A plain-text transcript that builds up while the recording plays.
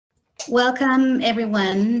Welcome,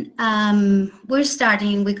 everyone. We're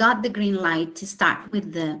starting. We got the green light to start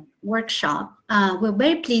with the workshop. We're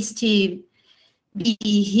very pleased to be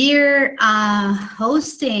here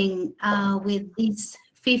hosting with these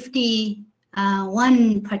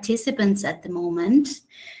 51 participants at the moment.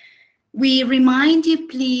 We remind you,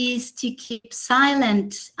 please, to keep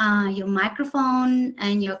silent your microphone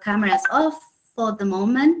and your cameras off for the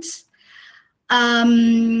moment.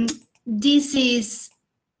 This is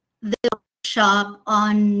the workshop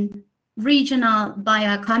on regional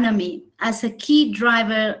bioeconomy as a key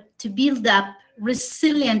driver to build up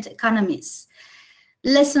resilient economies.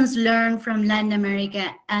 Lessons learned from Latin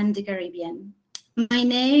America and the Caribbean. My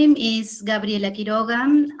name is Gabriela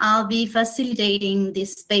Quiroga. I'll be facilitating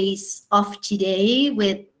this space of today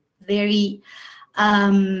with very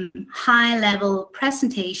high-level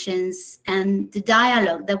presentations and the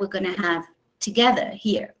dialogue that we're going to have together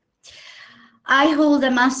here. I hold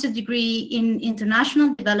a master's degree in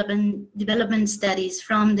international development studies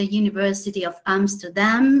from the University of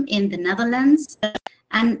Amsterdam in the Netherlands,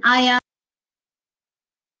 and I am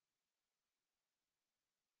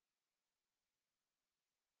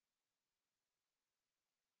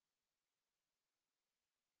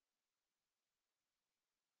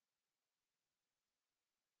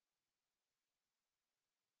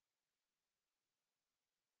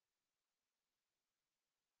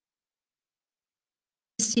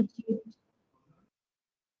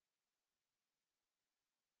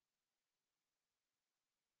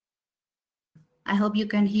I hope you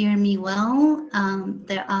can hear me well.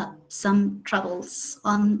 There are some troubles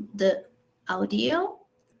on the audio.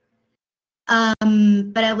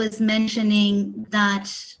 But I was mentioning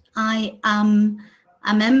that I am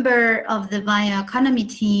a member of the Bioeconomy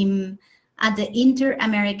team at the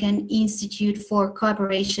Inter-American Institute for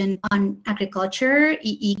Cooperation on Agriculture,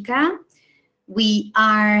 IICA. We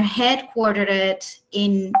are headquartered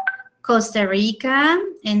in Costa Rica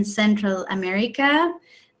in Central America.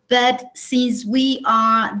 But since we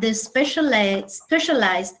are the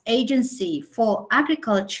specialized agency for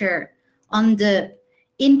agriculture on the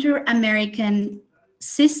Inter-American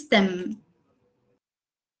system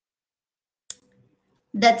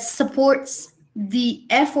that supports the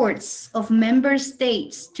efforts of member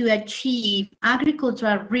states to achieve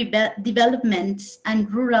agricultural development and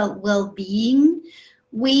rural well-being,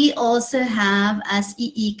 we also have, as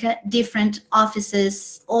IICA, different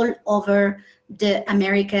offices all over the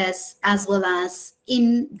Americas as well as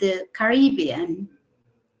in the Caribbean.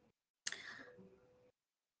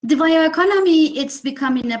 The bioeconomy, it's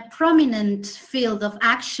becoming a prominent field of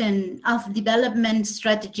action of development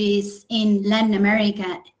strategies in Latin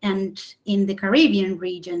America and in the Caribbean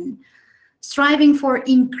region, striving for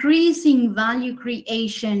increasing value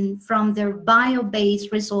creation from their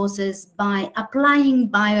bio-based resources by applying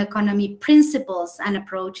bioeconomy principles and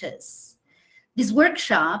approaches. This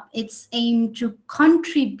workshop, it's aimed to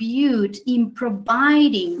contribute in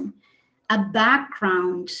providing a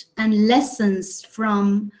background and lessons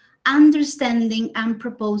from understanding and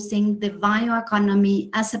proposing the bioeconomy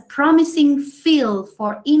as a promising field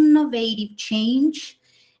for innovative change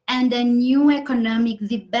and a new economic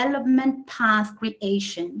development path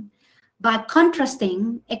creation by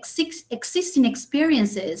contrasting existing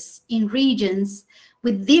experiences in regions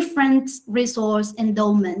with different resource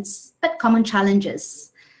endowments, but common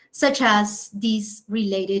challenges, such as these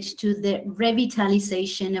related to the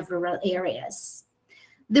revitalization of rural areas.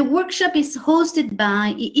 The workshop is hosted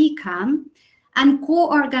by IICA and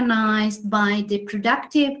co-organized by the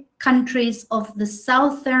productive countries of the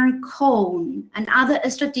Southern Cone, and other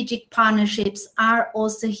strategic partnerships are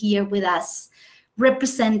also here with us,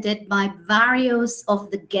 represented by various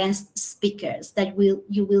of the guest speakers that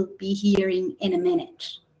you will be hearing in a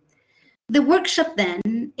minute. The workshop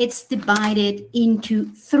then, it's divided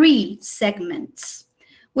into 3 segments.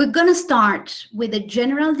 We're going to start with a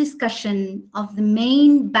general discussion of the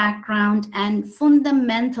main background and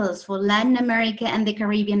fundamentals for Latin America and the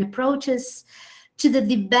Caribbean approaches to the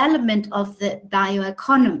development of the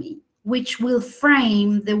bioeconomy, which will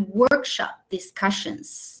frame the workshop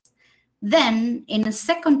discussions. Then, in a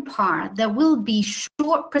second part, there will be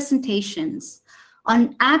short presentations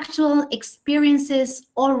on actual experiences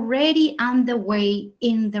already underway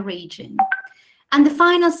in the region. And the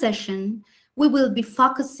final session, we will be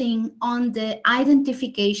focusing on the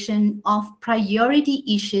identification of priority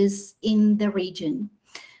issues in the region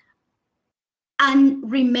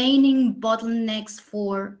and remaining bottlenecks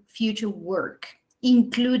for future work,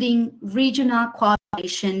 including regional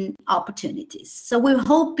cooperation opportunities. So we're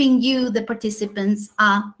hoping you, the participants,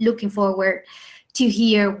 are looking forward to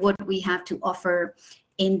hear what we have to offer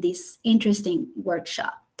in this interesting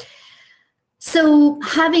workshop. So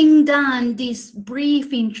having done this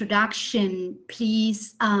brief introduction,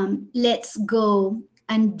 please let's go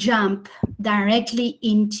and jump directly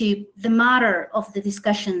into the matter of the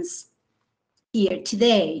discussions here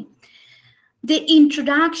today. The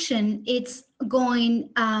introduction, it's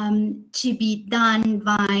going to be done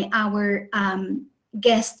by our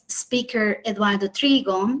guest speaker, Eduardo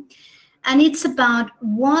Trigo, and it's about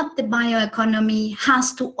what the bioeconomy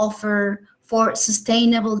has to offer for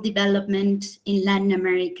sustainable development in Latin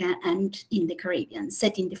America and in the Caribbean,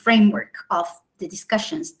 setting the framework of the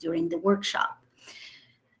discussions during the workshop.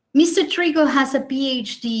 Mr. Trigo has a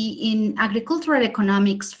PhD in agricultural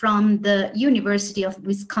economics from the University of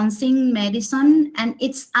Wisconsin-Madison, and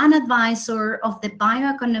it's an advisor of the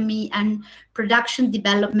bioeconomy and production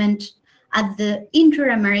development at the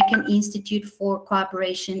Inter-American Institute for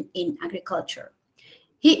Cooperation in Agriculture.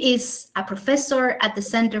 He is a professor at the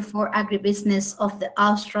Center for Agribusiness of the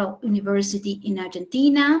Austral University in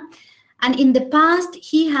Argentina, and in the past,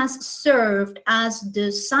 he has served as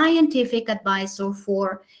the scientific advisor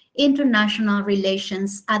for international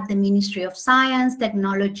relations at the Ministry of Science,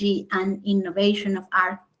 Technology, and Innovation of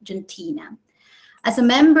Argentina. As a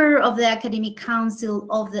member of the Academic Council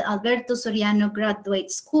of the Alberto Soriano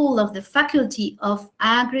Graduate School of the Faculty of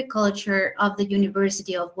Agriculture of the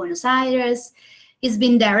University of Buenos Aires, he's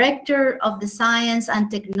been director of the Science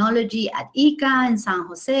and Technology at ICA in San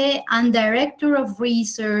Jose and director of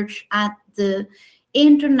research at the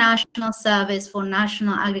International Service for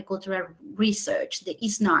National Agricultural Research, the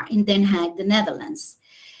ISNAR, in Den Haag, the Netherlands.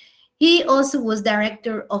 He also was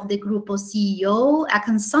director of the Grupo CEO, a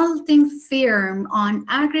consulting firm on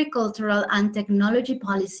agricultural and technology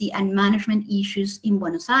policy and management issues in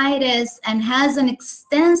Buenos Aires, and has an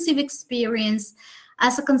extensive experience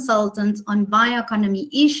as a consultant on bioeconomy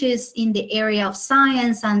issues in the area of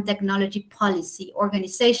science and technology policy,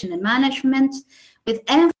 organization and management, with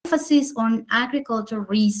emphasis on agricultural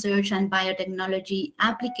research and biotechnology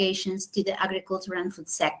applications to the agriculture and food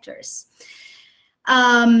sectors.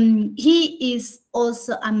 He is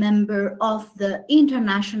also a member of the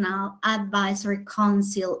International Advisory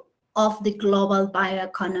Council of the Global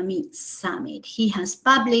Bioeconomy Summit. He has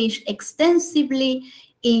published extensively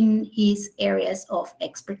in his areas of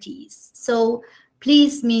expertise. So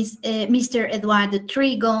please, Mr. Eduardo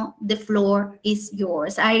Trigo, the floor is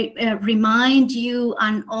yours. I remind you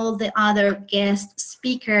and all the other guest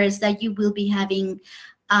speakers that you will be having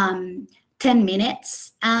 10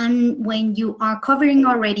 minutes. And when you are covering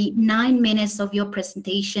already 9 minutes of your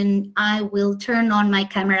presentation, I will turn on my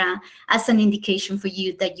camera as an indication for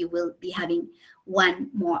you that you will be having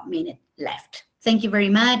 1 more minute left. Thank you very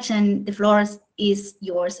much. And the floor is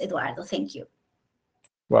yours, Eduardo. Thank you.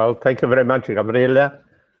 Well, thank you very much, Gabriela.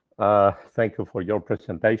 Thank you for your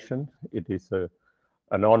presentation. It is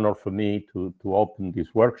an honor for me to open this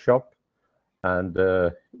workshop, and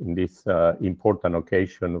in this important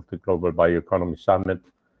occasion of the Global Bioeconomy Summit,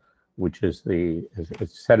 which is a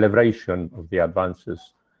celebration of the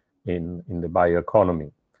advances in the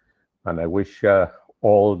bioeconomy. And I wish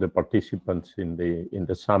all the participants in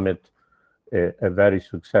the summit a very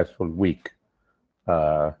successful week.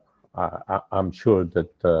 I'm sure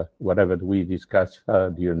that whatever we discuss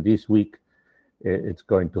during this week, it's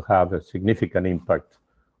going to have a significant impact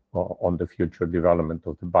on the future development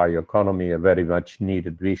of the bioeconomy, a very much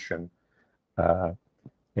needed vision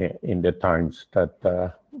in the times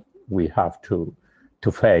that we have to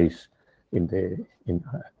face in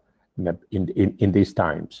these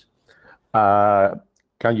times.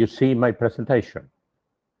 Can you see my presentation?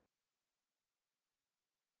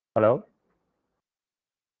 Hello?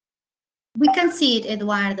 We can see it,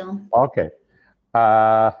 Eduardo. Okay.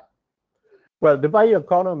 Well, the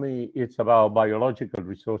bioeconomy is about biological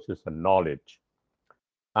resources and knowledge.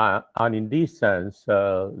 And in this sense,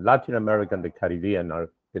 Latin America and the Caribbean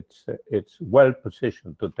it's well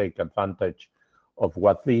positioned to take advantage of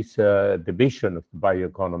what this division of the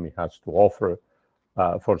bioeconomy has to offer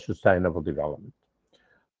for sustainable development.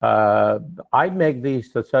 I make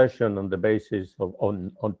this assertion on the basis of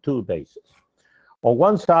on 2 bases. On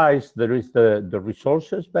one side, there is the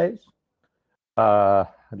resources base.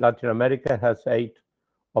 Latin America has 8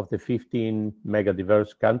 of the 15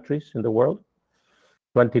 megadiverse countries in the world,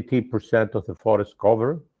 22% of the forest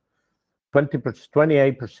cover,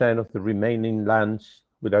 28% of the remaining lands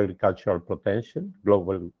with agricultural potential,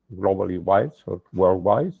 globally wise or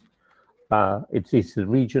worldwide. It is the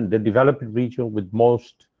region, the developed region with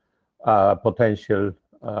most potential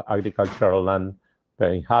agricultural land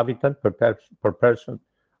per inhabitant, per person.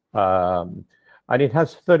 And it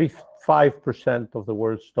has 35% of the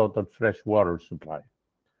world's total fresh water supply.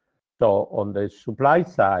 So on the supply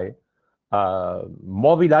side,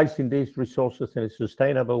 mobilizing these resources in a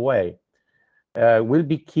sustainable way will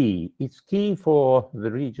be key. It's key for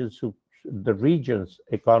the region's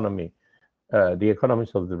economy, the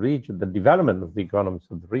economies of the region, the development of the economies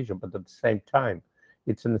of the region, but at the same time,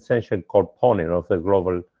 it's an essential component of the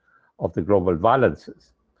global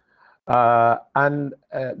balances. And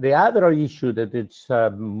the other issue that it's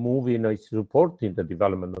moving or supporting the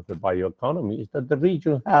development of the bioeconomy is that the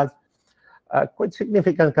region has quite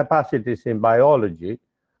significant capacities in biology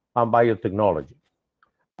and biotechnology.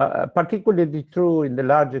 Particularly true in the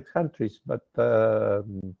larger countries, but a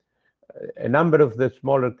number of the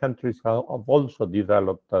smaller countries have also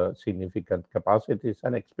developed significant capacities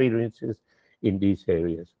and experiences in these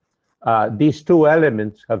areas. These two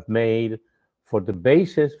elements have made for the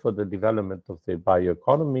basis for the development of the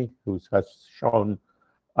bioeconomy, which has shown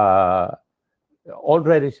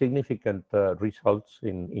already significant results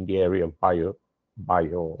in the area of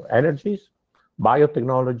bioenergies,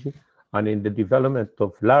 biotechnology, and in the development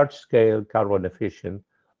of large-scale carbon-efficient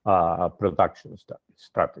production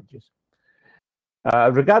strategies.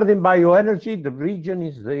 Regarding bioenergy, the region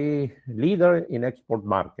is the leader in export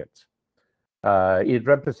markets. It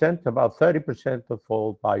represents about 30% of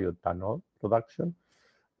all bioethanol production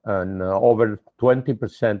and over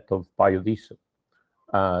 20% of biodiesel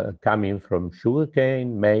coming from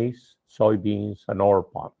sugarcane, maize, soybeans, and oil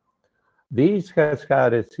palm. This has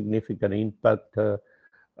had a significant impact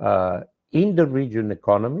in the region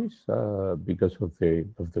economies because of the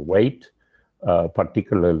weight,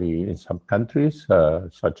 particularly in some countries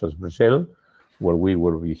such as Brazil, where we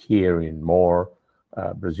will be hearing more,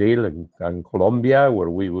 Brazil and Colombia, where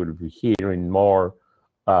we will be hearing more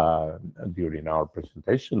during our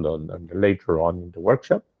presentation and later on in the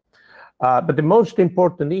workshop. But the most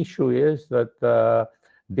important issue is that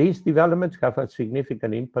these developments have a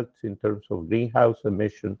significant impact in terms of greenhouse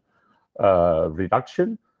emission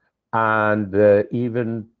reduction, and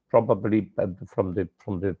even probably from the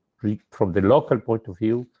local point of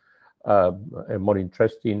view, a more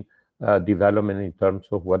interesting development in terms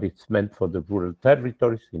of what it's meant for the rural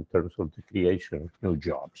territories in terms of the creation of new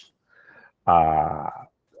jobs.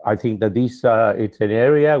 I think that this it's an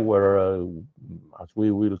area where, as we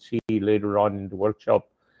will see later on in the workshop,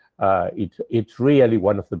 it's really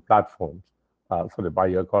one of the platforms for the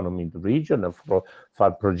bioeconomy in the region and for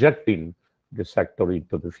projecting the sector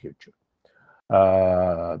into the future.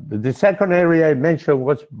 The second area I mentioned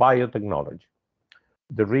was biotechnology.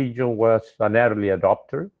 The region was an early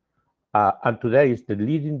adopter, and today is the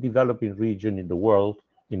leading developing region in the world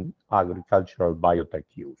in agricultural biotech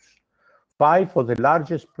use. 5 of the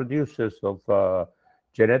largest producers of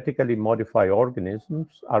genetically modified organisms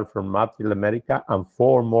are from Latin America, and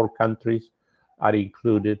 4 more countries are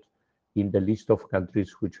included in the list of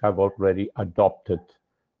countries which have already adopted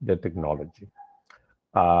the technology.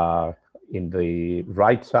 In the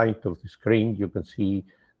right side of the screen, you can see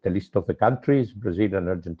the list of the countries. Brazil and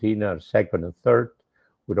Argentina are second and third,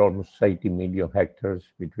 with almost 80 million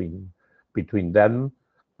hectares between them,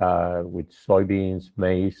 with soybeans,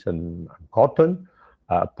 maize, and cotton.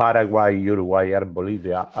 Paraguay, Uruguay, and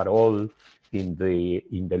Bolivia are all in the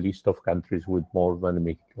list of countries with more than 1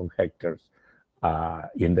 million hectares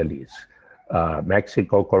in the list.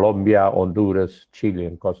 Mexico, Colombia, Honduras, Chile,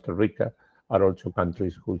 and Costa Rica are also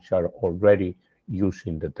countries which are already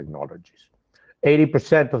using the technologies.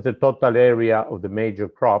 80% of the total area of the major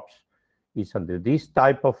crops is under this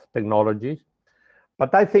type of technologies.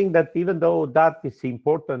 But I think that even though that is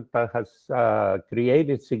important, that has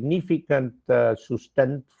created significant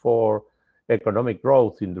sustain for economic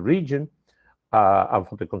growth in the region and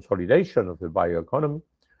for the consolidation of the bioeconomy,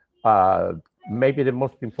 maybe the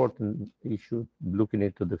most important issue looking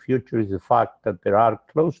into the future is the fact that there are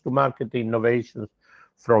close to market innovations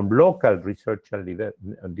from local research and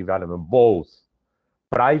development, both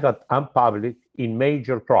private and public, in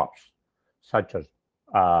major crops such as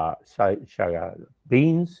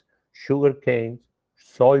beans, sugarcane,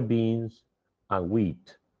 soybeans, and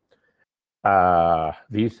wheat.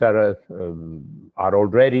 These are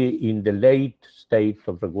already in the late stage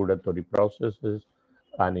of regulatory processes,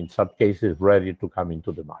 and in some cases ready to come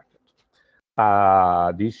into the market.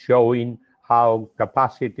 This showing how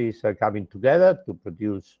capacities are coming together to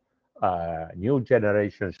produce new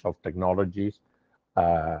generations of technologies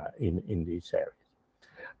in these areas.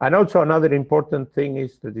 And also another important thing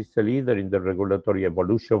is that it's a leader in the regulatory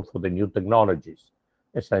evolution for the new technologies.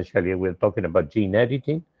 Essentially, we're talking about gene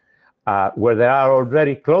editing, where there are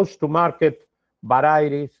already close to market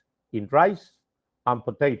varieties in rice and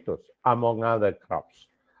potatoes, among other crops.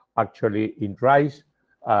 Actually, in rice,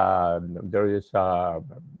 there is a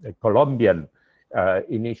Colombian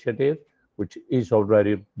initiative which is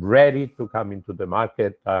already ready to come into the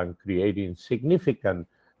market and creating significant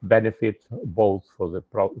benefits both for the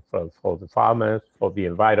farmers, for the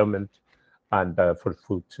environment, and for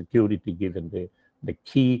food security, given the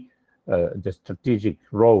key, the strategic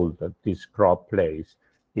role that this crop plays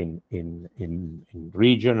in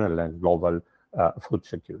regional and global food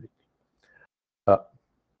security. I'm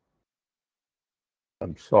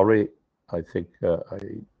sorry, I think I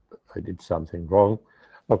did something wrong.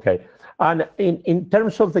 Okay, and in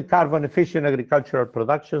terms of the carbon efficient agricultural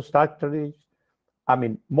production strategies, I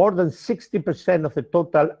mean, more than 60% of the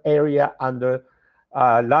total area under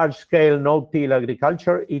large-scale no-till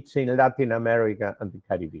agriculture, it's in Latin America and the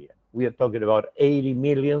Caribbean. We are talking about 80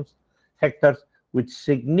 million hectares with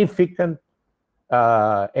significant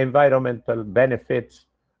environmental benefits,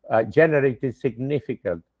 generating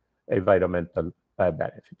significant environmental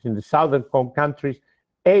benefits. In the southern home countries,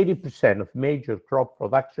 80% of major crop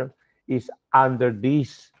production is under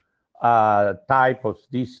this type of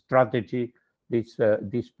this strategy, this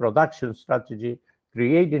production strategy,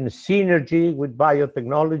 creating a synergy with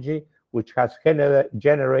biotechnology, which has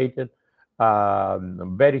generated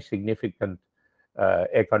very significant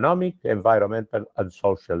economic, environmental, and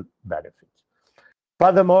social benefits.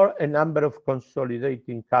 Furthermore, a number of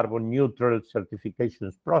consolidating carbon neutral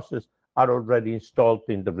certifications processes are already installed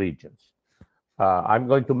in the regions. I'm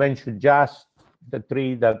going to mention just the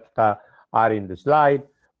three that are in the slide,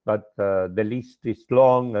 but the list is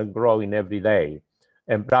long and growing every day.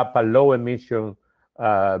 Embrapa low emission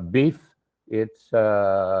beef, it's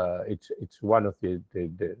one of the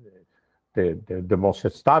most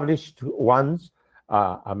established ones.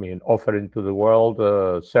 I mean, offering to the world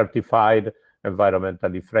certified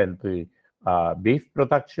environmentally friendly beef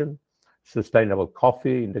production, sustainable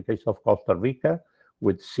coffee in the case of Costa Rica,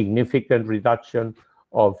 with significant reduction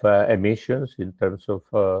of emissions in terms of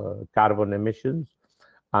carbon emissions,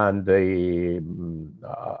 and a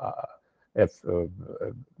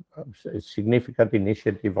significant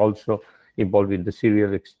initiative also involving the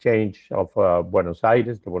cereal exchange of Buenos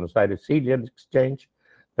Aires, the Buenos Aires Cereal Exchange,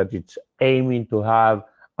 that it's aiming to have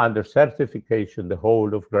under certification the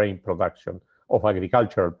whole of grain production, of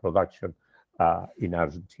agricultural production in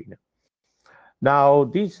Argentina. Now,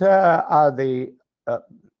 these are the, I'm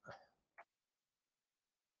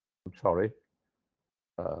sorry.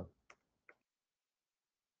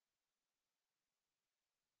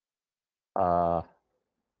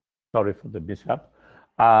 Sorry for the mishap.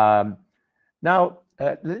 Now,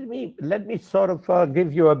 let me sort of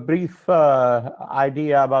give you a brief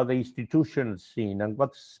idea about the institutional scene and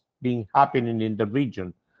what's been happening in the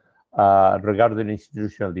region regarding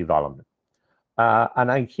institutional development.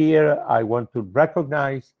 And here I want to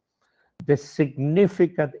recognize the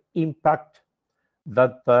significant impact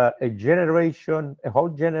that a whole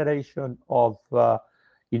generation of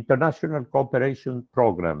international cooperation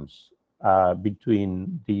programs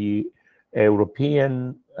between the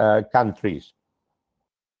European countries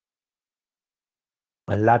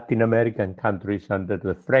and Latin American countries under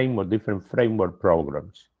the framework, different framework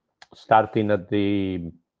programs, starting at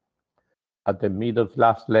the middle of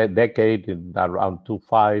last decade, in around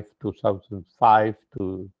 2005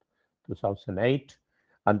 to 2008,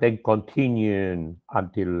 and then continuing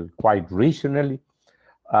until quite recently.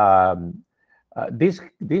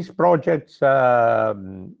 These projects,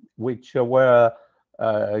 which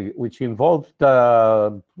involved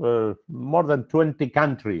more than 20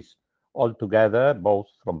 countries altogether,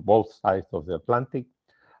 from both sides of the Atlantic,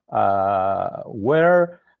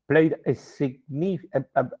 played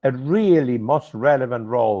a really most relevant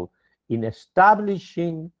role in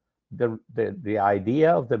establishing the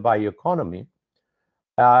idea of the bioeconomy,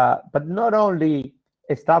 but not only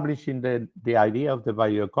establishing the idea of the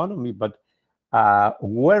bioeconomy, but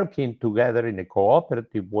working together in a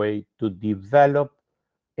cooperative way to develop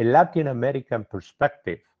a Latin American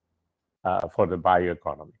perspective for the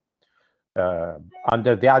bioeconomy.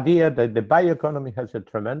 Under the idea that the bioeconomy has a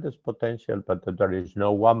tremendous potential, but that there is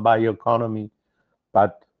no one bioeconomy,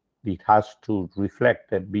 but it has to reflect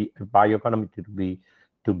that bioeconomy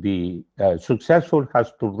to be successful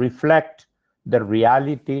has to reflect the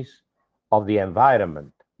realities of the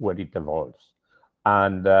environment where it evolves.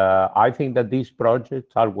 And I think that these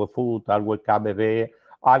projects, Agua Food, Agua KBB,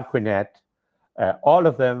 Alquinet, all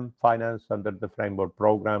of them financed under the framework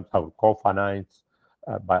programs, or co-financed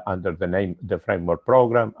under the framework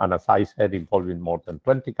program, and as I said, involving more than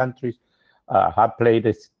 20 countries, have played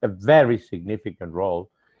a very significant role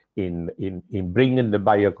in bringing the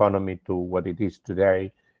bioeconomy to what it is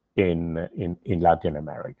today in Latin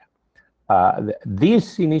America.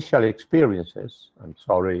 These initial experiences, I'm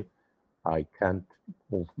sorry, I can't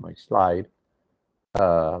move my slide.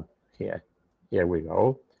 Here we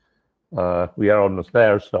go. We are almost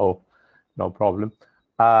there, so no problem.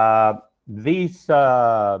 This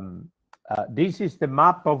is the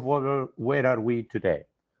map of where are we today.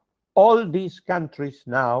 All these countries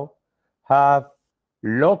now have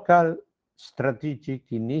local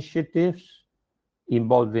strategic initiatives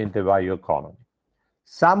involving the bioeconomy.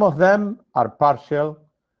 Some of them are partial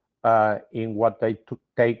in what they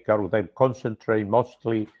take or they concentrate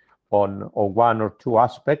mostly on one or two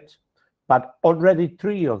aspects, but already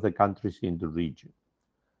 3 of the countries in the region,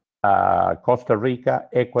 Costa Rica,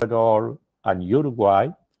 Ecuador, and Uruguay,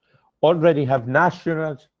 already have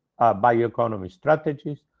national bioeconomy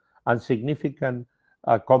strategies, and significant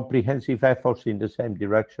comprehensive efforts in the same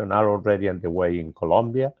direction are already underway in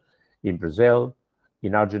Colombia, in Brazil,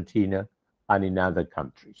 in Argentina, and in other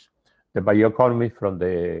countries. The bioeconomy from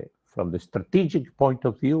the strategic point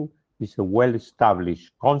of view is a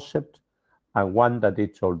well-established concept and one that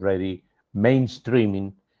it's already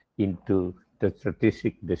mainstreaming into the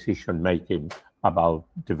strategic decision-making about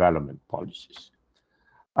development policies.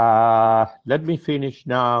 Let me finish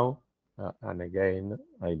now. And again,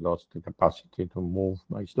 I lost the capacity to move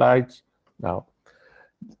my slides now.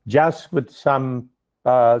 Just with some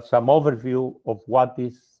overview of what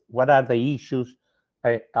are the issues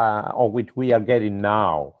on which we are getting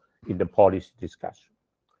now in the policy discussion.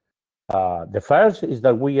 The first is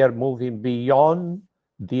that we are moving beyond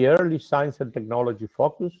the early science and technology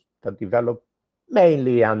focus that developed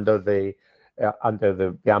mainly under the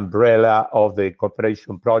umbrella of the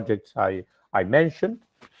cooperation projects I mentioned,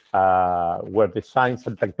 where the science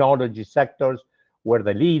and technology sectors were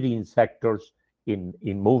the leading sectors in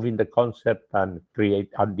moving the concept and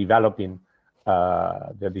developing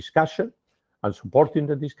the discussion and supporting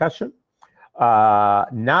the discussion.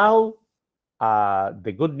 Now,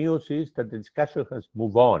 the good news is that the discussion has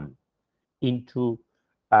moved on into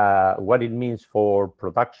what it means for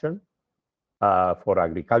production, for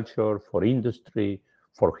agriculture, for industry,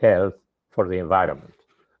 for health, for the environment.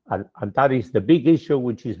 And that is the big issue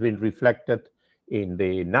which has been reflected in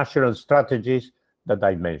the national strategies that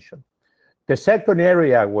I mentioned. The second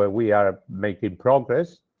area where we are making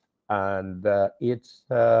progress, and it's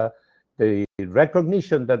the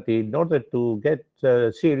recognition that in order to get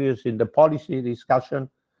serious in the policy discussion,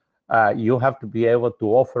 you have to be able to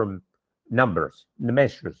offer numbers,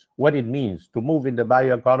 measures, what it means to move in the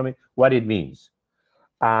bioeconomy, what it means.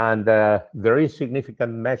 And there is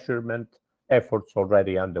significant measurement efforts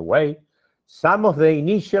already underway. Some of the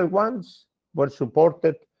initial ones were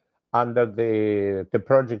supported under the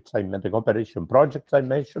projects the cooperation projects I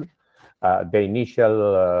mentioned, the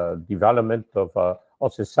initial development of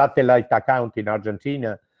a satellite account in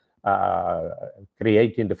Argentina,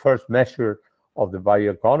 creating the first measure of the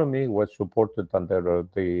bioeconomy was supported under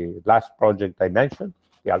the last project I mentioned,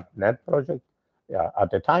 the AltNet project at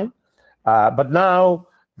the time. But now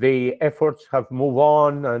the efforts have moved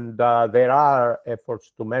on, and there are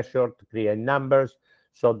efforts to measure, to create numbers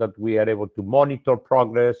so that we are able to monitor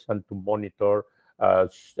progress and to monitor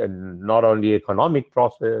not only economic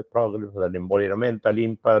progress, but environmental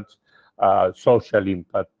impacts, social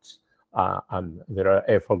impacts, and there are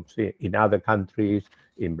efforts in other countries,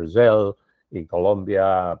 in Brazil, in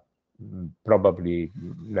Colombia, probably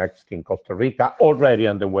next in Costa Rica, already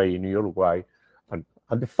underway in Uruguay. And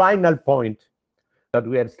the final point that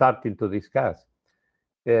we are starting to discuss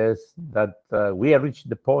is that we have reached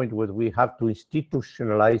the point where we have to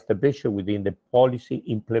institutionalize the vision within the policy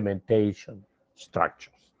implementation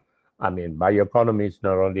structures. I mean, bioeconomy is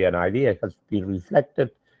not only an idea, it has been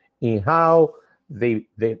reflected in how the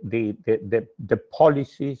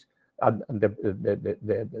policies and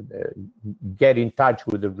get in touch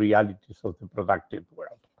with the realities of the productive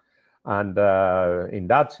world. And in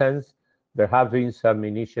that sense, there have been some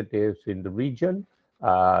initiatives in the region,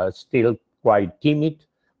 still quite timid,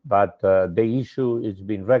 but the issue is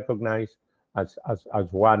being recognized as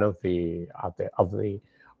one of the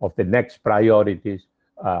next priorities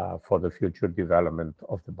for the future development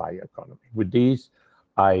of the bioeconomy. With this,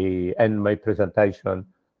 I end my presentation,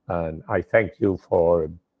 and I thank you for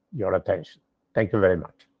your attention. Thank you very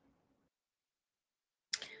much.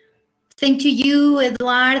 Thank you,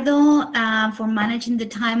 Eduardo, for managing the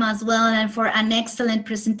time as well, and for an excellent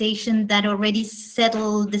presentation that already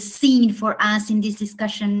settled the scene for us in this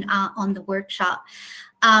discussion on the workshop.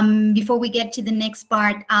 Before we get to the next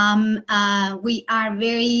part, we are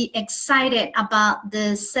very excited about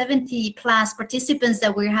the 70+ participants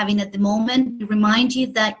that we're having at the moment. We remind you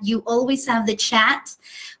that you always have the chat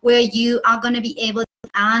where you are going to be able to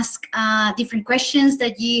ask different questions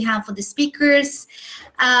that you have for the speakers.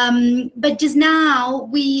 But just now,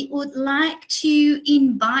 we would like to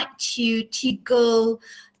invite you to go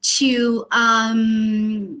to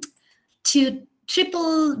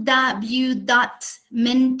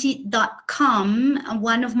www.menti.com.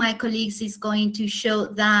 One of my colleagues is going to show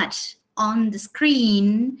that on the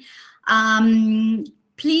screen.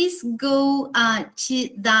 Please go to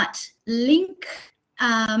that link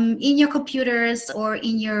in your computers or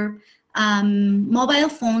in your mobile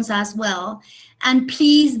phones as well. And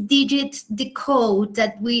please digit the code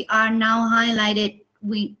that we are now highlighting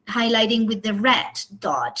with the red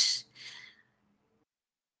dot.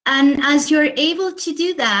 And as you're able to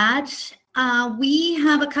do that, we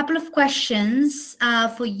have a couple of questions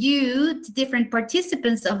for you, the different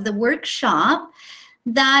participants of the workshop,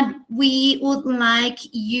 that we would like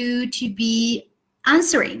you to be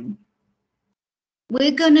answering. We're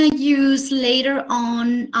going to use later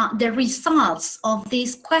on the results of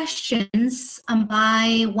these questions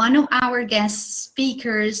by one of our guest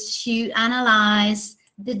speakers to analyze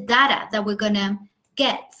the data that we're going to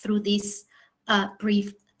get through this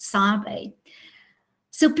brief survey.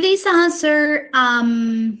 So please answer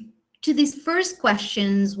to these first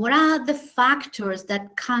questions. What are the factors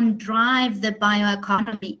that can drive the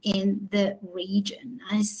bioeconomy in the region?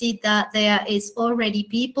 I see that there is already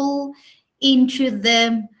people into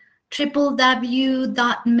the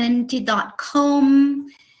www.menti.com.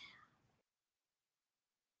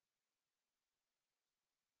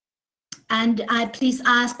 And I please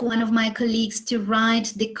ask one of my colleagues to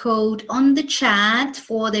write the code on the chat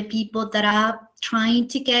for the people that are trying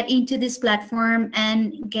to get into this platform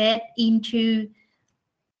and get into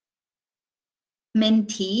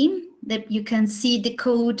Menti. That you can see the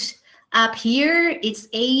code up here. It's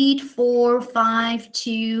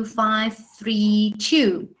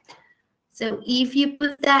 8452532. So if you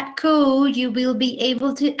put that code, you will be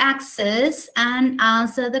able to access and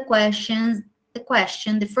answer the questions.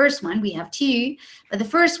 The first one, we have two, but the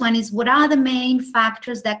first one is, what are the main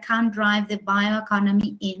factors that can drive the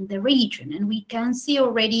bioeconomy in the region? And we can see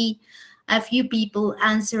already a few people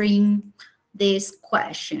answering this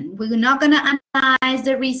question. We're not going to analyze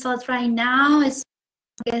the results right now. As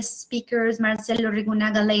guest speakers, Marcelo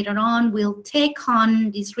Rigunaga, later on will take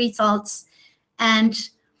on these results and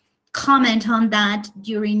comment on that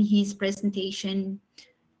during his presentation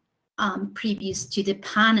previous to the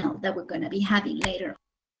panel that we're going to be having later on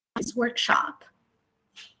this workshop.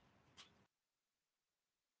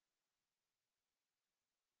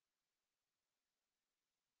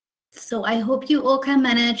 So I hope you all can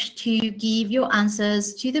manage to give your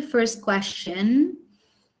answers to the first question.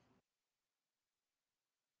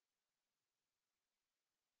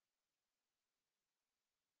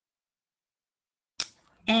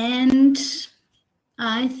 And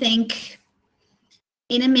I think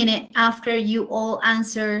in a minute after you all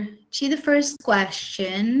answer to the first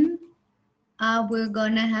question, we're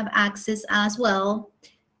going to have access as well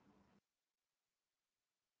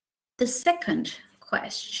the second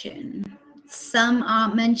question. Some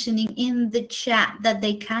are mentioning in the chat that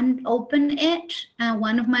they can't open it.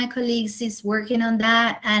 One of my colleagues is working on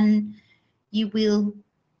that, and you will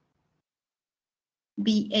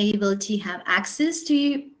be able to have access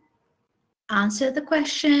to answer the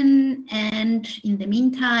question. And in the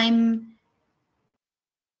meantime,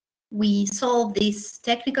 we solve this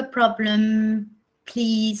technical problem.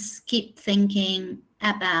 Please keep thinking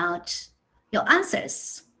about your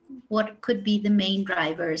answers. What could be the main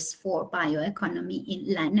drivers for bioeconomy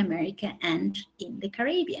in Latin America and in the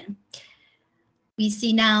Caribbean? We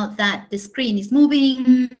see now that the screen is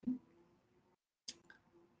moving.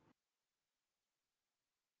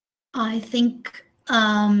 I think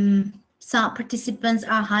some participants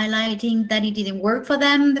are highlighting that it didn't work for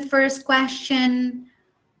them, the first question.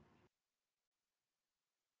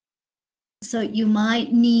 So you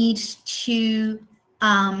might need to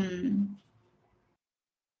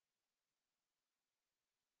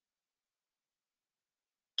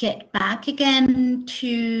get back again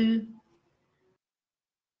to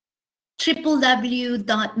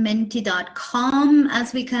www.menti.com.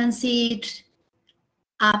 As we can see it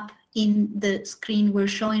up in the screen we're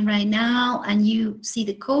showing right now, and you see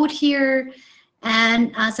the code here.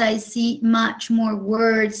 And as I see much more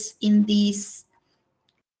words in this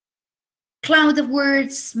cloud of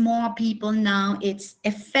words, more people now, it's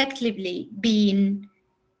effectively being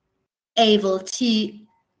able to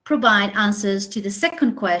provide answers to the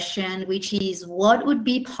second question, which is what would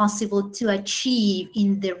be possible to achieve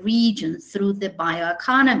in the region through the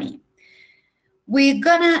bioeconomy. We're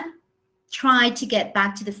gonna try to get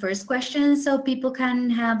back to the first question so people can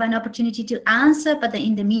have an opportunity to answer. But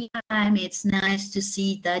in the meantime, it's nice to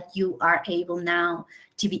see that you are able now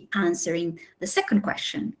to be answering the second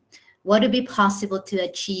question. What would be possible to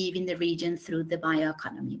achieve in the region through the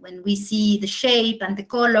bioeconomy? When we see the shape and the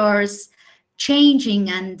colors changing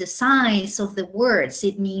and the size of the words,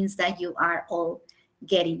 it means that you are all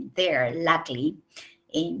getting there, luckily,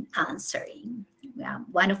 in answering.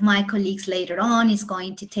 One of my colleagues later on is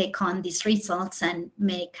going to take on these results and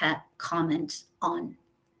make a comment on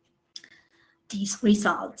these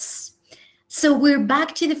results. So we're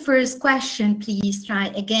back to the first question. Please try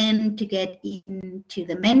again to get into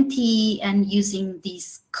the Menti and using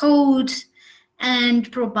this code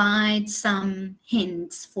and provide some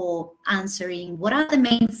hints for answering what are the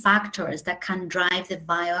main factors that can drive the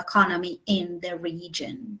bioeconomy in the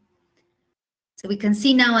region. So we can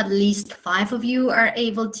see now at least 5 of you are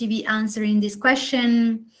able to be answering this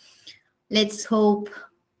question. Let's hope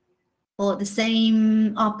for the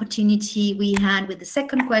same opportunity we had with the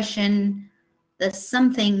second question. There's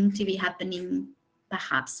something to be happening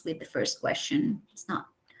perhaps with the first question. It's not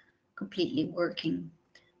completely working,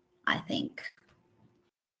 I think.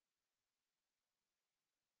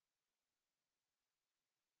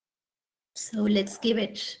 So let's give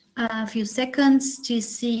it a few seconds to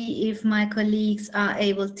see if my colleagues are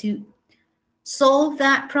able to solve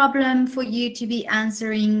that problem for you to be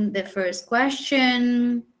answering the first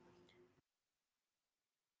question.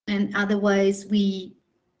 And otherwise, we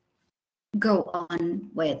go on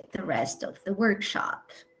with the rest of the workshop.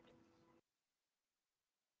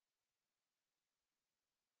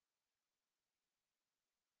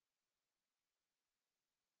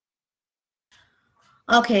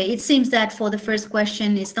 Okay, it seems that for the first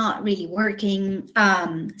question, it's not really working.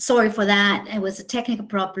 Sorry for that. It was a technical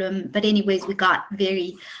problem. But anyways, we got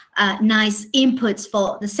very nice inputs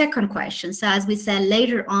for the second question. So as we said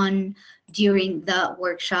later on during the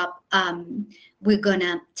workshop, we're going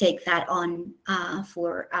to take that on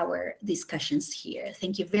for our discussions here.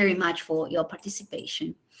 Thank you very much for your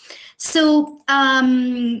participation. So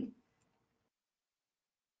Mr.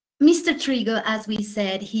 Trigo, as we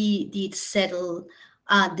said, he did settle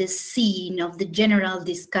the scene of the general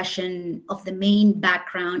discussion of the main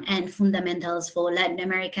background and fundamentals for Latin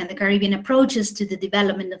America and the Caribbean approaches to the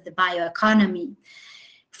development of the bioeconomy,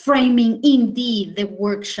 framing indeed the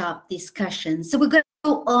workshop discussion. So we're going to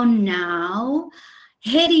go on now,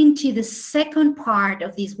 heading to the second part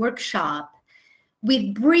of this workshop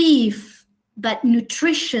with brief but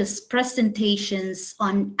nutritious presentations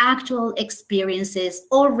on actual experiences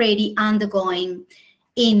already undergoing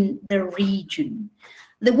in the region.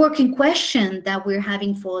 The working question that we're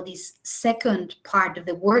having for this second part of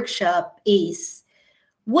the workshop is,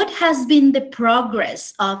 what has been the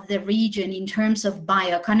progress of the region in terms of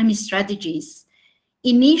bioeconomy strategies,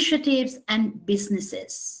 initiatives, and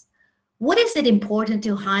businesses? What is it important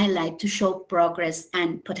to highlight to show progress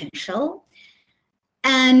and potential?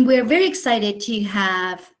 And we're very excited to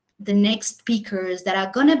have the next speakers that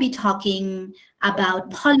are going to be talking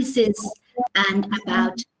about policies and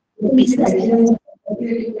about businesses.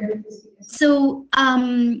 So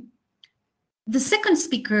the second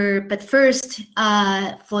speaker, but first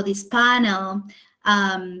for this panel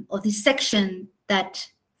or this section that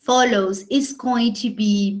follows is going to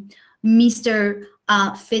be Mr.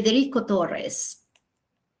 Federico Torres.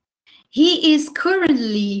 He is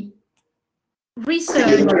currently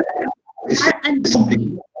research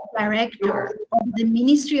R&D director of the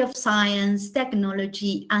Ministry of Science,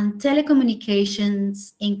 Technology, and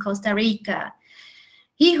Telecommunications in Costa Rica.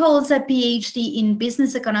 He holds a PhD in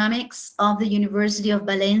business economics of the University of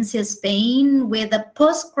Valencia, Spain, with a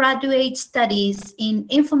postgraduate studies in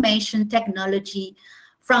information technology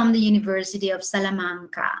from the University of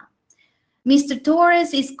Salamanca. Mr.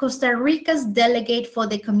 Torres is Costa Rica's delegate for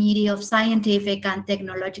the Committee of Scientific and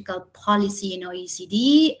Technological Policy in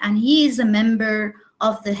OECD, and he is a member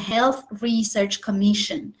of the Health Research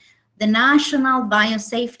Commission, the National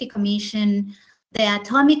Biosafety Commission, the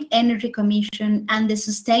Atomic Energy Commission, and the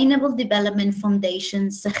Sustainable Development Foundation,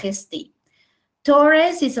 SAGESTI.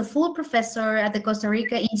 Torres is a full professor at the Costa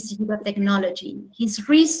Rica Institute of Technology. His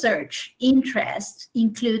research interests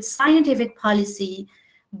include scientific policy,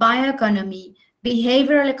 bioeconomy,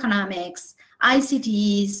 behavioral economics,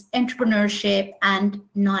 ICTs, entrepreneurship, and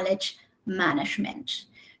knowledge management.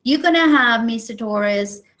 You're going to have Mr.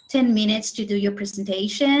 Torres 10 minutes to do your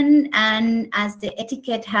presentation, and as the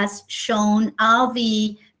etiquette has shown, I'll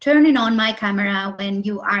be turning on my camera when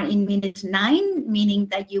you are in minute 9, meaning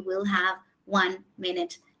that you will have 1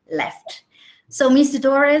 minute left. So Mr.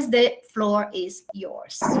 Torres, the floor is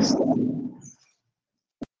yours.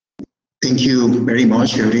 Thank you very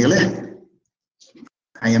much, Gabriela.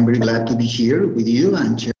 I am very glad to be here with you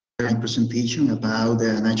and share my presentation about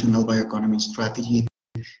the National Bioeconomy Strategy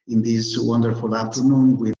in this wonderful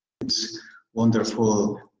afternoon with this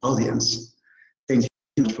wonderful audience. Thank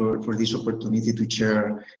you for this opportunity to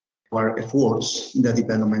share our efforts in the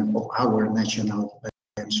development of our National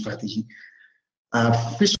Bioeconomy Strategy.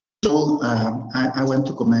 First of all, I want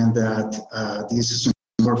to comment that this is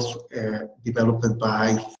developed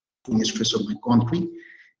by the Ministries of my country,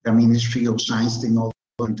 the Ministry of Science, Technology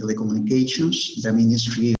and Telecommunications, the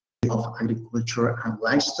Ministry of Agriculture and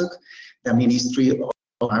Livestock, the Ministry of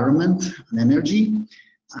Environment and Energy,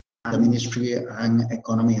 and the Ministry of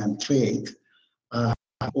Economy and Trade.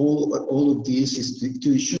 All of these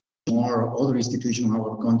institutions or other institutions in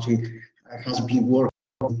our country has been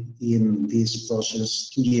working in this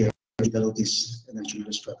process 2 years to develop this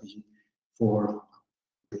national strategy for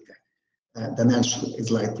Africa. The next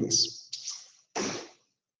slide, please.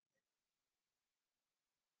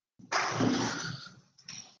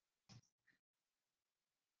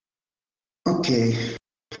 Okay,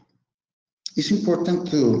 it's important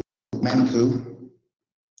to mention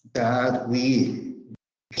that we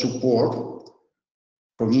support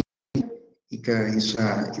from ICA is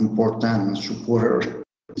an important supporter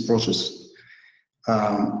process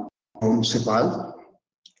from CEPAL,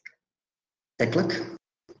 ECLAC,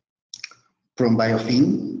 from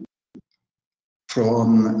Biofin,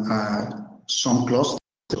 from some clusters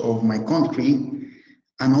of my country,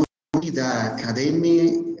 and also the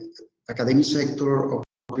academic sector of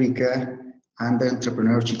Costa Rica and the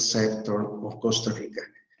entrepreneurship sector of Costa Rica.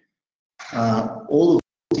 All of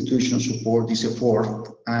the institutions support this effort,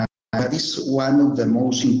 and that is one of the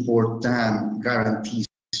most important guarantees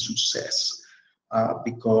of success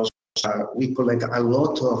because we collect a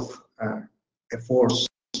lot of efforts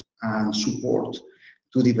and support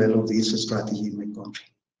to develop this strategy in my country.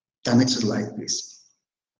 The next slide, please.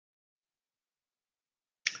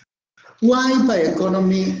 Why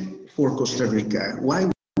bioeconomy for Costa Rica?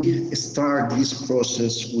 Why we start this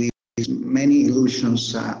process with many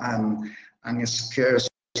illusions and scarce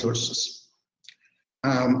resources?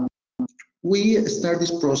 We start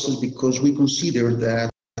this process because we consider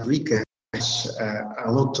that Rica has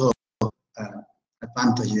a lot of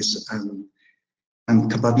advantages and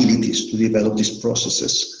capabilities to develop these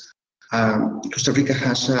processes. Costa Rica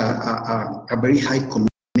has a very high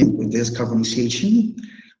commitment with decarbonization,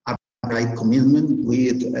 a high commitment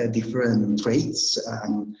with different traits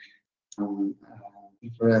and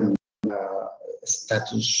different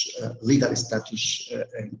status, legal status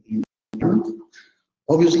in environment.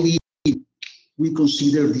 Obviously, we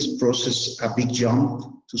consider this process a big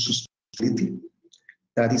jump to sustainability.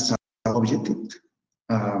 That is our objective.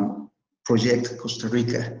 Project Costa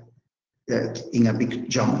Rica in a big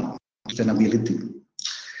jump sustainability.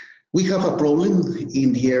 We have a problem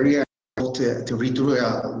in the area of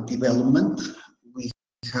territorial development. We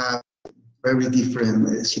have very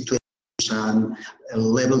different situations and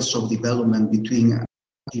levels of development between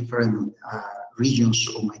different regions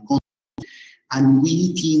of my country. And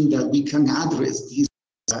we think that we can address this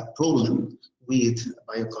problem with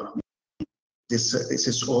bioeconomy. This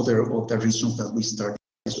is other of the reasons that we started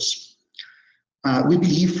this. We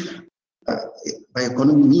believe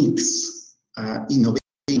bioeconomy needs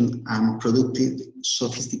innovating and productive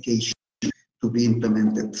sophistication to be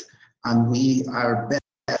implemented, and we are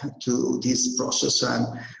better to this process and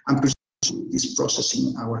pursue this process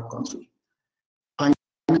in our country.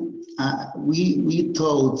 We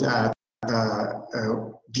thought that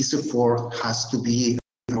this effort has to be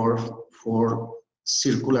more for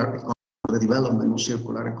circular economy, the development of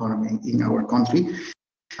circular economy in our country,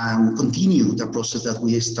 and continue the process that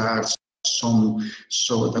we start some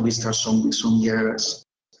years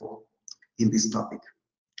in this topic.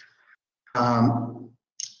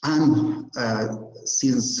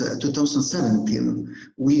 Since 2017,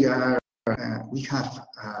 we have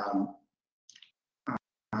a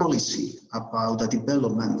policy about the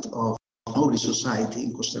development of knowledge society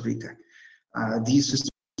in Costa Rica. This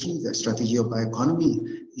strategy, the strategy of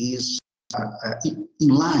bioeconomy, is in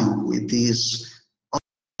line with this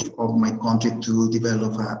of my country to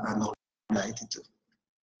develop a knowledge society too.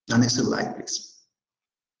 The next slide, please.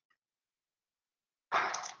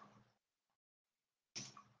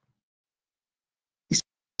 It's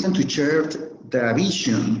important to share the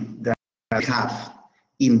vision that I have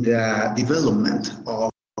in the development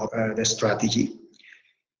of the strategy.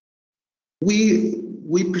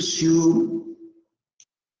 We pursue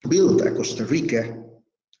build a Costa Rica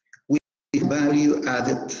with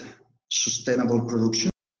value-added sustainable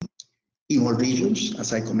production in all regions,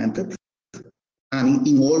 as I commented, and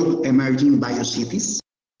in all emerging biocities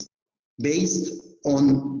based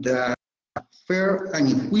on the fair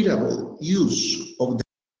and equitable use of the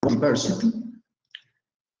diversity,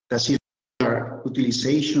 the circular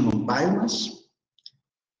utilization of biomass,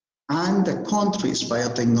 and the country's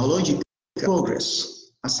biotechnological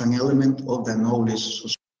progress as an element of the knowledge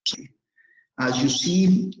society. As you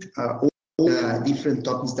see, all the different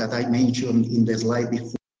topics that I mentioned in the slide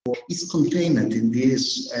before is contained in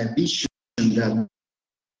this vision that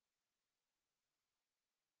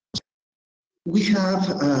we have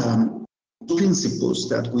principles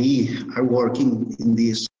that we are working in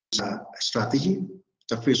this strategy.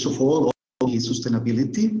 First of all is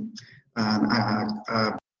sustainability, and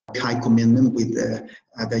a high commitment with the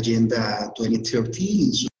Agenda 2030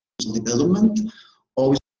 in sustainable development.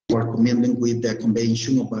 Always our commitment with the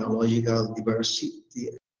Convention of Biological Diversity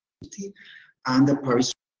and the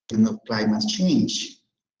Paris Agreement of Climate Change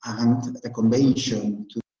and the Convention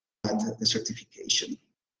to add the certification.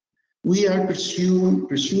 We are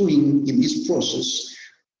pursuing in this process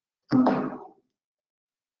a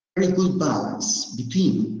very good balance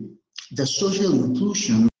between the social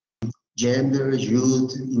inclusion, gender,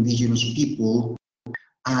 youth, indigenous people,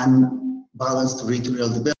 and balanced territorial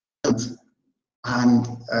development, and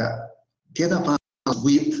get a balance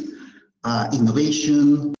with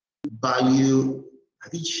innovation, value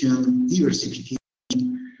addition, diversification,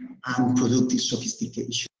 and productive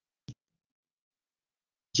sophistication.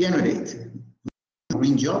 Generate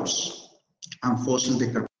green jobs and foster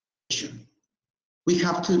decarbonization. We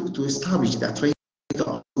have to establish that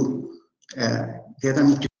trade-off to get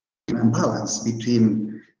an equilibrium balance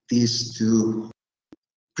between these two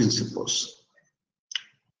principles.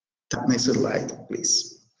 Next slide,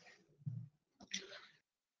 please.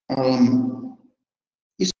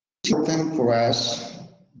 It's important for us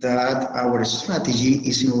that our strategy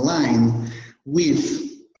is in line with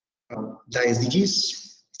the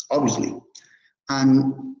SDGs, obviously,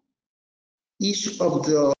 and each of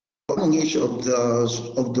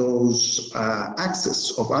those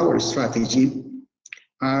axes of our strategy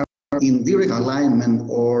are in direct alignment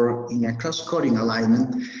or in a cross-cutting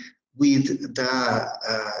alignment with the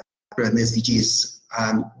SDGs,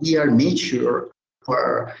 and we are made sure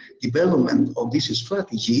for development of this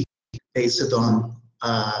strategy based on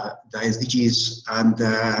the SDGs and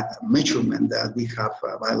the measurement that we have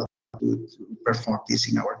available to perform this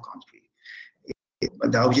in our country.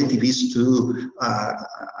 The objective is to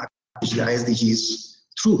accomplish the SDGs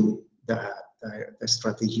through the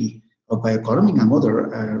strategy of bioeconomy and other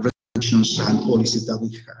regulations and policies that we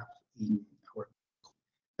have in our country.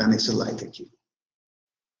 The next slide, thank you.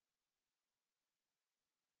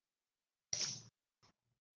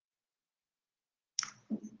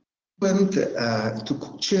 I want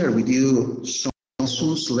to share with you some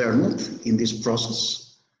lessons learned in this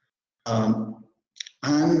process and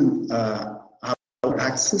our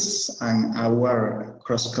access and our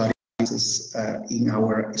cross-cutting access in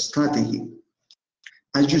our strategy.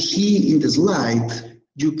 As you see in the slide,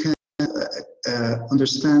 you can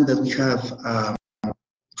understand that we have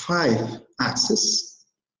 5 axes: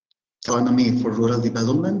 economy for rural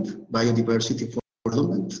development, biodiversity for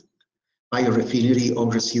development, biorefinery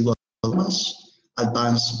of residual biomass,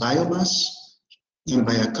 advanced biomass, in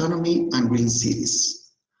bioeconomy, and green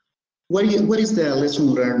cities. What is the lesson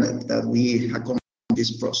learned that we accomplished in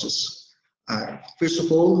this process? First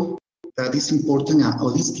of all, that is important, a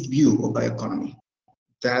holistic view of bioeconomy.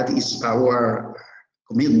 That is our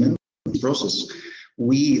commitment in this process.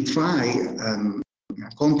 We try and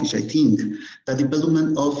accomplish, I think, the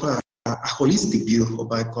development of a holistic view of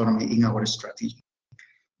bioeconomy in our strategy.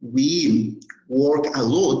 We work a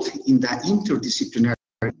lot in the interdisciplinary,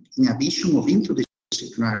 in a vision of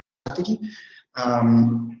interdisciplinary strategy,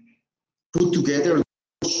 put together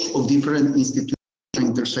of different institutions,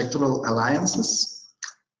 intersectoral alliances,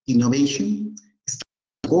 innovation,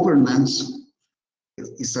 governance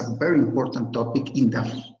is a very important topic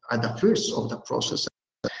at the first of the process,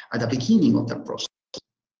 at the beginning of the process.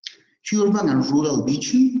 Urban and rural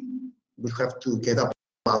vision, we have to get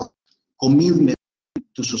about commitment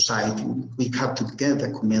to society. We have to get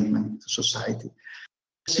a commitment to society.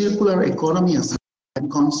 Circular economy as a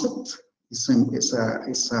concept is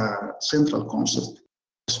a central concept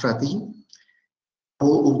strategy.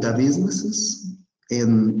 All of the businesses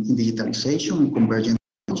in digitalization and convergent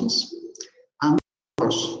technologies, and of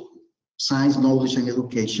course, science, knowledge, and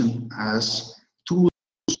education as tools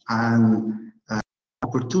and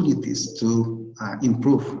opportunities to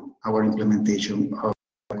improve our implementation of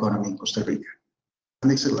economy in Costa Rica.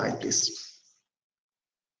 Next slide, please.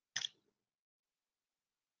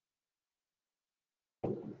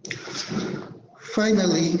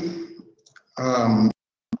 Finally,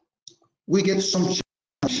 we get some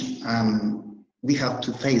challenges and we have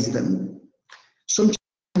to face them. Some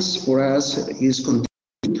challenges for us is continue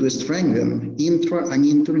to strengthen intra and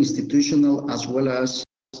interinstitutional as well as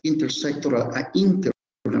intersectoral and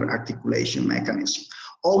inter-articulation mechanisms.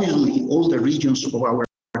 Obviously, all the regions of our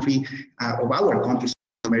country, countries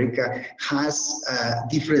in America, has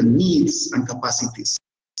different needs and capacities.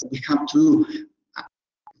 We have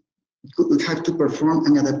to perform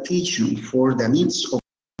an adaptation for the needs of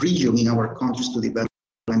the region in our countries to develop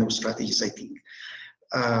kind of strategies. I think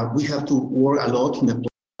we have to work a lot in the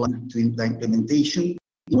implementation.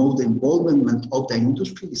 You know, the involvement of the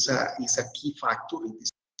industry is a key factor in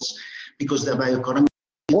this, because the bioeconomy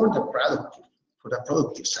for the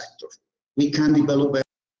productive sector. We can develop it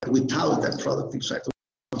without the productive sector,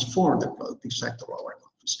 for the productive sector of our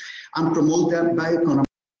countries, and promote that bioeconomic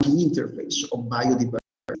interface of biodiversity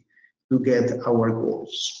to get our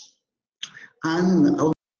goals. And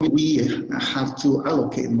we have to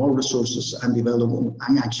allocate more resources and develop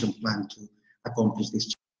an action plan to accomplish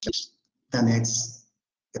these challenges. The next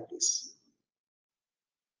step, please.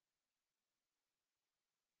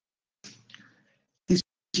 This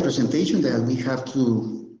presentation that we have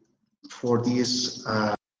to for this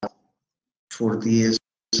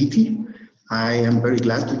meeting, I am very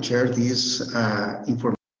glad to share this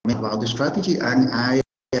information about the strategy, and I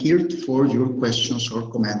am here for your questions or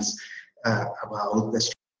comments about the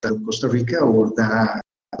strategy of Costa Rica or the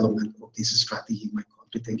development of this strategy in my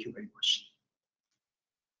country. Thank you very much.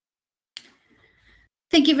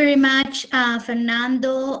 Thank you very much,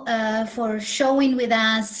 Fernando, for showing with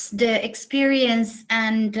us the experience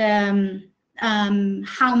and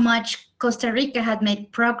how much Costa Rica had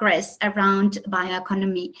made progress around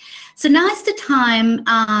bioeconomy. So now is the time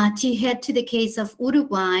to head to the case of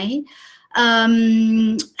Uruguay.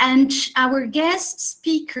 And our guest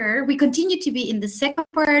speaker, we continue to be in the second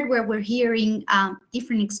part where we're hearing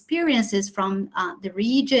different experiences from the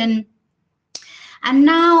region. And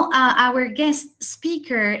now our guest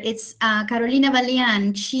speaker, it's Carolina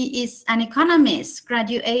Balian. She is an economist,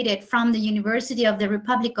 graduated from the University of the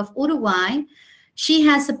Republic of Uruguay. She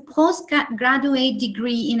has a postgraduate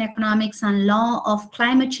degree in economics and law of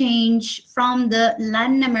climate change from the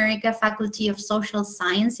Latin America Faculty of Social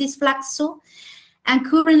Sciences, Flaxo. And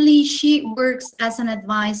currently she works as an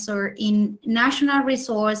advisor in national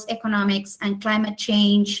resource economics and climate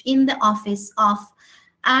change in the Office of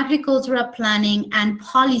Agricultural Planning and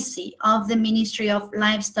Policy of the Ministry of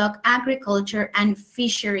Livestock, Agriculture and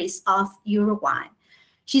Fisheries of Uruguay.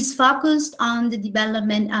 She's focused on the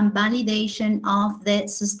development and validation of the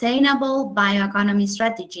sustainable bioeconomy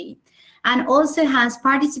strategy, and also has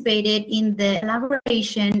participated in the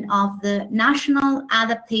elaboration of the National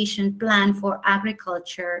Adaptation Plan for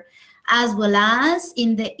Agriculture, as well as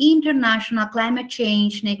in the international climate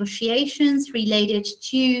change negotiations related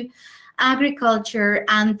to agriculture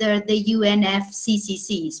under the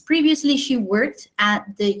UNFCCCs. Previously, she worked at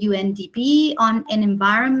the UNDP on an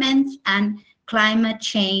environment and climate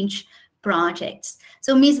change projects.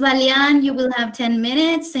 So Ms. Balian, you will have 10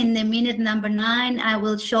 minutes. In the minute number 9, I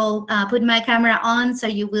will put my camera on, so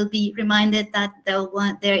you will be reminded that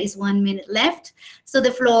there is 1 minute left. So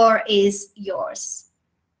the floor is yours.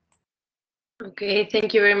 Okay,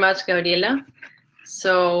 thank you very much, Gabriela.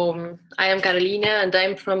 So I am Carolina, and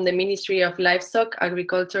I'm from the Ministry of Livestock,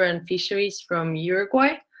 Agriculture and Fisheries from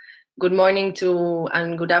Uruguay. Good morning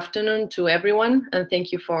and good afternoon to everyone, and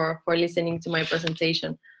thank you for listening to my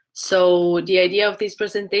presentation. So the idea of this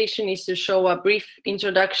presentation is to show a brief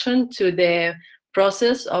introduction to the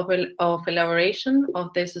process of elaboration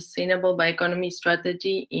of the Sustainable Bioeconomy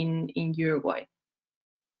Strategy in Uruguay.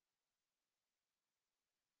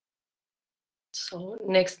 So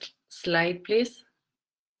next slide, please.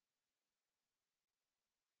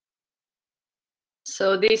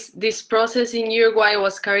 So this process in Uruguay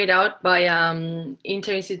was carried out by an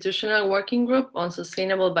interinstitutional working group on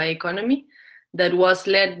sustainable bioeconomy that was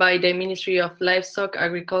led by the Ministry of Livestock,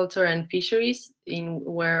 Agriculture and Fisheries,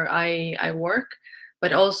 where I work,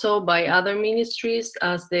 but also by other ministries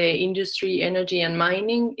as the Industry, Energy and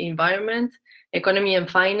Mining, Environment, Economy and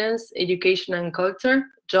Finance, Education and Culture,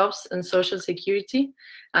 Jobs and Social Security,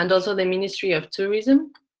 and also the Ministry of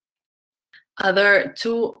Tourism. Other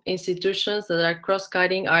two institutions that are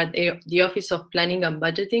cross-cutting are the Office of Planning and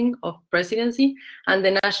Budgeting of Presidency and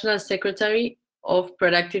the National Secretary of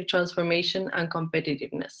Productive Transformation and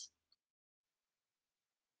Competitiveness.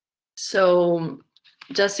 So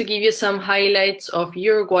just to give you some highlights of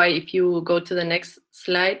Uruguay, if you go to the next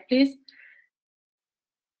slide, please.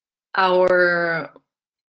 Our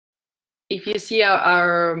if you see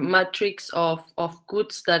our matrix of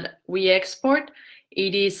goods that we export,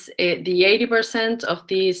 it is the 80%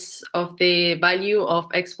 of the value of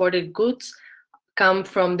exported goods come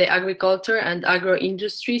from the agriculture and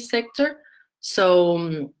agro-industry sector.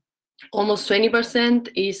 So almost 20%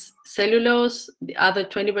 is cellulose, the other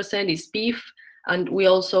 20% is beef, and we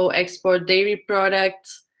also export dairy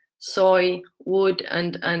products, soy, wood,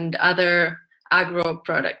 and other agro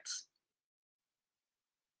products.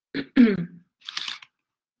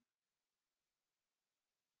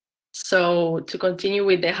 So to continue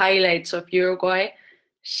with the highlights of Uruguay,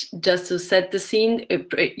 just to set the scene,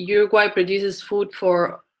 Uruguay produces food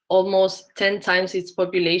for almost 10 times its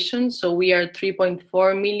population. So we are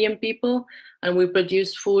 3.4 million people, and we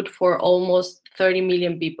produce food for almost 30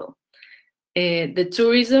 million people. The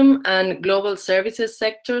tourism and global services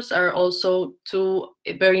sectors are also two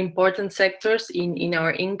very important sectors in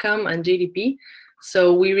our income and GDP.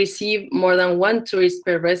 So we receive more than 1 tourist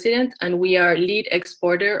per resident, and we are lead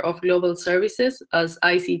exporter of global services as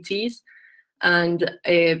ICTs and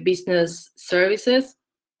business services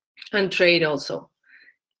and trade also.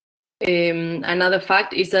 Another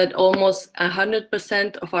fact is that almost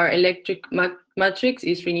 100% of our electric matrix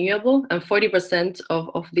is renewable, and 40%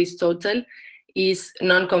 of this total is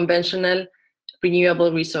non-conventional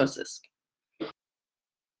renewable resources.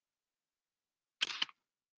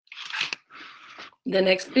 The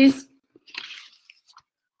next, please.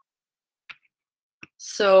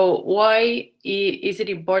 So why is it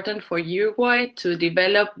important for Uruguay to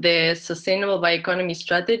develop the sustainable bioeconomy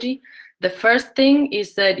strategy? The first thing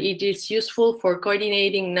is that it is useful for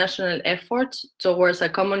coordinating national efforts towards a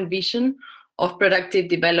common vision of productive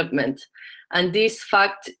development. And this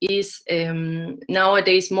fact is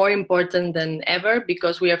nowadays more important than ever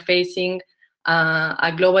because we are facing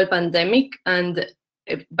a global pandemic, and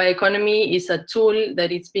bioeconomy is a tool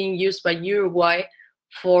that is being used by Uruguay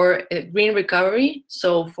for green recovery.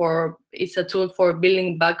 So it's a tool for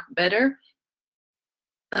building back better.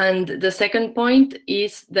 And the second point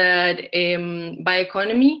is that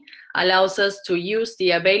bioeconomy allows us to use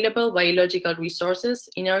the available biological resources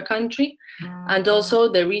in our country, and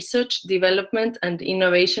also the research, development, and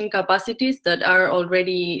innovation capacities that are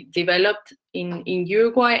already developed in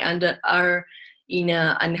Uruguay and that are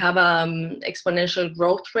and have an exponential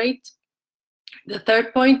growth rate. The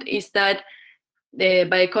third point is that the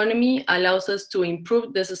bioeconomy allows us to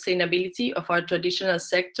improve the sustainability of our traditional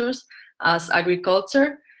sectors as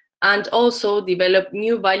agriculture, and also develop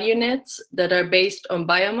new value nets that are based on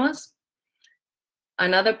biomass.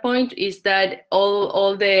 Another point is that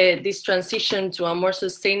this transition to a more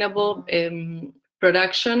sustainable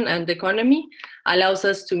production and economy allows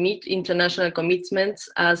us to meet international commitments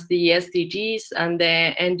as the SDGs and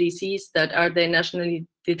the NDCs that are the nationally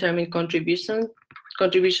determined contributions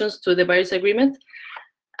to the Paris Agreement.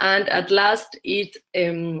 And at last, it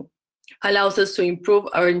allows us to improve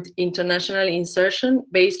our international insertion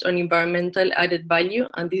based on environmental added value.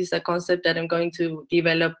 And this is a concept that I'm going to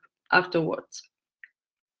develop afterwards.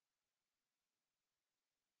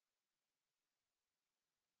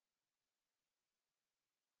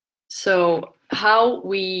 So how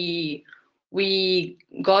we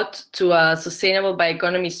got to a sustainable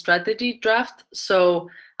bioeconomy strategy draft. So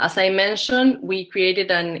as I mentioned, we created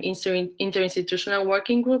an interinstitutional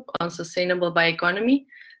working group on sustainable bioeconomy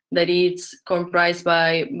that is comprised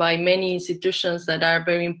by many institutions that are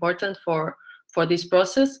very important for this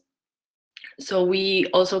process. So we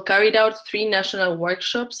also carried out 3 national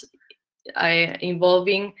workshops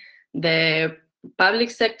involving the public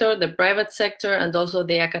sector, the private sector, and also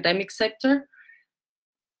the academic sector.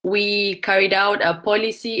 We carried out a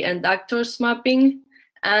policy and actors mapping,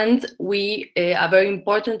 and a very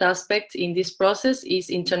important aspect in this process is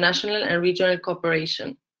international and regional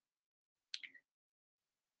cooperation.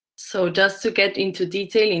 So just to get into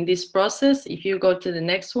detail in this process, if you go to the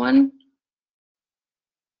next one.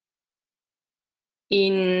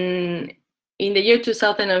 In the year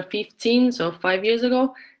 2015, so 5 years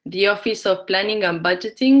ago, the Office of Planning and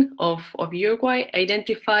Budgeting of Uruguay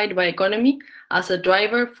identified bioeconomy as a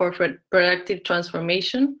driver for productive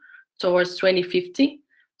transformation towards 2050.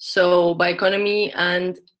 So bioeconomy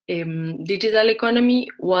and digital economy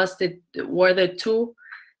were the 2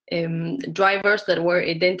 drivers that were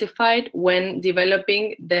identified when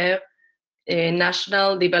developing the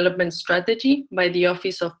National Development Strategy by the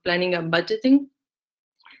Office of Planning and Budgeting.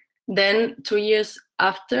 Then 2 years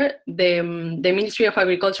after, the Ministry of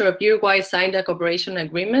Agriculture of Uruguay signed a cooperation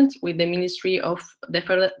agreement with the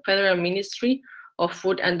Federal Ministry of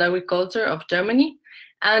Food and Agriculture of Germany.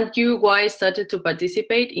 And Uruguay started to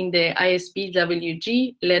participate in the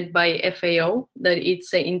ISBWG led by FAO, that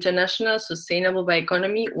it's an International Sustainable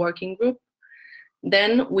Bioeconomy Working Group.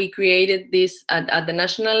 Then we created this at the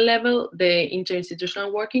national level, the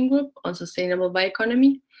Interinstitutional Working Group on Sustainable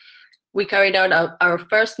Bioeconomy. We carried out our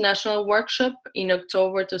first national workshop in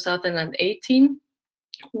October 2018,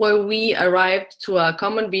 where we arrived to a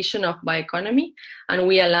common vision of bioeconomy, and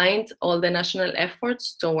we aligned all the national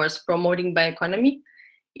efforts towards promoting bioeconomy.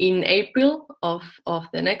 In April of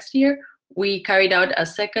the next year, we carried out a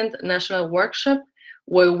second national workshop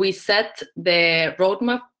where we set the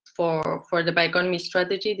roadmap for the bioeconomy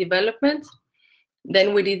strategy development.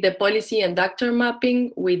 Then we did the policy and actor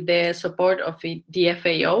mapping with the support of the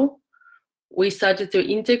FAO. We started to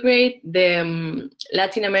integrate the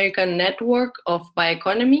Latin American network of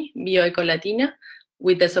bioeconomy, Bioeco Latina,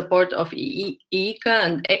 with the support of IICA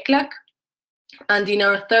and ECLAC. And in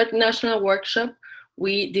our third national workshop,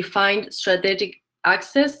 we defined strategic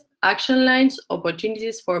access, action lines,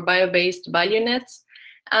 opportunities for bio-based value nets.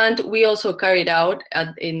 And we also carried out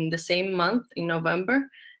in the same month, in November,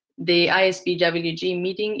 the ISBWG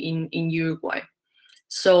meeting in Uruguay.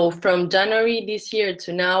 So from January this year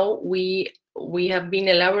to now, we have been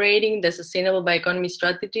elaborating the Sustainable Bioeconomy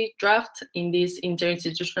Strategy draft in this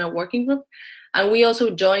interinstitutional working group. And we also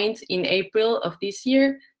joined in April of this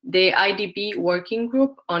year the IDB working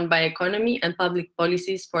group on bioeconomy and public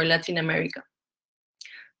policies for Latin America.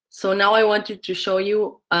 So now I wanted to show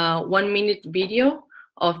you a 1-minute video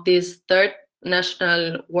of this third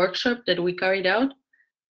national workshop that we carried out.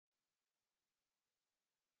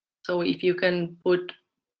 So if you can put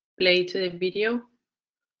play to the video.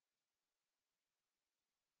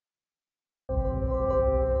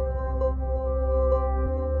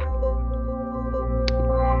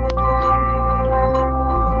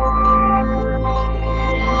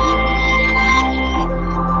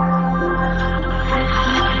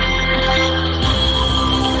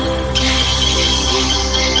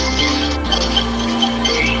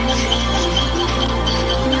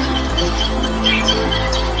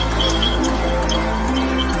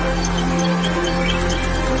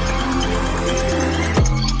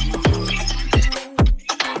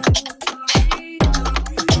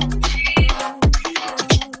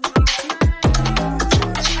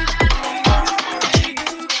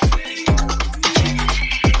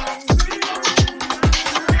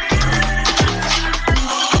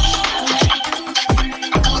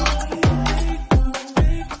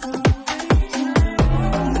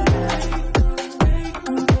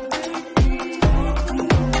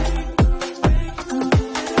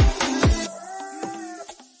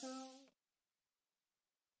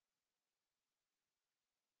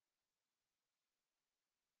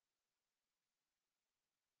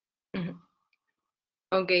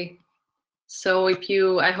 Okay, so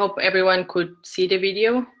I hope everyone could see the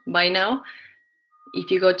video by now.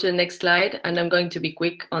 If you go to the next slide, and I'm going to be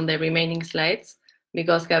quick on the remaining slides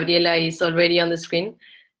because Gabriela is already on the screen.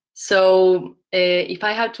 So if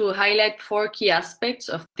I have to highlight 4 key aspects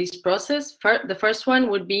of this process, the first one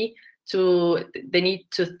would be the need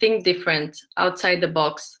to think different, outside the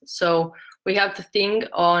box. So we have to think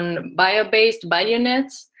on bio-based value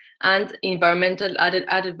nets and environmental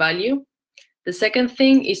added value. The second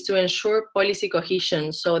thing is to ensure policy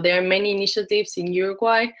cohesion. So there are many initiatives in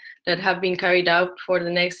Uruguay that have been carried out for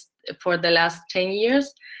the last 10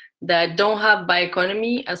 years that don't have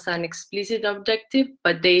bioeconomy as an explicit objective,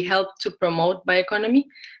 but they help to promote bioeconomy.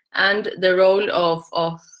 And the role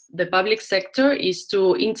of the public sector is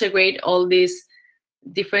to integrate all these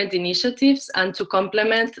different initiatives and to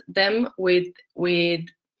complement them with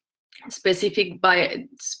specific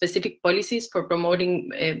policies for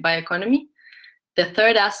promoting bioeconomy. The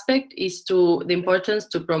third aspect is the importance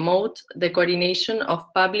to promote the coordination of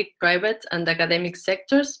public, private, and academic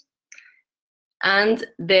sectors. And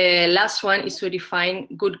the last one is to define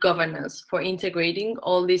good governance for integrating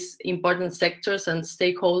all these important sectors and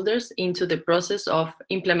stakeholders into the process of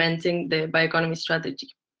implementing the bioeconomy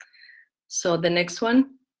strategy. So the next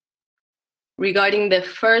one, regarding the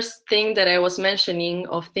first thing that I was mentioning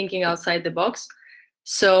of thinking outside the box.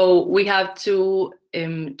 So we have to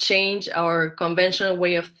change our conventional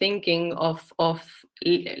way of thinking of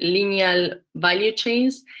linear value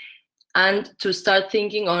chains and to start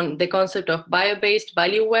thinking on the concept of bio-based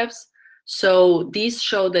value webs. So these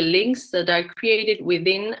show the links that are created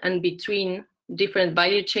within and between different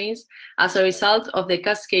value chains as a result of the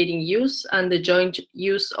cascading use and the joint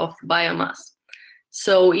use of biomass.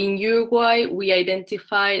 So in Uruguay, we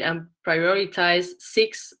identified and prioritized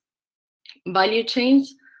 6 value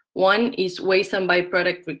chains. One is waste and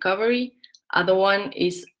byproduct recovery, Other one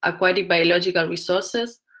is aquatic biological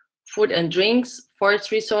resources, food and drinks,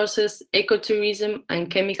 forest resources, ecotourism, and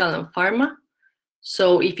chemical and pharma.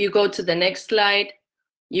 So if you go to the next slide,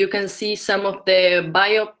 you can see some of the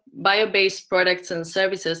bio-based products and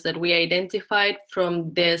services that we identified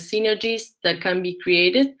from the synergies that can be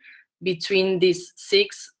created between these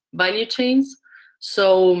 6 value chains.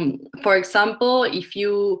 So, for example, if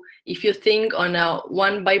you think on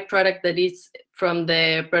one byproduct that is from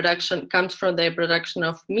the production, comes from the production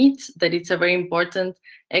of meat, that it's a very important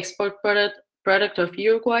export product of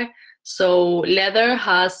Uruguay. So leather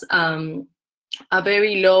has a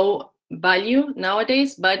very low value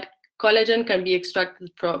nowadays, but collagen can be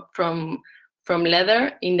extracted from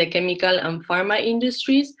leather in the chemical and pharma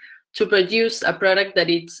industries to produce a product that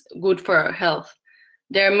is good for our health.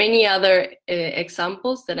 There are many other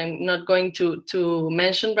examples that I'm not going to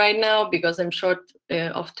mention right now because I'm short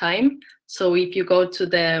of time. So if you go to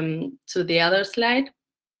the other slide,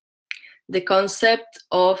 the concept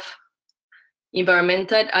of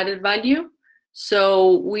environmental added value.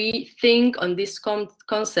 So we think on this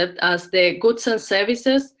concept as the goods and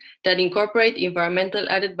services that incorporate environmental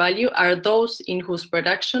added value are those in whose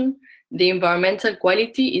production the environmental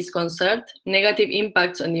quality is conserved, negative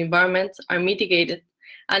impacts on the environment are mitigated,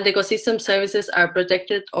 and ecosystem services are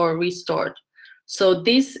protected or restored. So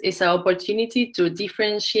this is an opportunity to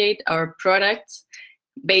differentiate our products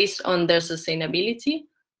based on their sustainability.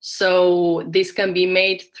 So this can be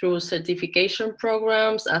made through certification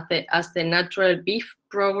programs as the Natural Beef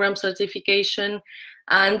Program certification,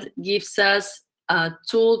 and gives us a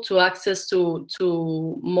tool to access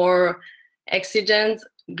to more exigent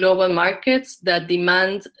global markets that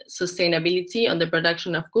demand sustainability on the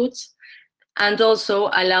production of goods, and also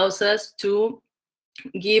allows us to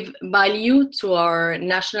give value to our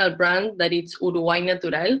national brand that it's Uruguay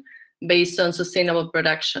Natural, based on sustainable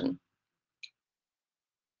production.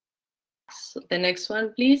 So the next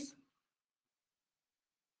one, please.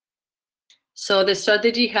 So the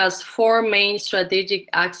strategy has 4 main strategic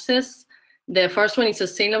axes. The first one is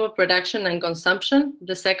sustainable production and consumption.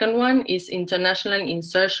 The second one is international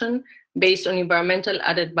insertion based on environmental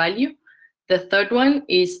added value. The third one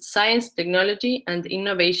is science, technology, and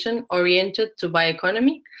innovation oriented to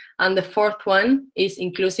bioeconomy. And the fourth one is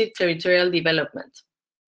inclusive territorial development.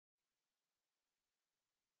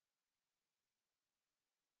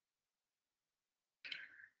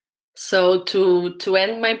 So to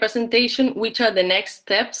end my presentation, which are the next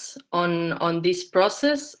steps on this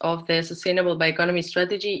process of the sustainable bioeconomy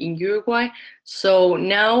strategy in Uruguay? So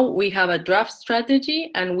now we have a draft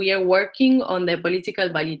strategy and we are working on the political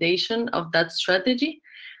validation of that strategy.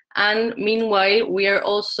 And meanwhile, we are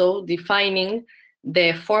also defining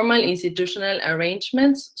the formal institutional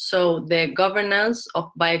arrangements, so the governance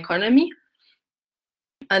of bioeconomy.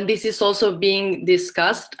 And this is also being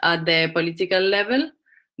discussed at the political level.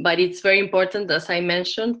 But it's very important, as I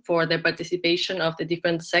mentioned, for the participation of the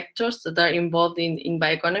different sectors that are involved in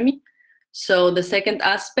bioeconomy. So the second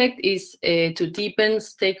aspect is to deepen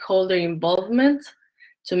stakeholder involvement,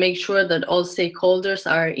 to make sure that all stakeholders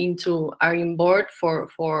are on board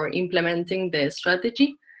for implementing the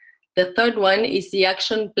strategy. The third one is the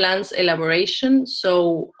action plans elaboration.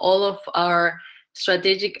 So all of our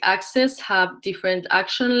strategic axes have different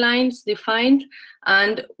action lines defined,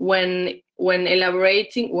 and when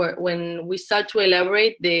we start to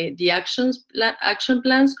elaborate the action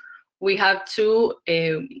plans, we have to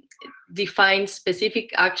define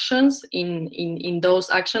specific actions in those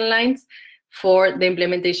action lines for the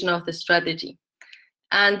implementation of the strategy.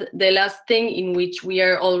 And the last thing in which we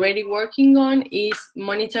are already working on is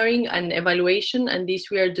monitoring and evaluation, and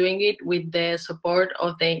this we are doing it with the support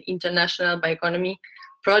of the International Bioeconomy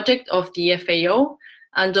Project of the FAO,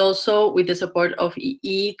 and also with the support of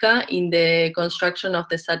IICA in the construction of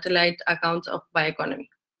the satellite account of bioeconomy.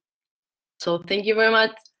 So thank you very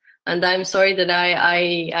much, and I'm sorry that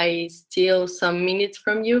I steal some minutes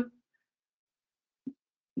from you,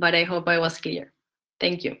 but I hope I was clear.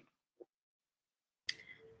 Thank you.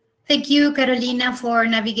 Thank you, Carolina, for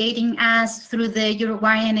navigating us through the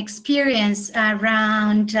Uruguayan experience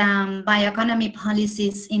around bioeconomy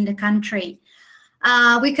policies in the country.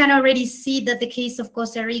 We can already see that the case of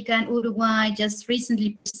Costa Rica and Uruguay just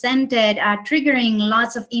recently presented are triggering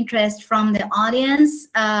lots of interest from the audience.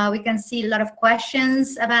 We can see a lot of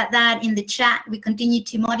questions about that in the chat. We continue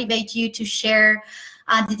to motivate you to share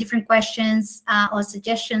the different questions or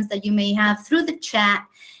suggestions that you may have through the chat.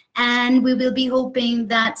 And we will be hoping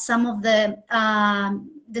that some of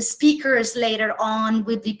the speakers later on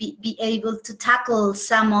will be able to tackle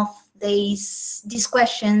some of these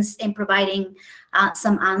questions and providing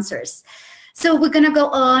some answers. So we're going to go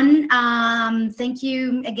on. Thank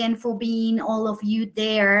you again for being all of you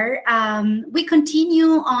there. We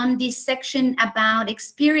continue on this section about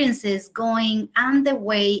experiences going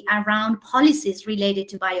underway around policies related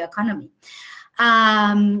to bioeconomy.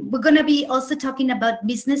 We're going to be also talking about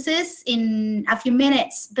businesses in a few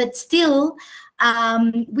minutes, but still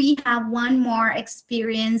we have one more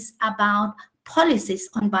experience about policies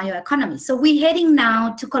on bioeconomy. So we're heading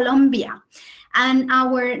now to Colombia. And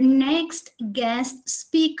our next guest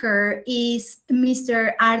speaker is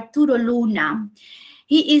Mr. Arturo Luna.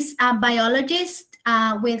 He is a biologist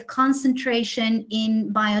with concentration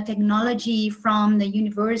in biotechnology from the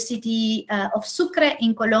University of Sucre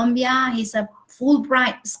in Colombia. He's a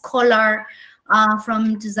Fulbright scholar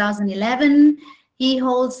from 2011. He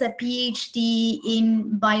holds a PhD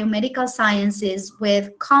in biomedical sciences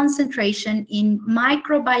with concentration in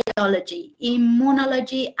microbiology,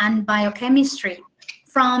 immunology, and biochemistry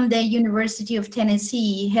from the University of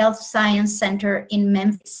Tennessee Health Science Center in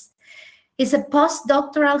Memphis. He's a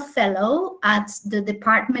postdoctoral fellow at the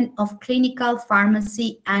Department of Clinical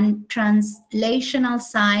Pharmacy and Translational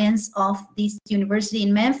Science of this university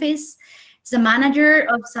in Memphis. He's a manager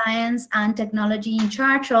of science and technology in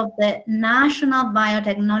charge of the National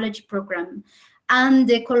Biotechnology Program and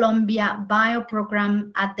the Colombia Bio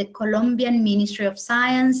Program at the Colombian Ministry of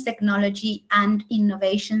Science, Technology, and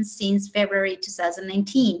Innovation since February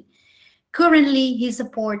 2019. Currently, he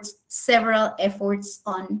supports several efforts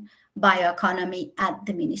on bioeconomy at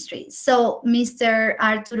the ministry. So, Mr.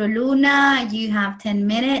 Arturo Luna, you have 10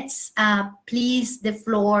 minutes. Please, the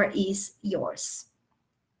floor is yours.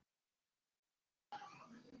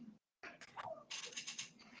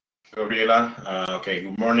 Gabriela. Okay,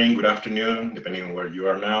 good morning, good afternoon, depending on where you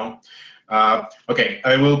are now. Okay,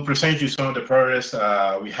 I will present you some of the progress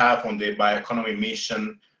we have on the bioeconomy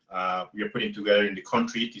mission we are putting together in the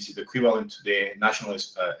country. This is equivalent to the national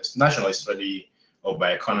strategy of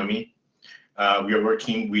bioeconomy. We are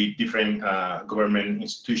working with different government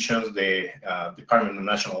institutions, the Department of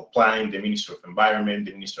National Planning, the Ministry of Environment,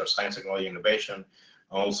 the Ministry of Science, Technology, and Innovation,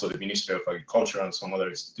 also the Ministry of Agriculture and some other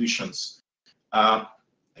institutions.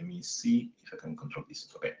 Let me see if I can control this.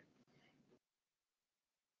 Okay.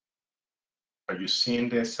 Are you seeing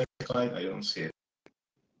the second slide? I don't see it.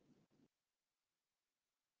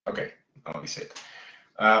 Okay, now we see it.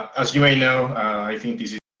 As you may know, I think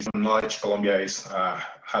this is knowledge. Colombia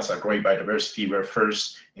has a great biodiversity. We're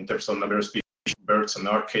first in terms of number of species, birds and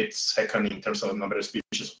orchids. Second, in terms of number of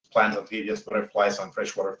species, plants, amphibians, butterflies, and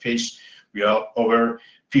freshwater fish. We are over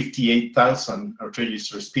 58,000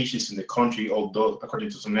 registered species in the country, although according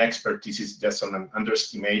to some experts, this is just an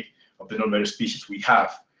underestimate of the number of species we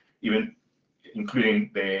have, even including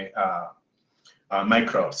the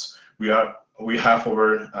microbes. We have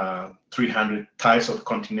over 300 types of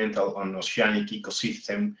continental and oceanic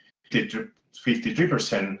ecosystem.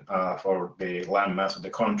 53% for the land mass of the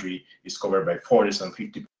country is covered by forests, and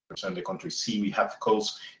 50% of the country sea. We have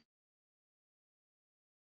coasts.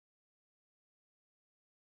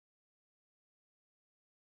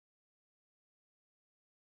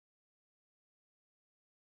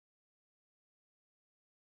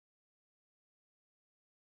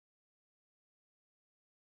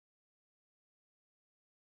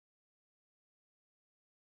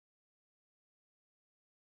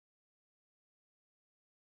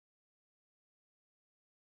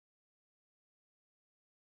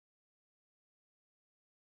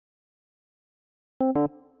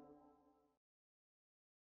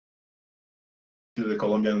 To the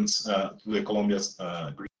Colombians, Colombia's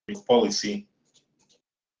green policy.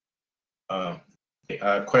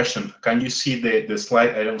 Question: can you see the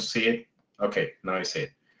slide? I don't see it. Okay, now I see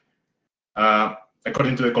it.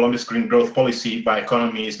 According to the Colombia's green growth policy,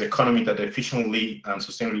 bioeconomy is the economy that efficiently and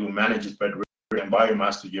sustainably manages and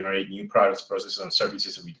biomass to generate new products, processes, and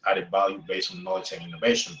services with added value based on knowledge and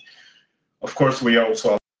innovation. Of course, we are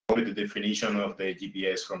also with the definition of the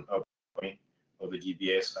GPS from the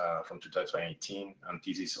GPS from 2018, and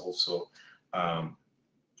this is also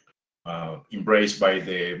embraced by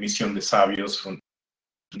the Misión de Sabios from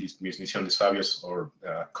this Misión de Sabios, or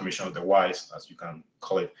Commission of the Wise, as you can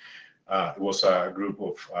call it. It was a group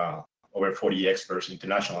of over 40 experts,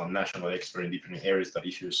 international and national experts in different areas, that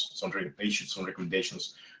issued some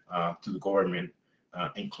recommendations to the government,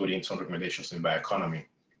 including some recommendations in bioeconomy.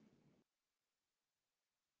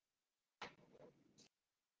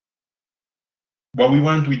 What we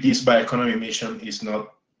want with this bioeconomy mission is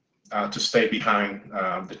not to stay behind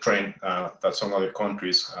the trend that some other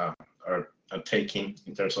countries are taking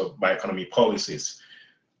in terms of bioeconomy policies.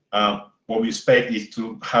 What we expect is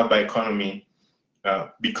to have bioeconomy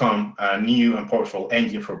become a new and powerful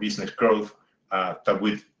engine for business growth that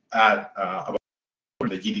would add about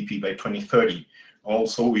the GDP by 2030.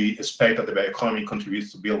 Also, we expect that the bioeconomy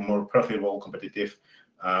contributes to build more profitable, competitive,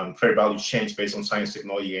 fair value chains based on science,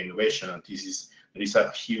 technology, and innovation. And there is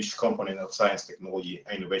a huge component of science, technology,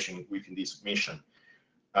 and innovation within this mission.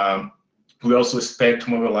 We also expect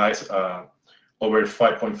to mobilize over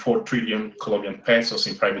 5.4 trillion Colombian pesos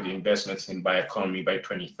in private investments in bioeconomy by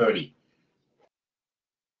 2030.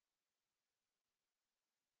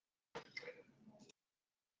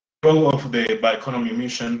 The goal of the bioeconomy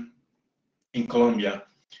mission in Colombia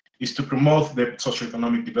is to promote the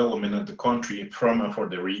socioeconomic development of the country from and for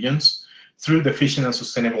the regions through the efficient and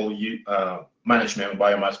sustainable management of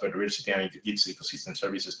biomass, biodiversity, and its ecosystem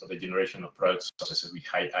services for the generation of products, processes we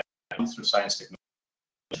highlight through science,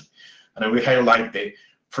 technology, and we highlight the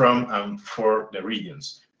from and for the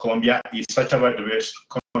regions. Colombia is such a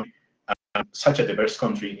diverse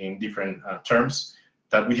country in different terms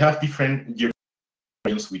that we have different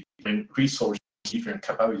regions with different resources, different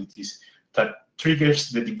capabilities that triggers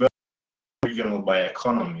the development of regional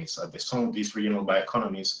bioeconomies. Some of these regional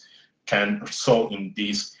bioeconomies can result in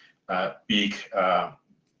this big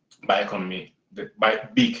bioeconomy, the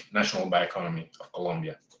big national bioeconomy of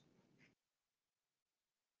Colombia.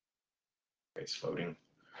 Okay, it's loading.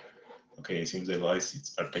 Okay, it seems the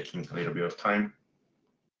slides are taking a little bit of time.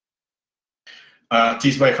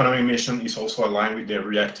 This bioeconomy mission is also aligned with the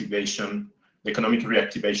reactivation, the economic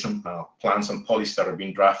reactivation plans and policies that are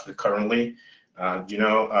being drafted currently.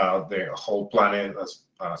 The whole planet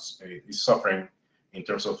is suffering in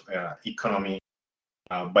terms of economy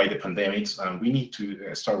by the pandemics, and we need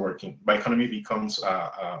to start working. Bioeconomy becomes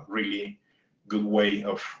a really good way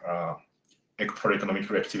of for economic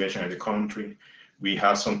reactivation in the country. We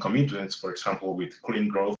have some commitments, for example, with clean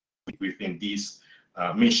growth within this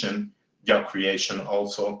mission, job creation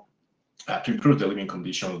also, to improve the living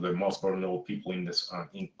conditions of the most vulnerable people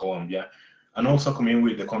in Colombia, and also coming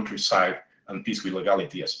with the countryside and peace with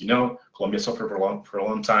legality. As you know, Colombia suffered for a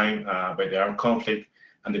long time by the armed conflict,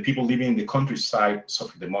 and the people living in the countryside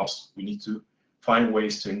suffer the most. We need to find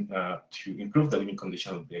ways to improve the living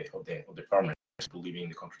conditions of the farmers living in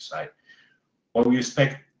the countryside. What we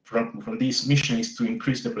expect from this mission is to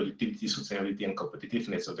increase the productivity, sustainability, and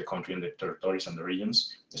competitiveness of the country and the territories and the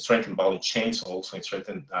regions, strengthen value chains, also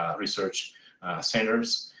strengthen research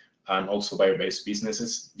centers, and also bio-based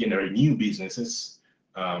businesses, generate new businesses,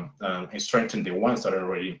 and strengthen the ones that are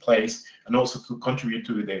already in place, and also to contribute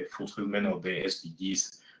to the fulfillment of the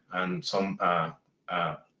SDGs and some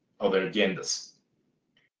other agendas.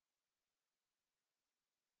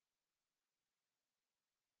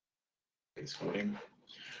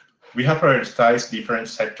 We have prioritized different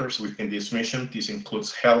sectors within this mission. This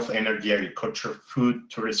includes health, energy, agriculture, food,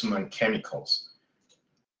 tourism, and chemicals.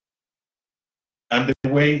 And the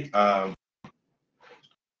way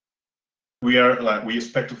we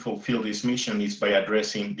expect to fulfill this mission is by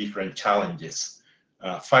addressing different challenges,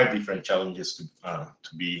 5 different challenges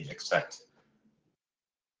to be exact.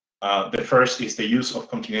 The first is the use of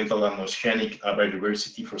continental and oceanic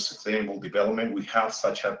biodiversity for sustainable development. We have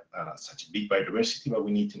such a big biodiversity, but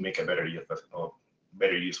we need to make a better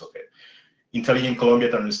use of it. Intelligent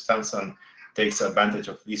Colombia understands and takes advantage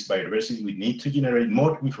of this biodiversity. We need to generate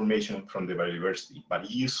more information from the biodiversity,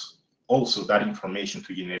 but use also that information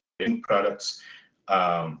to generate new products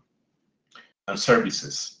and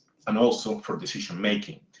services, and also for decision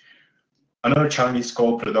making. Another challenge is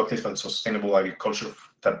called productive and sustainable agriculture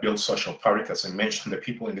that builds social fabric. As I mentioned, the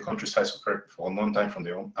people in the countryside suffer for a long time from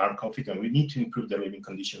the armed conflict, and we need to improve their living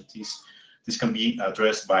conditions. This can be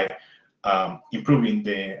addressed by improving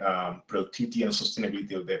the productivity and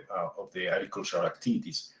sustainability of the agricultural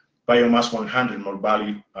activities. Biomass 100, more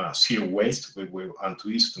value, 0 waste. We will and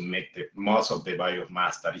to this to make the most of the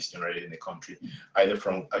biomass that is generated in the country, either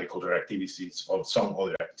from agricultural activities or some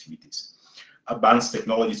other activities. Advanced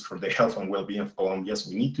technologies for the health and well-being of Colombians.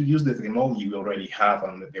 We need to use the technology we already have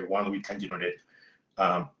and the one we can generate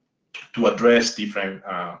to address different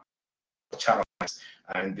challenges.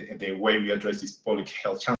 And the way we address these public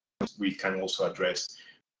health challenges, we can also address,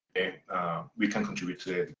 we can contribute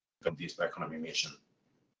to this bioeconomy mission.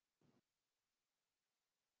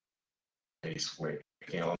 This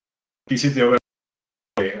is the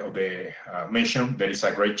overview of the mission. There is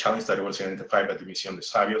a great challenge that was identified by the Mission de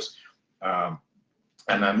Sabios,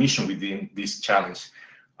 and a mission within this challenge.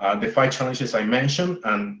 The 5 challenges I mentioned,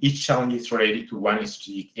 and each challenge is related to one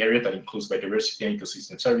strategic area that includes biodiversity and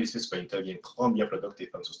ecosystem services, Intelligent Colombia, productive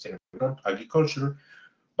and sustainable agriculture,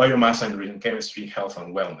 biomass and green chemistry, health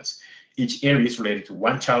and wellness. Each area is related to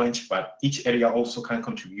one challenge, but each area also can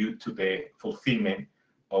contribute to the fulfillment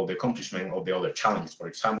of the accomplishment of the other challenges. For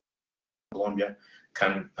example, Colombia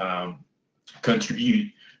can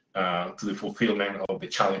contribute to the fulfillment of the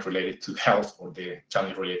challenge related to health, or the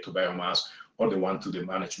challenge related to biomass, or the one to the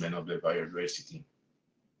management of the biodiversity.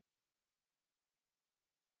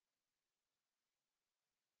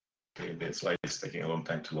 Okay, the slide is taking a long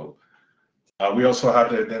time to load. We also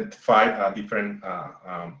have identified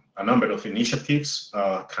a number of initiatives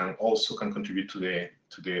can contribute to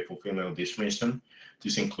the fulfillment of this mission.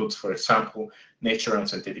 This includes, for example, nature and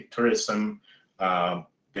scientific tourism.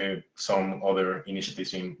 Some other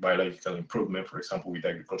initiatives in biological improvement, for example, with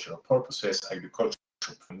agricultural purposes,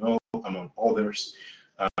 agricultural, among others.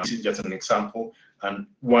 This is just an example. And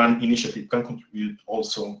one initiative can contribute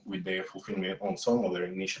also with the fulfillment on some other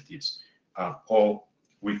initiatives, all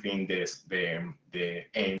within the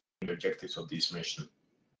aim and objectives of this mission.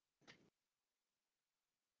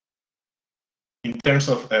 In terms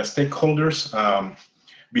of stakeholders,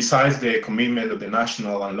 besides the commitment of the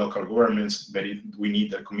national and local governments, we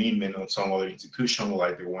need the commitment of some other institutions,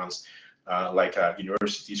 like the ones like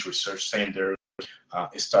universities, research centers,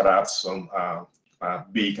 startups, some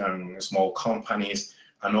big and small companies,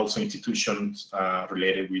 and also institutions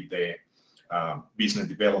related with the business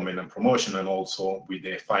development and promotion, and also with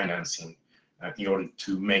the financing in order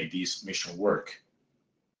to make this mission work.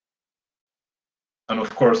 And of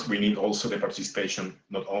course, we need also the participation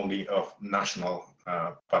not only of national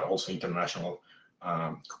but also international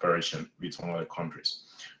cooperation with some other countries.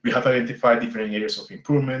 We have identified different areas of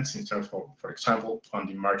improvements in terms of, for example,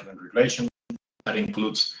 funding, market, and regulation. That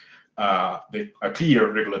includes a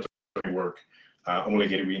clear regulatory work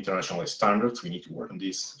homologated with international standards. We need to work on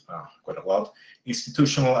this quite a lot.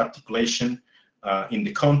 Institutional articulation in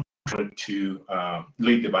the country to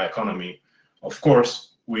lead the bioeconomy, of course,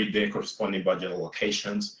 with the corresponding budget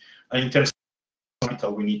allocations. And in terms of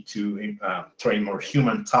capital, we need to train more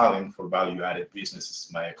human talent for value-added businesses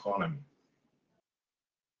in bioeconomy.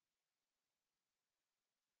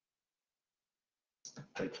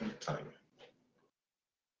 Taking time.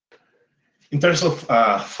 In terms of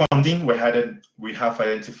funding, we have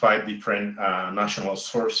identified different national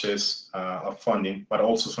sources of funding, but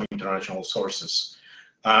also some international sources.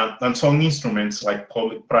 And some instruments like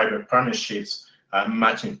public-private partnerships,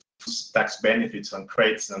 matching tax benefits and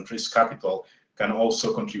credits and risk capital can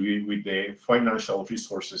also contribute with the financial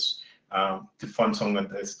resources to fund some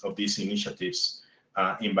of these initiatives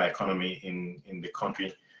in bioeconomy in the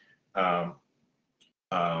country,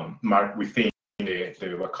 marked within the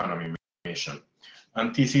bioeconomy mission.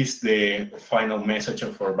 And this is the final message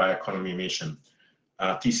of our bioeconomy mission.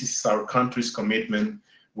 This is our country's commitment,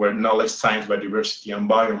 where knowledge, science, biodiversity, and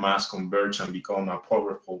biomass converge and become a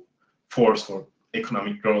powerful force for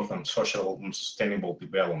economic growth and social and sustainable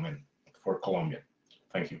development for Colombia.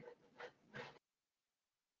 Thank you.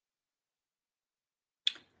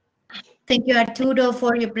 Thank you, Arturo,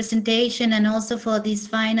 for your presentation, and also for these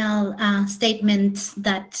final statements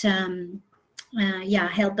that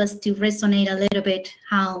help us to resonate a little bit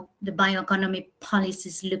how the bioeconomy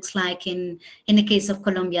policies looks like in the case of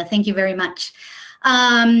Colombia. Thank you very much.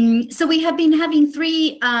 So we have been having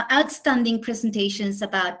three outstanding presentations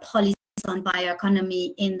about policies on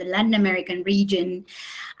bioeconomy in the Latin American region,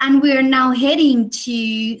 and we're now heading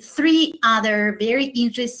to three other very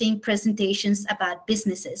interesting presentations about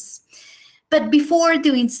businesses. But before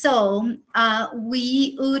doing so,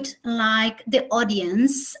 we would like the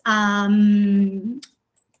audience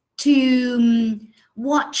to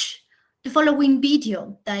watch the following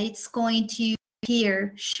video that it's going to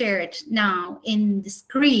appear shared now in the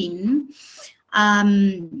screen.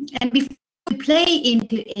 And before we play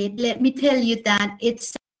into it, let me tell you that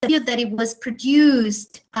it's a video that it was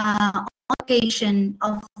produced on occasion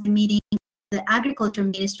of the meeting the agriculture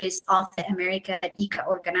ministries of the America that ICA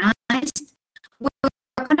organized, where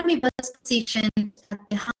the economy was positioned at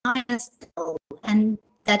the highest level, and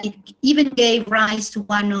that it even gave rise to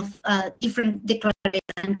one of different declarations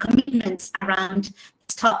and commitments around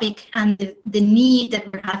this topic, and the need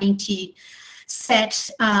that we're having to set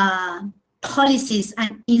policies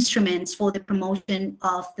and instruments for the promotion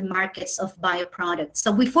of the markets of bioproducts.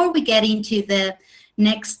 So before we get into the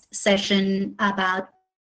next session about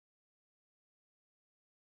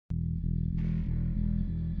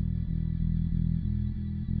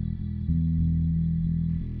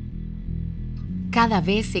Cada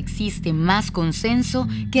vez existe más consenso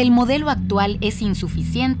que el modelo actual es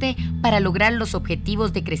insuficiente para lograr los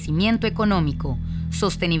objetivos de crecimiento económico,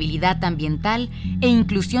 sostenibilidad ambiental e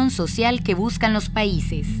inclusión social que buscan los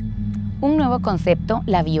países. Un nuevo concepto,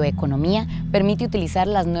 la bioeconomía, permite utilizar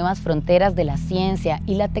las nuevas fronteras de la ciencia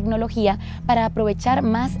y la tecnología para aprovechar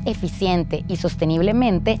más eficiente y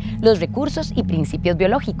sosteniblemente los recursos y principios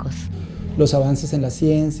biológicos. Los avances en la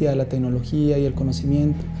ciencia, la tecnología y el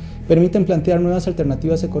conocimiento permiten plantear nuevas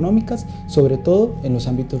alternativas económicas, sobre todo en los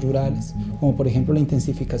ámbitos rurales, como por ejemplo la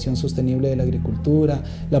intensificación sostenible de la agricultura,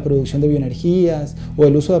 la producción de bioenergías o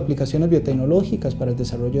el uso de aplicaciones biotecnológicas para el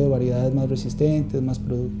desarrollo de variedades más resistentes, más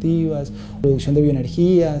productivas, producción de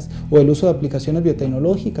bioenergías o el uso de aplicaciones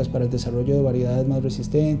biotecnológicas para el desarrollo de variedades más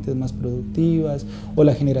resistentes, más productivas, o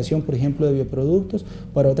la generación, por ejemplo, de bioproductos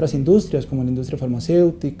para otras industrias como la industria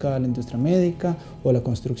farmacéutica, la industria médica o la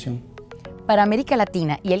construcción. Para América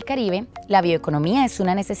Latina y el Caribe, la bioeconomía es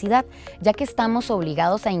una necesidad, ya que estamos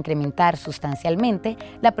obligados a incrementar sustancialmente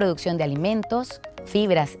la producción de alimentos,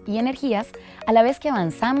 fibras y energías, a la vez que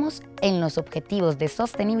avanzamos en los objetivos de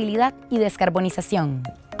sostenibilidad y descarbonización.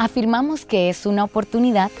 Afirmamos que es una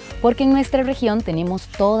oportunidad porque en nuestra región tenemos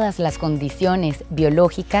todas las condiciones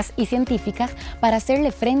biológicas y científicas para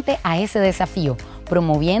hacerle frente a ese desafío,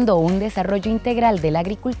 promoviendo un desarrollo integral de la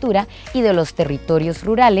agricultura y de los territorios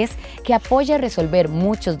rurales que apoya a resolver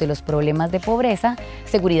muchos de los problemas de pobreza,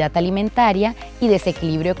 seguridad alimentaria y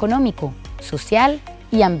desequilibrio económico, social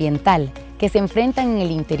y ambiental que se enfrentan en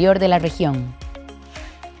el interior de la región.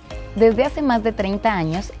 Desde hace más de 30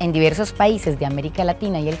 años, en diversos países de América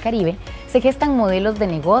Latina y el Caribe, se gestan modelos de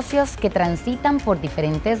negocios que transitan por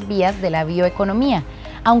diferentes vías de la bioeconomía,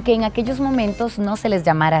 aunque en aquellos momentos no se les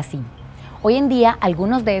llamara así. Hoy en día,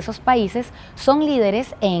 algunos de esos países son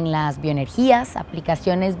líderes en las bioenergías,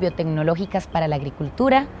 aplicaciones biotecnológicas para la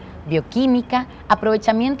agricultura, bioquímica,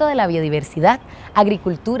 aprovechamiento de la biodiversidad,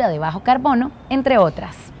 agricultura de bajo carbono, entre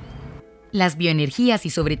otras. Las bioenergías y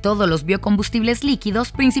sobre todo los biocombustibles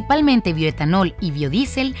líquidos, principalmente bioetanol y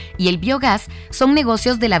biodiesel y el biogás, son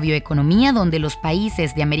negocios de la bioeconomía donde los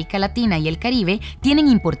países de América Latina y el Caribe tienen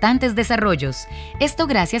importantes desarrollos. Esto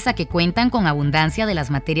gracias a que cuentan con abundancia de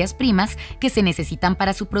las materias primas que se necesitan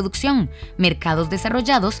para su producción, mercados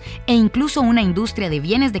desarrollados e incluso una industria de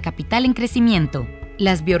bienes de capital en crecimiento.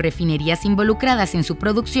 Las biorefinerías involucradas en su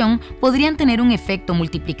producción podrían tener un efecto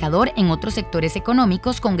multiplicador en otros sectores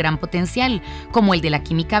económicos con gran potencial, como el de la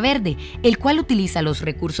química verde, el cual utiliza los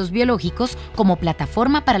recursos biológicos como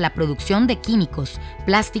plataforma para la producción de químicos,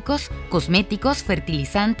 plásticos, cosméticos,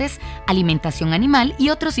 fertilizantes, alimentación animal y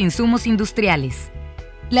otros insumos industriales.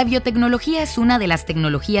 La biotecnología es una de las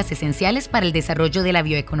tecnologías esenciales para el desarrollo de la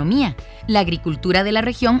bioeconomía. La agricultura de la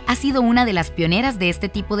región ha sido una de las pioneras de este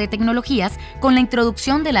tipo de tecnologías con la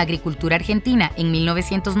introducción de la agricultura argentina en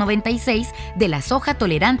 1996 de la soja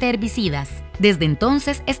tolerante a herbicidas. Desde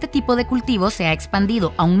entonces, este tipo de cultivo se ha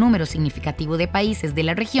expandido a un número significativo de países de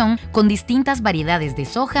la región con distintas variedades de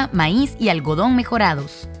soja, maíz y algodón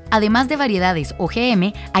mejorados. Además de variedades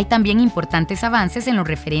OGM, hay también importantes avances en lo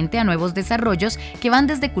referente a nuevos desarrollos que van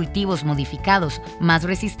desde cultivos modificados, más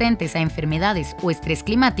resistentes a enfermedades o estrés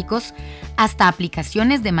climáticos, hasta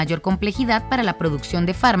aplicaciones de mayor complejidad para la producción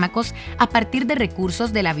de fármacos a partir de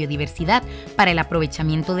recursos de la biodiversidad, para el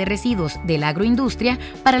aprovechamiento de residuos de la agroindustria,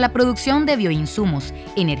 para la producción de bioinsumos,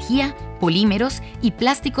 energía, polímeros y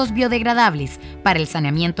plásticos biodegradables, para el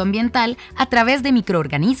saneamiento ambiental a través de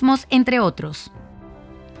microorganismos, entre otros.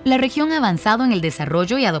 La región ha avanzado en el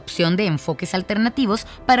desarrollo y adopción de enfoques alternativos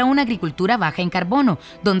para una agricultura baja en carbono,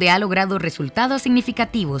 donde ha logrado resultados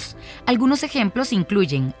significativos. Algunos ejemplos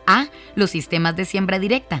incluyen a. Los sistemas de siembra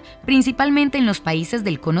directa, principalmente en los países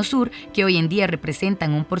del Cono Sur, que hoy en día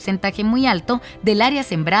representan un porcentaje muy alto del área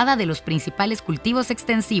sembrada de los principales cultivos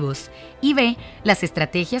extensivos. Y b. Las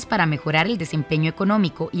estrategias para mejorar el desempeño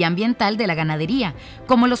económico y ambiental de la ganadería,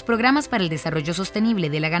 como los programas para el desarrollo sostenible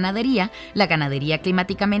de la ganadería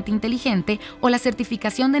climáticamente inteligente o la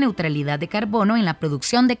certificación de neutralidad de carbono en la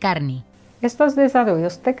producción de carne. Estos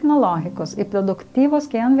desarrollos tecnológicos y productivos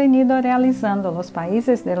que han venido realizando los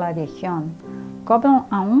países de la región cobran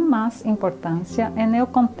aún más importancia en el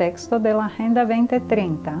contexto de la Agenda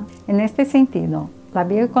 2030. En este sentido, la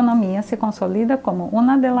bioeconomía se consolida como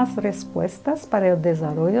una de las respuestas para el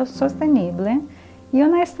desarrollo sostenible y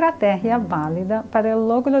una estrategia válida para el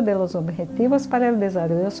logro de los objetivos para el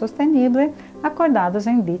desarrollo sostenible acordados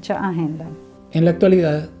en dicha agenda. En la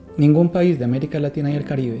actualidad, ningún país de América Latina y el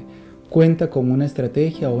Caribe cuenta con una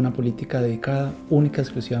estrategia o una política dedicada única y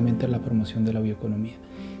exclusivamente a la promoción de la bioeconomía.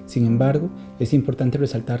 Sin embargo, es importante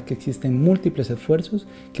resaltar que existen múltiples esfuerzos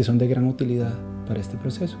que son de gran utilidad para este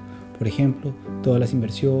proceso. Por ejemplo, todas las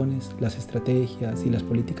inversiones, las estrategias y las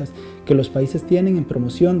políticas que los países tienen en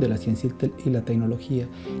promoción de la ciencia y la tecnología,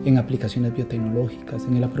 en aplicaciones biotecnológicas,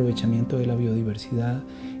 en el aprovechamiento de la biodiversidad,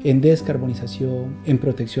 en descarbonización, en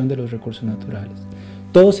protección de los recursos naturales.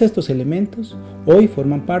 Todos estos elementos hoy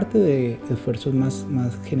forman parte de esfuerzos más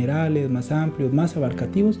generales, más amplios, más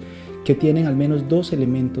abarcativos, que tienen al menos dos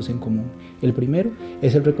elementos en común. El primero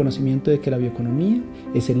es el reconocimiento de que la bioeconomía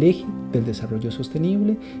es el eje del desarrollo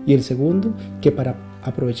sostenible, y el segundo, que para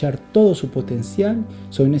aprovechar todo su potencial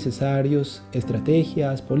son necesarios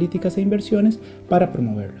estrategias, políticas e inversiones para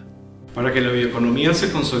promoverla. Para que la bioeconomía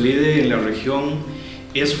se consolide en la región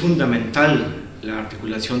es fundamental la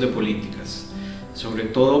articulación de políticas, sobre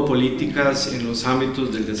todo políticas en los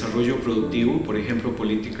ámbitos del desarrollo productivo, por ejemplo,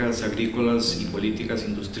 políticas agrícolas y políticas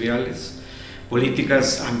industriales,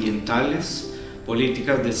 políticas ambientales,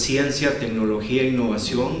 políticas de ciencia, tecnología e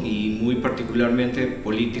innovación, y muy particularmente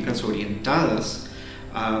políticas orientadas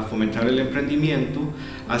a fomentar el emprendimiento,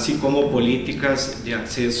 así como políticas de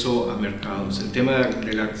acceso a mercados. El tema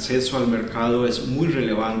del acceso al mercado es muy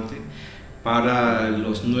relevante para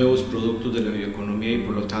los nuevos productos de la bioeconomía y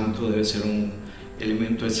por lo tanto debe ser un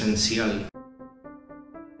elemento esencial.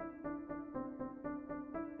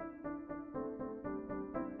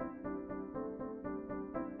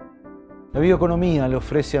 La bioeconomía le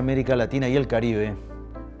ofrece a América Latina y el Caribe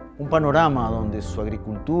un panorama donde su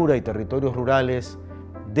agricultura y territorios rurales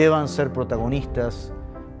deban ser protagonistas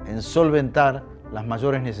en solventar las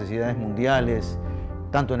mayores necesidades mundiales,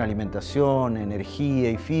 tanto en alimentación,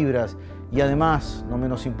 energía y fibras, y además, no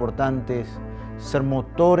menos importantes, ser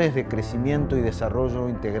motores de crecimiento y desarrollo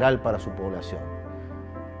integral para su población.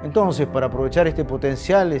 Entonces, para aprovechar este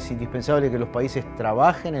potencial es indispensable que los países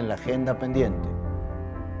trabajen en la agenda pendiente.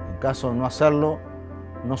 En caso de no hacerlo,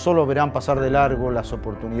 no solo verán pasar de largo las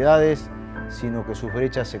oportunidades, sino que sus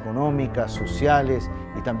brechas económicas, sociales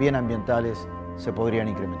y también ambientales se podrían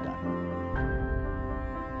incrementar.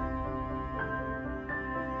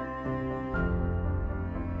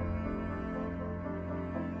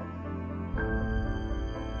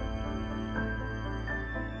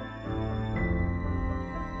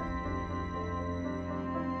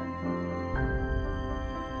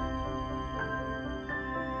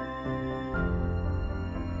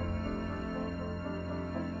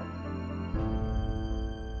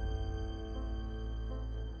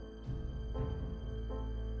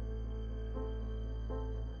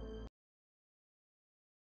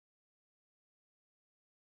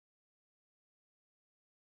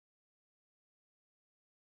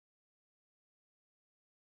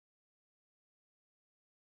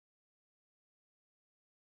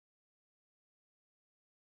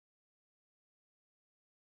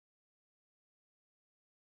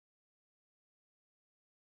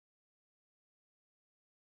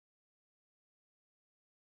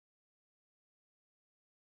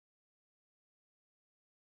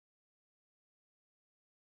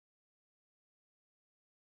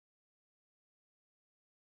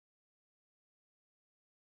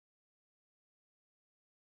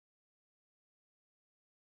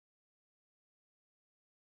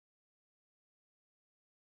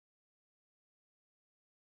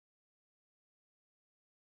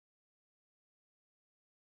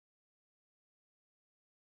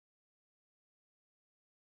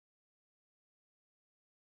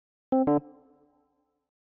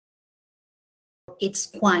 It's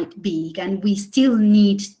quite big, and we still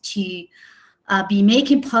need to be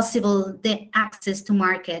making possible the access to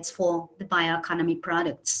markets for the bioeconomy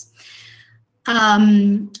products.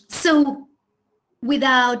 So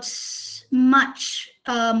without much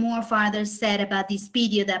more further said about this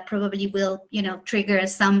video, that probably will, trigger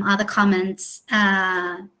some other comments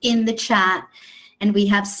in the chat. And we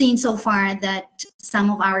have seen so far that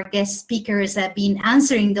some of our guest speakers have been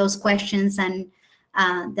answering those questions, and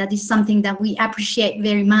that is something that we appreciate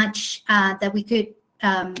very much, that we could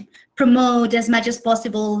promote as much as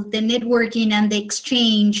possible the networking and the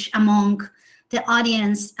exchange among the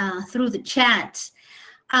audience through the chat.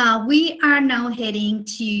 We are now heading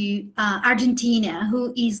to Argentina,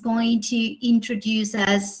 who is going to introduce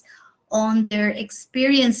us on their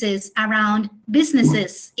experiences around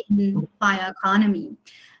businesses in bioeconomy.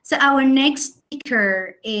 So our next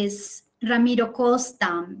speaker is Ramiro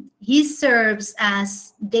Costa. He serves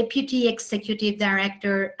as Deputy Executive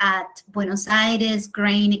Director at Buenos Aires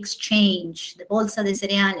Grain Exchange, the Bolsa de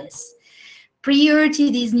Cereales. Prior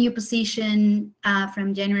to this new position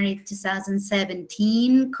from January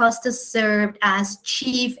 2017, Costa served as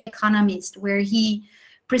Chief Economist, where he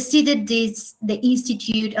preceded the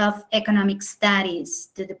Institute of Economic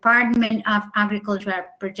Studies, the Department of Agricultural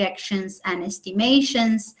Projections and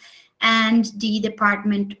Estimations, and the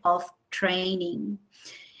Department of Training.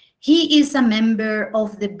 He is a member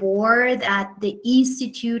of the board at the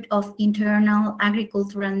Institute of Internal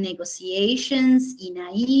Agricultural Negotiations,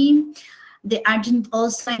 INAI,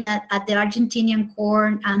 Also at the Argentinian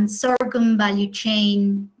corn and sorghum value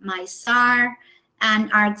chain, Maizar,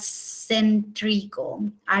 and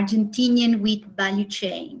Arcentrico, Argentinian wheat value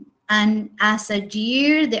chain. And as a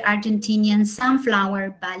year, the Argentinian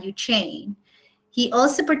sunflower value chain. He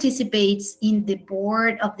also participates in the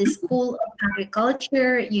board of the School of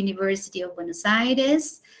Agriculture, University of Buenos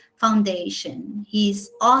Aires Foundation.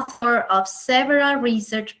 He's author of several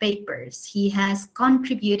research papers. He has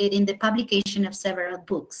contributed in the publication of several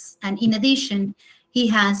books. And in addition, he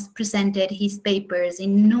has presented his papers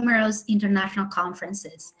in numerous international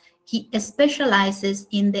conferences. He specializes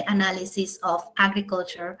in the analysis of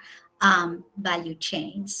agriculture value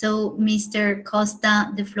chain. So, Mr.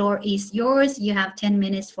 Costa, the floor is yours. You have 10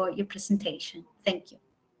 minutes for your presentation. Thank you.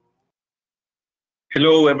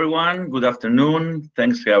 Hello, everyone. Good afternoon.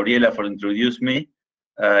 Thanks, Gabriela, for introducing me.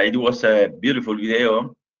 It was a beautiful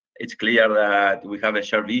video. It's clear that we have a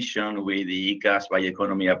shared vision with the ICA's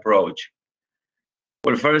bioeconomy approach.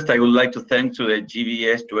 Well, first, I would like to thank to the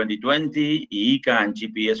GBS 2020, ICA, and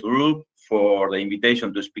GPS Group for the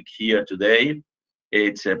invitation to speak here today.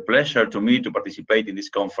 It's a pleasure to me to participate in this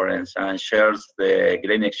conference and share the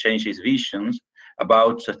Grain Exchange's visions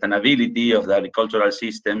about sustainability of the agricultural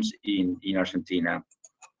systems in Argentina.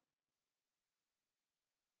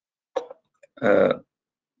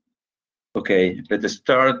 Okay, let's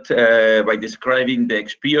start by describing the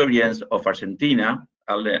experience of Argentina,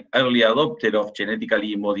 early adopter of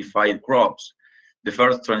genetically modified crops. The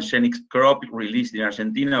first transgenic crop released in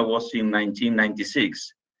Argentina was in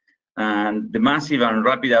 1996. And the massive and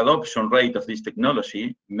rapid adoption rate of this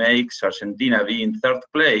technology makes Argentina be in third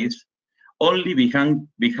place, only behind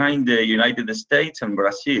the United States and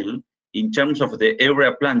Brazil in terms of the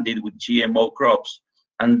area planted with GMO crops,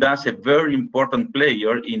 and thus a very important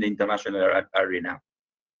player in the international arena.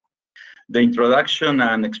 The introduction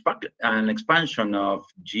and expansion of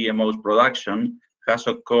GMOs production has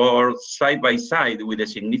occurred side by side with a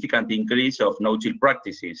significant increase of no-till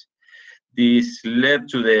practices. This led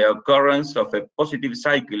to the occurrence of a positive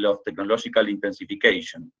cycle of technological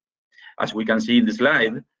intensification. As we can see in the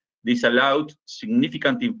slide, this allowed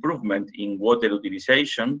significant improvement in water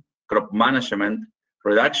utilization, crop management,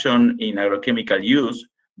 reduction in agrochemical use,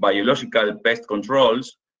 biological pest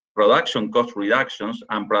controls, production cost reductions,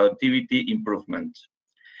 and productivity improvements.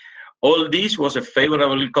 All this was a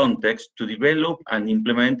favorable context to develop and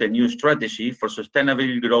implement a new strategy for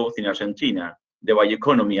sustainable growth in Argentina, the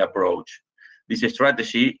bioeconomy approach. This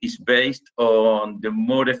strategy is based on the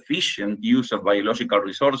more efficient use of biological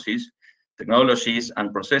resources, technologies,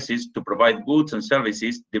 and processes to provide goods and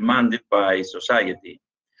services demanded by society.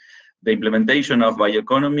 The implementation of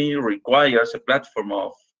bioeconomy requires a platform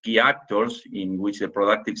of key actors in which the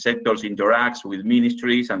productive sectors interacts with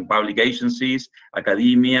ministries and public agencies,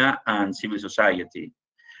 academia, and civil society.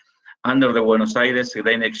 Under the Buenos Aires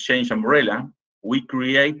Grain Exchange umbrella, we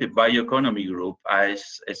create the Bioeconomy Group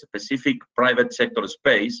as a specific private sector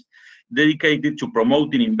space dedicated to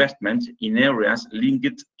promoting investments in areas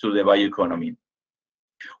linked to the bioeconomy.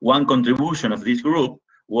 One contribution of this group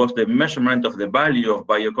was the measurement of the value of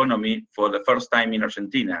bioeconomy for the first time in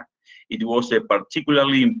Argentina. It was a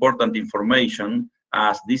particularly important information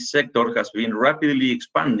as this sector has been rapidly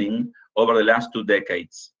expanding over the last 2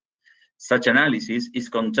 decades. Such analysis is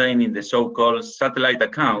contained in the so-called satellite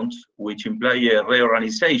accounts, which imply a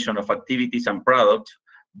reorganization of activities and products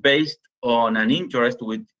based on an interest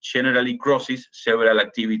which generally crosses several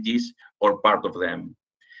activities or part of them.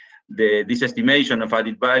 This estimation of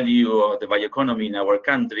added value of the bioeconomy in our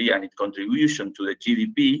country and its contribution to the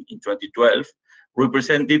GDP in 2012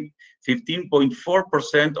 represented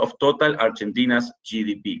 15.4% of total Argentina's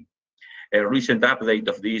GDP. A recent update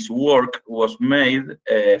of this work was made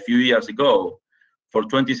a few years ago. For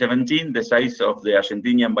 2017, the size of the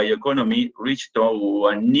Argentinian bioeconomy reached to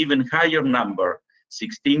an even higher number,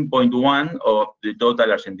 16.1% of the total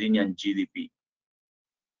Argentinian GDP.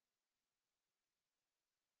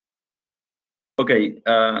 Okay,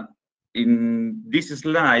 in this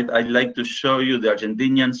slide, I'd like to show you the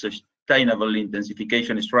Argentinian sustainable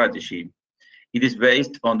intensification strategy. It is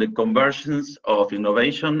based on the convergence of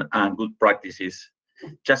innovation and good practices.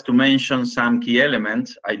 Just to mention some key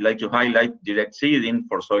elements, I'd like to highlight direct seeding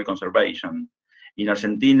for soil conservation. In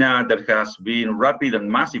Argentina, there has been rapid and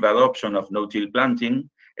massive adoption of no-till planting,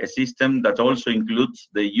 a system that also includes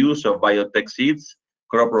the use of biotech seeds,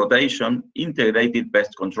 crop rotation, integrated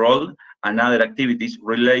pest control, and other activities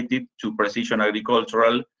related to precision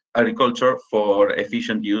agriculture for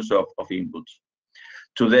efficient use of inputs.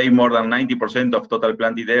 Today, more than 90% of total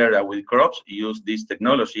planted area with crops use this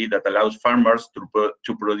technology that allows farmers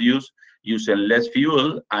to produce using less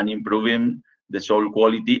fuel and improving the soil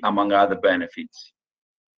quality, among other benefits.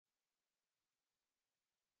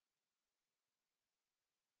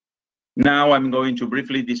 Now I'm going to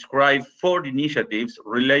briefly describe 4 initiatives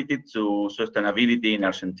related to sustainability in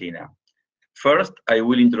Argentina. First, I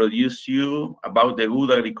will introduce you about the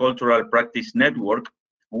Good Agricultural Practice Network.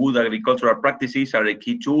 Good agricultural practices are a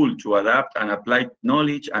key tool to adapt and apply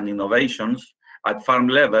knowledge and innovations at farm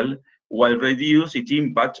level while reduce its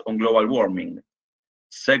impact on global warming.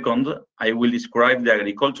 Second, I will describe the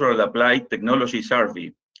Agricultural Applied Technology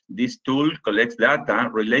Survey. This tool collects data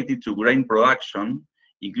related to grain production,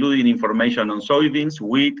 including information on soybeans,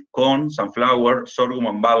 wheat, corn, sunflower, sorghum,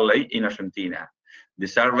 and barley in Argentina. The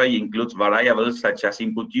survey includes variables such as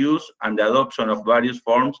input use and the adoption of various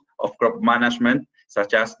forms of crop management,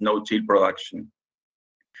 such as no-till production.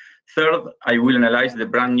 Third, I will analyze the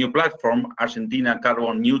brand new platform, Argentina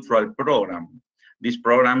Carbon Neutral Program. This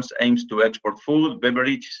program aims to export food,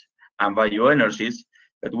 beverages, and bioenergies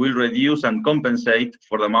that will reduce and compensate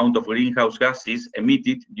for the amount of greenhouse gases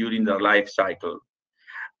emitted during their life cycle.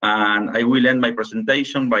 And I will end my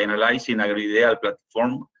presentation by analyzing Agrideal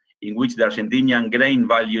platform, in which the Argentinian grain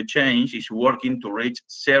value chain is working to reach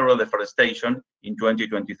zero deforestation in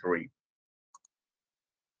 2023.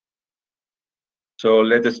 So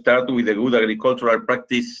let us start with the Good Agricultural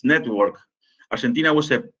Practice Network. Argentina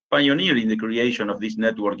was a pioneer in the creation of this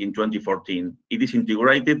network in 2014. It is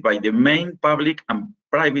integrated by the main public and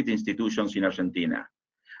private institutions in Argentina.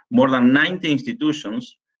 More than 90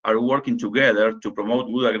 institutions are working together to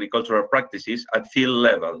promote good agricultural practices at field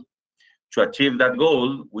level. To achieve that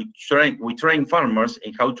goal, we train farmers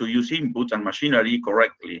in how to use inputs and machinery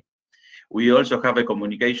correctly. We also have a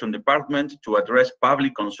communication department to address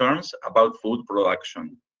public concerns about food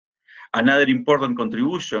production. Another important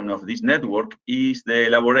contribution of this network is the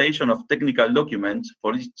elaboration of technical documents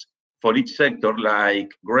for each sector, like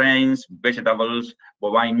grains, vegetables,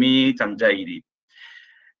 bovine meat, and dairy.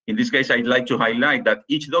 In this case, I'd like to highlight that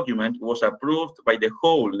each document was approved by the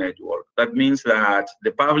whole network. That means that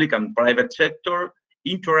the public and private sector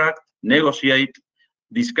interact, negotiate,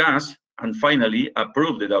 discuss, and finally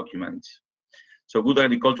approve the documents. So good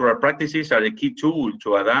agricultural practices are a key tool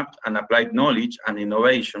to adapt and apply knowledge and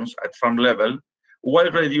innovations at farm level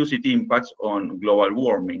while reducing impacts on global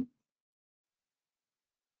warming.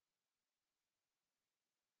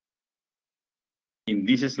 In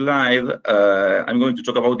this slide, I'm going to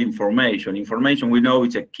talk about information. Information, we know,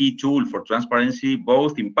 it's a key tool for transparency,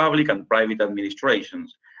 both in public and private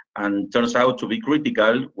administrations, and turns out to be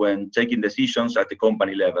critical when taking decisions at the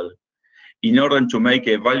company level. In order to make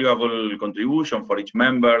a valuable contribution for its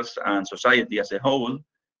members and society as a whole,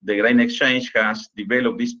 the Grain Exchange has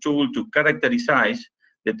developed this tool to characterize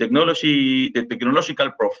the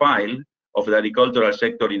technological profile of the agricultural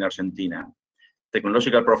sector in Argentina.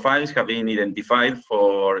 Technological profiles have been identified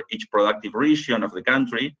for each productive region of the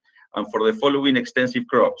country and for the following extensive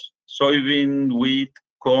crops: soybean, wheat,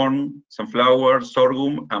 corn, sunflower,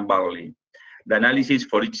 sorghum, and barley. The analysis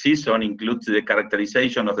for each season includes the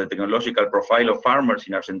characterization of the technological profile of farmers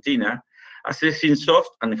in Argentina, assessing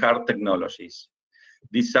soft and hard technologies.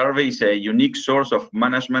 This survey is a unique source of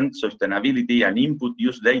management, sustainability, and input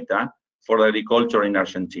use data for agriculture in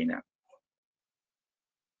Argentina.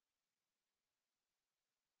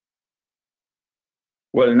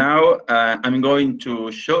 Well, now I'm going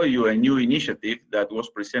to show you a new initiative that was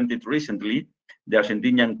presented recently, the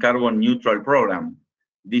Argentinian Carbon Neutral Program.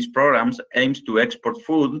 This program aims to export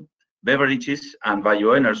food, beverages, and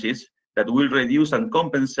bioenergies that will reduce and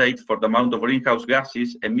compensate for the amount of greenhouse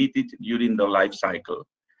gases emitted during the life cycle.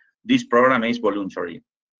 This program is voluntary.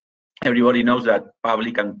 Everybody knows that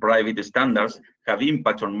public and private standards have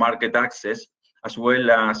impact on market access, as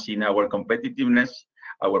well as in our competitiveness,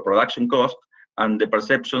 our production cost, and the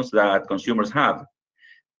perceptions that consumers have.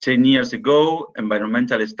 10 years ago,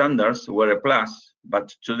 environmental standards were a plus,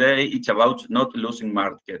 but today it's about not losing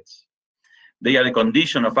markets. They are a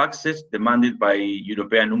condition of access demanded by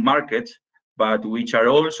European markets, but which are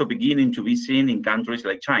also beginning to be seen in countries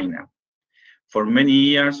like China. For many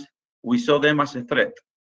years, we saw them as a threat,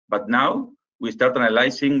 but now we start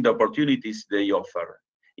analyzing the opportunities they offer.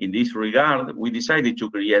 In this regard, we decided to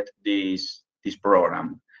create this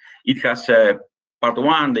program. It has part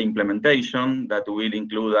one, the implementation, that will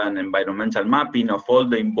include an environmental mapping of all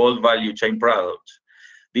the involved value chain products.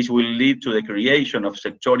 This will lead to the creation of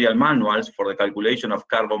sectorial manuals for the calculation of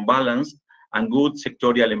carbon balance and good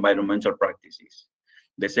sectorial environmental practices.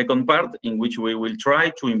 The second part, in which we will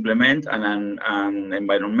try to implement an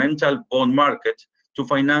environmental bond market to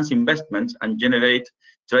finance investments and generate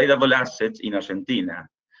tradable assets in Argentina.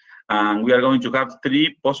 And we are going to have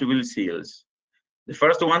 3 possible seals. The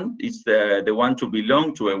first one is the one to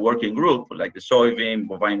belong to a working group, like the soybean,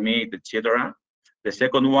 bovine meat, etc. The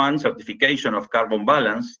second one, certification of carbon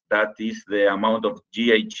balance, that is the amount of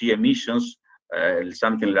GHG emissions,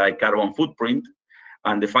 something like carbon footprint.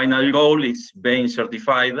 And the final goal is being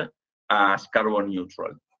certified as carbon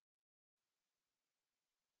neutral.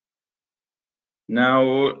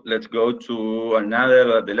 Now let's go to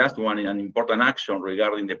the last one, an important action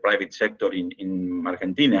regarding the private sector in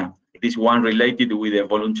Argentina. It is one related with a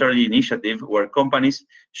voluntary initiative where companies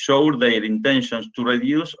show their intentions to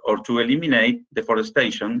reduce or to eliminate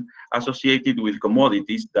deforestation associated with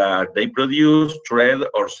commodities that they produce, trade,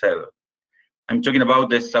 or sell. I'm talking about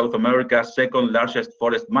the South America's second largest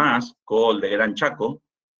forest mass called the Gran Chaco.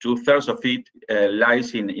 2/3 of it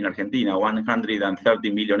lies in Argentina,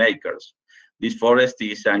 130 million acres. This forest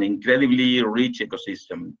is an incredibly rich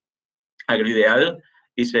ecosystem. AgriDeal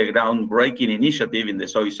is a groundbreaking initiative in the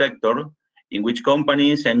soy sector in which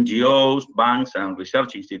companies, NGOs, banks, and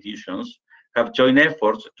research institutions have joined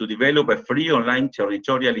efforts to develop a free online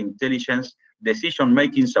territorial intelligence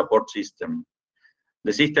decision-making support system.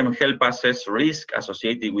 The system helps assess risk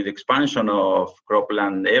associated with expansion of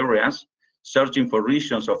cropland areas, searching for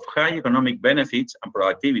regions of high economic benefits and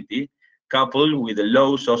productivity, coupled with a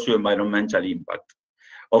low socio-environmental impact.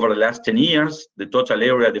 Over the last 10 years, the total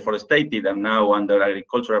area deforested and now under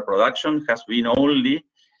agricultural production has been only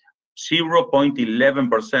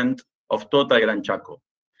 0.11% of total Gran Chaco.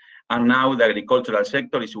 And now the agricultural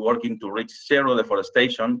sector is working to reach zero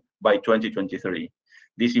deforestation by 2023.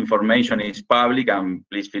 This information is public, and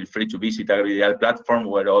please feel free to visit AgriDeal platform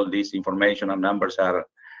where all this information and numbers are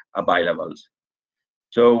available.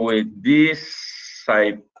 So with this,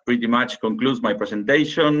 I pretty much concludes my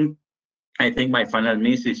presentation. I think my final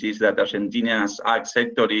message is that Argentina's ag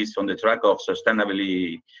sector is on the track of sustainable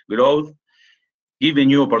growth, giving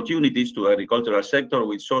new opportunities to the agricultural sector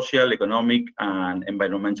with social, economic, and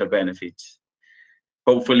environmental benefits.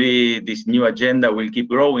 Hopefully, this new agenda will keep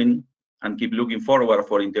growing and keep looking forward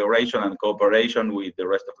for integration and cooperation with the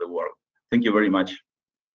rest of the world. Thank you very much.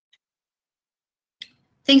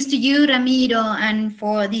 Thanks to you, Ramiro, and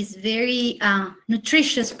for this very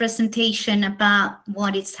nutritious presentation about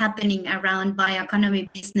what is happening around bioeconomy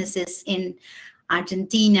businesses in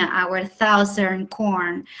Argentina, our southern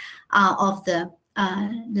corner of the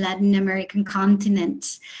Latin American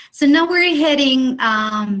continent. So now we're heading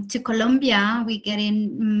to Colombia. We're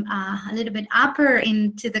getting a little bit upper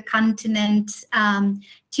into the continent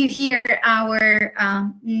to hear our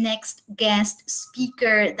next guest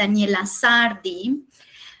speaker, Daniela Sardi.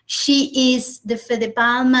 She is the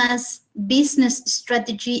Fedepalma's Business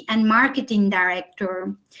Strategy and Marketing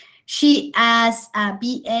Director. She has a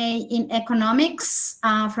BA in Economics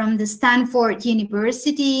from the Stanford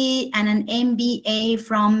University and an MBA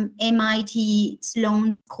from MIT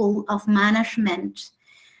Sloan School of Management.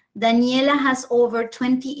 Daniela has over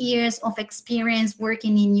 20 years of experience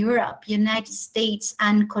working in Europe, United States,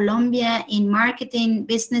 and Colombia in marketing,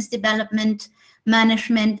 business development,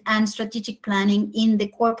 management, and strategic planning in the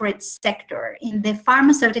corporate sector, in the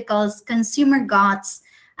pharmaceuticals, consumer goods,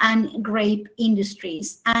 and grape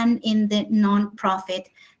industries, and in the non-profit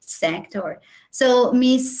sector. So,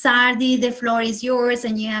 Ms. Sardi, the floor is yours,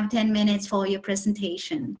 and you have 10 minutes for your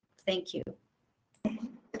presentation. Thank you.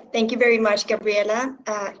 Thank you very much, Gabriela.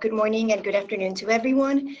 Good morning and good afternoon to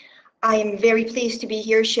everyone. I am very pleased to be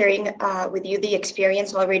here sharing with you the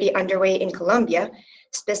experience already underway in Colombia,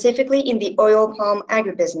 specifically in the oil palm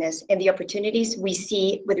agribusiness and the opportunities we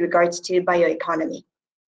see with regards to bioeconomy.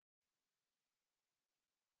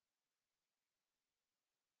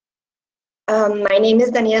 My name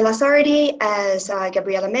is Daniela Sardi. As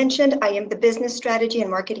Gabriela mentioned, I am the Business Strategy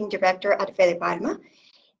and Marketing Director at Fedepalma.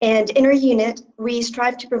 And in our unit, we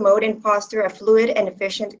strive to promote and foster a fluid and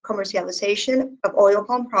efficient commercialization of oil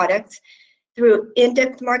palm products through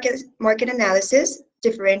in-depth market analysis,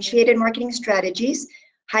 differentiated marketing strategies,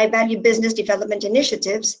 high-value business development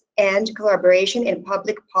initiatives, and collaboration in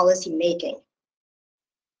public policy making.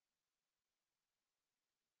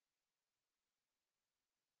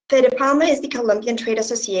 Fedepalma is the Colombian Trade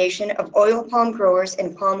Association of Oil Palm Growers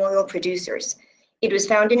and Palm Oil Producers. It was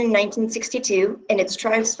founded in 1962, and it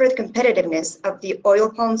strives for the competitiveness of the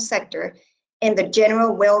oil palm sector and the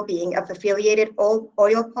general well-being of affiliated oil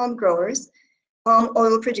palm growers, palm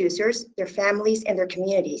oil producers, their families, and their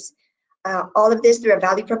communities. All of this through a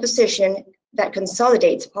value proposition that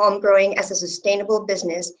consolidates palm growing as a sustainable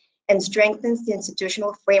business and strengthens the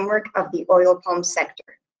institutional framework of the oil palm sector.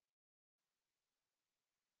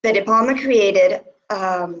 Fedepalma created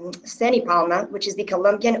CENIPALMA, which is the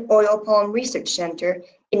Colombian Oil Palm Research Center,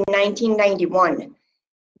 in 1991.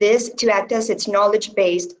 This to act as its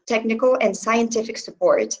knowledge-based technical and scientific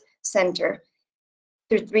support center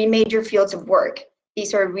through three major fields of work.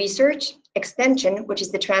 These are research, extension, which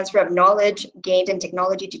is the transfer of knowledge gained and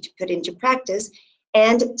technology to put into practice,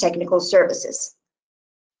 and technical services.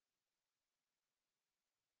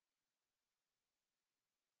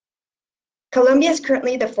 Colombia is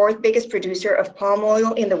currently the fourth biggest producer of palm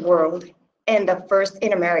oil in the world and the first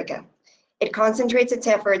in America. It concentrates its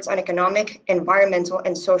efforts on economic, environmental,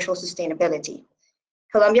 and social sustainability.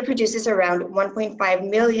 Colombia produces around 1.5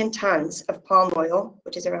 million tons of palm oil,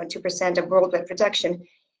 which is around 2% of worldwide production,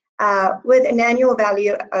 with an annual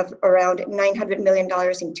value of around $900 million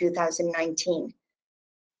in 2019.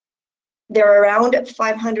 There are around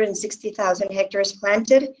 560,000 hectares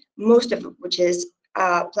planted, most of which is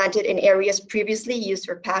planted in areas previously used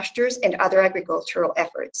for pastures and other agricultural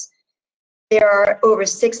efforts. There are over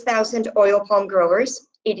 6,000 oil palm growers,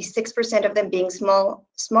 86% of them being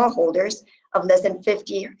smallholders of less than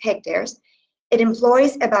 50 hectares. It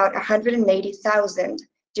employs about 180,000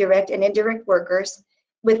 direct and indirect workers,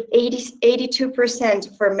 with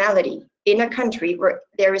 82% formality in a country where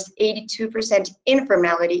there is 82%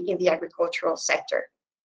 informality in the agricultural sector.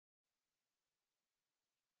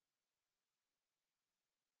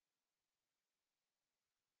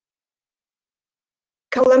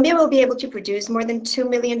 Colombia will be able to produce more than 2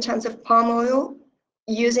 million tons of palm oil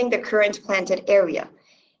using the current planted area.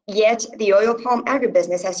 Yet, the oil palm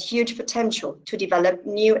agribusiness has huge potential to develop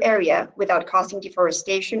new area without causing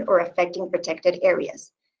deforestation or affecting protected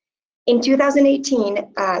areas. In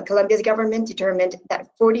 2018, Colombia's government determined that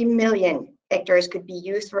 40 million hectares could be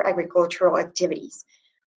used for agricultural activities.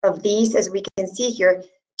 Of these, as we can see here,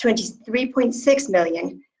 23.6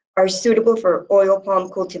 million are suitable for oil palm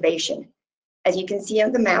cultivation. As you can see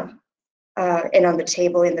on the map and on the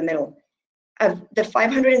table in the middle, of the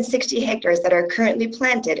 560 hectares that are currently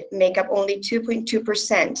planted make up only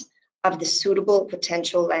 2.2% of the suitable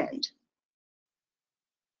potential land.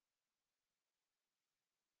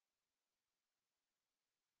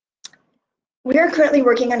 We are currently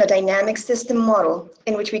working on a dynamic system model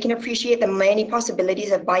in which we can appreciate the many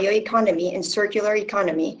possibilities of bioeconomy and circular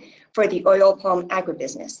economy for the oil palm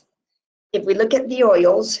agribusiness. If we look at the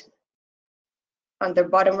oils on the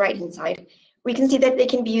bottom right-hand side, we can see that they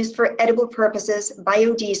can be used for edible purposes,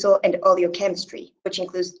 biodiesel, and oleochemistry, which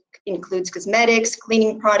includes cosmetics,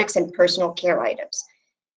 cleaning products, and personal care items.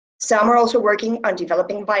 Some are also working on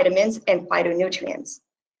developing vitamins and phytonutrients.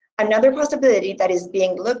 Another possibility that is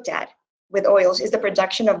being looked at with oils is the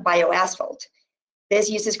production of bioasphalt.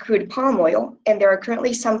 This uses crude palm oil, and there are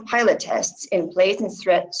currently some pilot tests in place in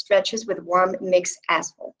stretches with warm mixed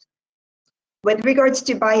asphalt. With regards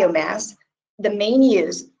to biomass, the main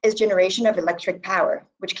use is generation of electric power,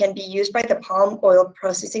 which can be used by the palm oil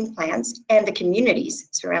processing plants and the communities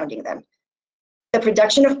surrounding them. The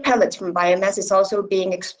production of pellets from biomass is also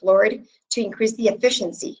being explored to increase the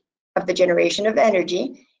efficiency of the generation of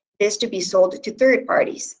energy, this to be sold to third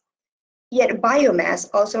parties. Yet biomass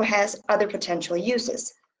also has other potential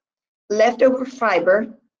uses. Leftover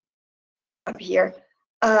fiber, up here,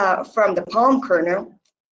 from the palm kernel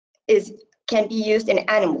can be used in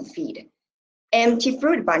animal feed. Empty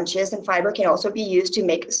fruit bunches and fiber can also be used to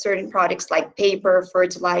make certain products like paper,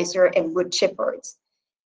 fertilizer, and wood chipboards.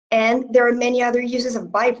 And there are many other uses of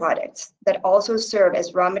byproducts that also serve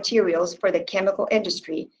as raw materials for the chemical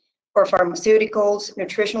industry, for pharmaceuticals,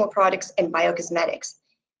 nutritional products, and biocosmetics.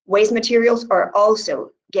 Waste materials are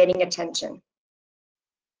also getting attention.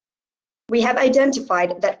 We have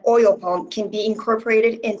identified that oil palm can be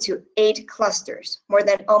incorporated into 8 clusters, more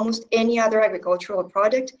than almost any other agricultural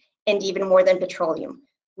product, and even more than petroleum,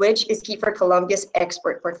 which is key for Colombia's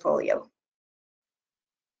export portfolio.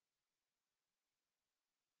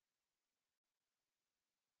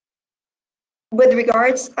 With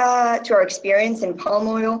regards to our experience in palm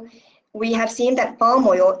oil, we have seen that palm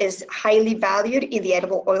oil is highly valued in the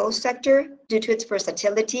edible oil sector due to its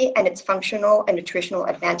versatility and its functional and nutritional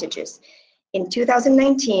advantages. In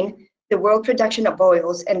 2019, the world production of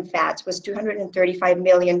oils and fats was 235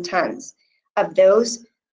 million tons. Of those,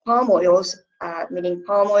 palm oils, meaning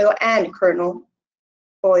palm oil and kernel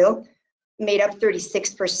oil, made up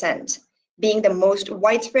 36%, being the most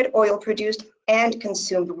widespread oil produced and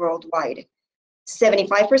consumed worldwide.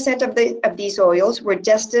 75% of these oils were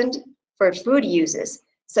destined for food uses,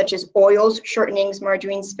 such as oils, shortenings,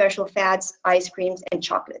 margarines, special fats, ice creams, and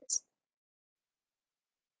chocolates.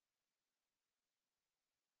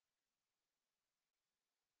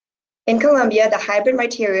 In Colombia, the hybrid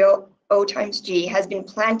material O times G has been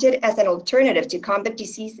planted as an alternative to combat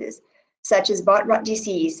diseases such as bot rot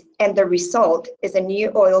disease, and the result is a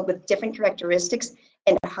new oil with different characteristics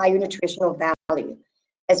and a higher nutritional value.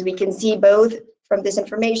 As we can see both from this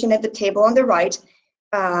information at the table on the right,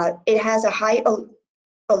 it has a high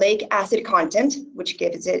oleic acid content, which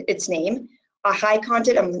gives it its name, a high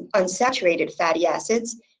content of unsaturated fatty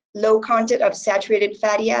acids, low content of saturated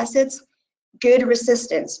fatty acids, good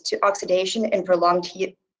resistance to oxidation and prolonged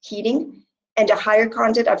heating, and a higher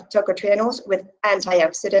content of tocotrienols with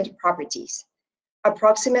antioxidant properties.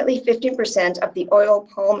 Approximately 15% of the oil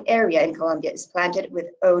palm area in Colombia is planted with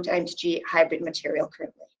O times G hybrid material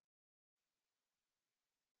currently.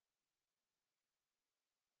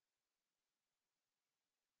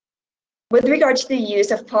 With regard to the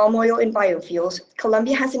use of palm oil in biofuels,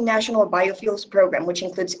 Colombia has a national biofuels program, which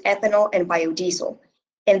includes ethanol and biodiesel.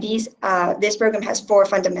 And this program has 4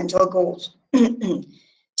 fundamental goals: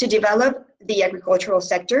 to develop the agricultural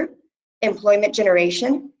sector, employment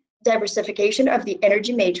generation, diversification of the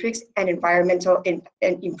energy matrix, and environmental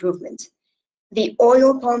improvement. The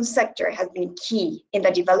oil palm sector has been key in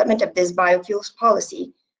the development of this biofuels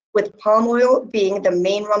policy, with palm oil being the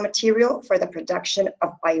main raw material for the production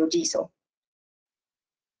of biodiesel.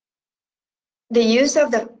 The use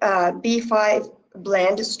of the B5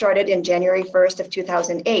 blend started in January 1st of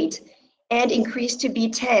 2008 and increased to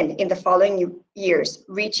B10 in the following years,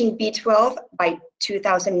 reaching B12 by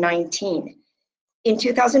 2019. In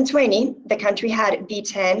 2020, the country had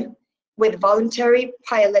B10 with voluntary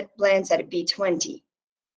pilot blends at B20.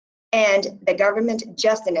 And the government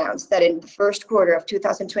just announced that in the first quarter of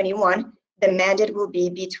 2021, the mandate will be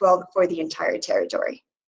B12 for the entire territory.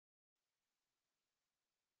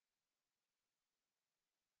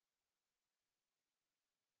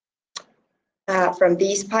 From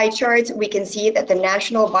these pie charts, we can see that the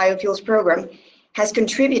National Biofuels Program has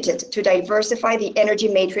contributed to diversify the energy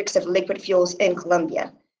matrix of liquid fuels in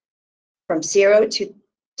Colombia from 0 to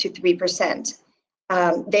 3%.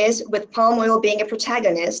 This with palm oil being a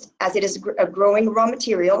protagonist, as it is a growing raw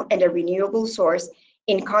material and a renewable source,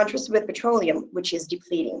 in contrast with petroleum, which is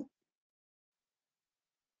depleting.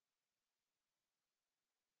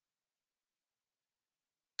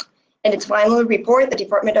 In its final report, the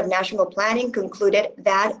Department of National Planning concluded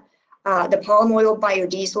that the palm oil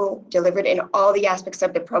biodiesel delivered in all the aspects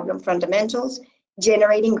of the program fundamentals,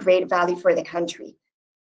 generating great value for the country.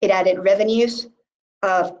 It added revenues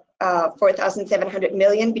of 4,700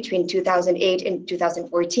 million between 2008 and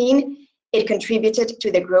 2014. It contributed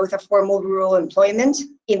to the growth of formal rural employment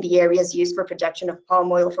in the areas used for production of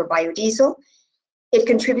palm oil for biodiesel. It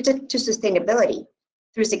contributed to sustainability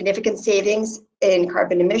through significant savings in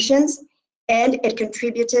carbon emissions, and it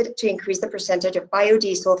contributed to increase the percentage of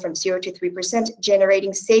biodiesel from 0 to 3%,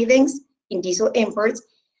 generating savings in diesel imports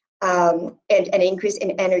and an increase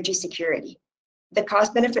in energy security. The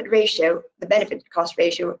cost-benefit ratio, the benefit-cost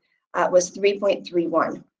ratio, was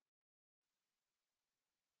 3.31.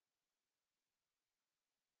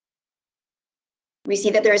 We see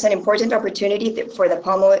that there is an important opportunity for the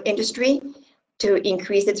palm oil industry to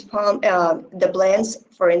increase its the blends,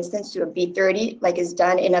 for instance, to a B30, like is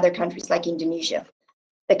done in other countries like Indonesia.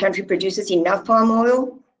 The country produces enough palm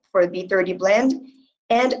oil for a B30 blend,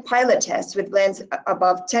 and pilot tests with blends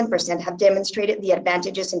above 10% have demonstrated the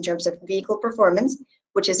advantages in terms of vehicle performance,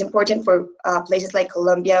 which is important for places like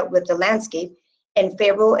Colombia with the landscape, and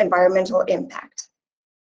favorable environmental impact.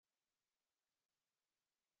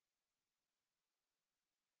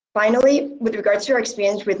 Finally, with regards to our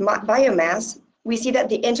experience with biomass, we see that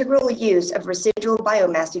the integral use of residual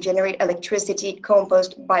biomass to generate electricity,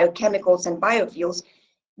 compost, biochemicals, and biofuels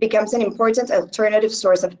becomes an important alternative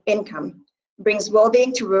source of income, brings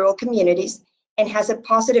well-being to rural communities, and has a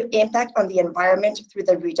positive impact on the environment through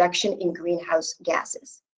the reduction in greenhouse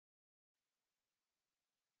gases.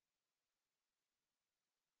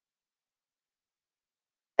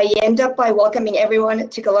 I end up by welcoming everyone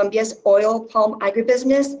to Colombia's oil palm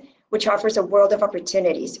agribusiness, which offers a world of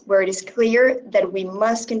opportunities, where it is clear that we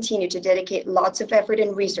must continue to dedicate lots of effort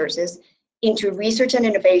and resources into research and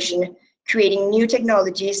innovation, creating new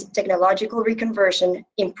technologies, technological reconversion,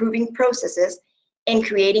 improving processes, and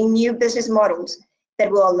creating new business models that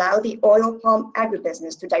will allow the oil palm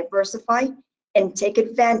agribusiness to diversify and take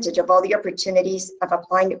advantage of all the opportunities of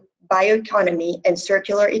applying bioeconomy and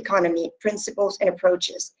circular economy principles and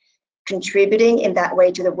approaches, contributing in that way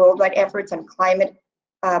to the worldwide efforts on climate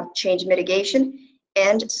change mitigation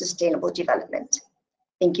and sustainable development.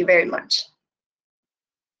 Thank you very much.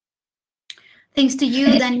 Thanks to you,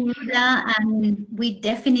 Daniela, and we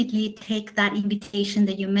definitely take that invitation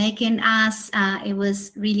that you're making us. It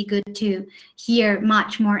was really good to hear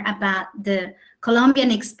much more about the Colombian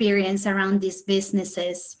experience around these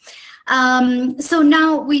businesses. So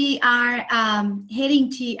now we are heading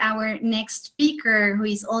to our next speaker, who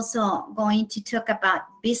is also going to talk about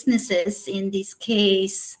businesses, in this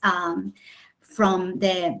case, from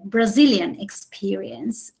the Brazilian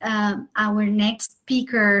experience. Our next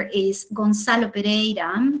speaker is Gonzalo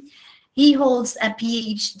Pereira. He holds a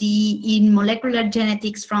PhD in molecular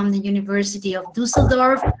genetics from the University of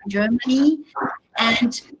Düsseldorf, Germany,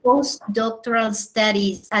 and postdoctoral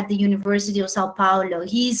studies at the University of Sao Paulo.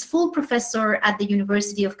 He is full professor at the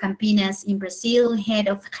University of Campinas in Brazil, head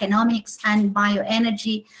of genomics and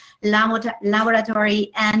bioenergy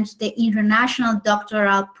laboratory and the international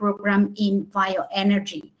doctoral program in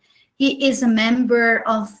bioenergy. He is a member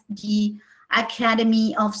of the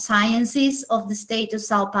Academy of Sciences of the state of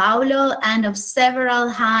Sao Paulo and of several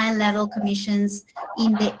high-level commissions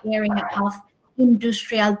in the area of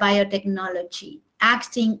industrial biotechnology,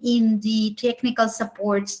 acting in the technical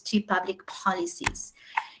supports to public policies.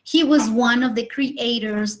 He was one of the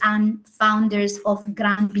creators and founders of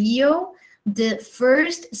Gran Bio, the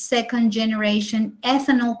first second-generation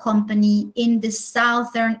ethanol company in the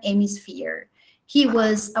Southern Hemisphere. He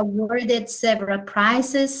was awarded several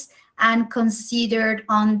prizes and considered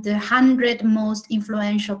on the 100 most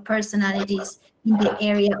influential personalities in the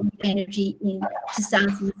area of energy in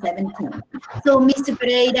 2017. So, Mr.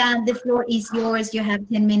 Pereira, the floor is yours. You have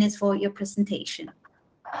 10 minutes for your presentation.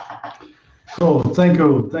 So, thank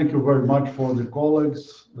you very much for the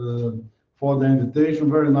colleagues, for the invitation.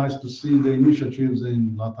 Very nice to see the initiatives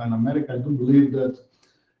in Latin America. I do believe that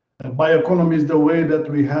bioeconomy is the way that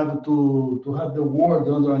we have to have the world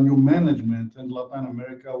under a new management, and Latin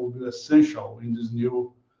America will be essential in this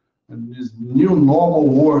new normal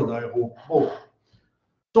world, I hope.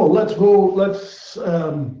 So let's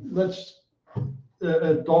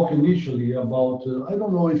talk initially about, I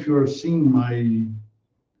don't know if you're seeing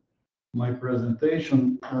my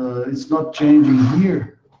presentation. It's not changing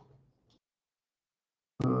here.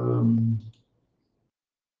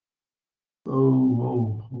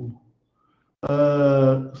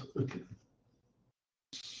 Okay.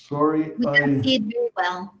 Sorry, we can see it very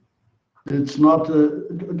well. It's not,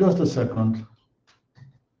 just a second.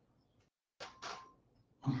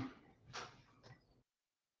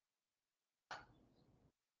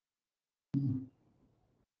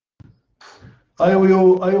 I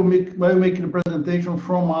will make the presentation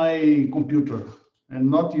from my computer and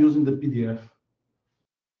not using the PDF.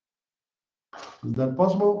 Is that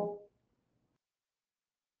possible?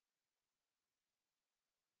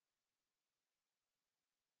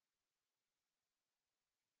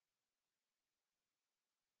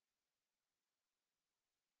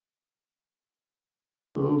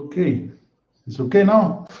 Okay, it's okay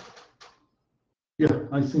now? Yeah,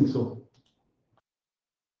 I think so.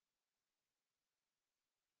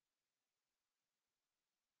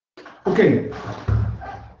 Okay,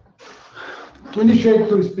 to initiate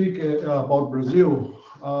to speak about Brazil,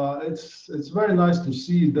 it's very nice to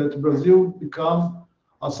see that Brazil become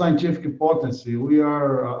a scientific potency. We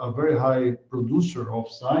are a very high producer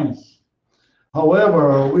of science.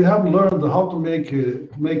 However, we have learned how to make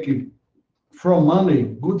it from money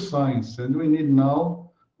good science, and we need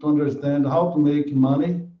now to understand how to make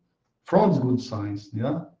money from good science.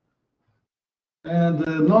 Yeah,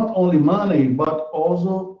 and not only money, but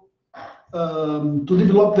also to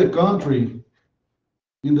develop the country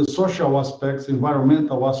in the social aspects,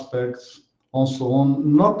 environmental aspects, and so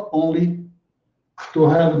on, not only to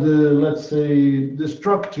have the, let's say,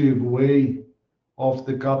 destructive way of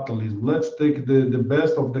the capitalism. Let's take the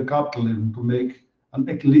best of the capitalism to make an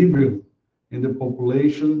equilibrium in the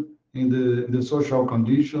population, in the social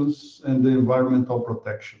conditions, and the environmental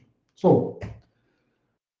protection. So,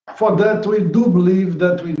 for that, we do believe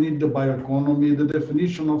that we need the bioeconomy. The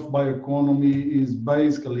definition of bioeconomy is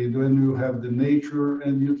basically when you have the nature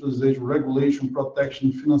and utilization, regulation,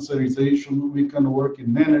 protection, financiarization. We can work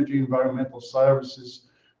in energy, environmental services,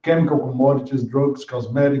 chemical commodities, drugs,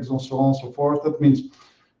 cosmetics, and so on and so forth. That means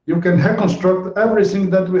you can reconstruct everything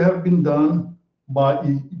that we have been done by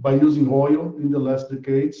using oil in the last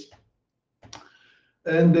decades.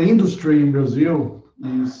 And the industry in Brazil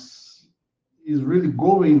is really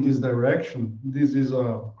going in this direction. This is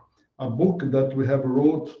a book that we have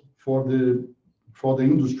wrote for the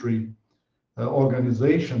industry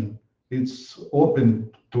organization. It's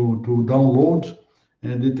open to download,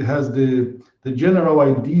 and it has the general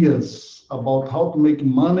ideas about how to make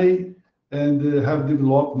money and have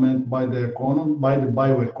development by the economy, by the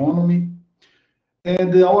bioeconomy.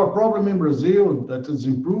 And our problem in Brazil that is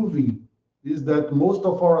improving is that most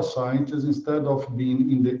of our scientists, instead of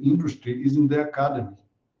being in the industry, is in the academy.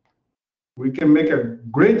 We can make a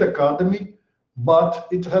great academy, but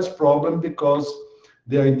it has problem because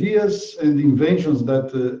the ideas and the inventions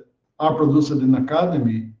that are produced in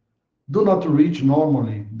academy do not reach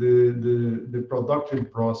normally the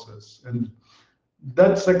productive process. And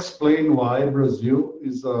that's explain why Brazil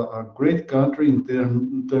is a great country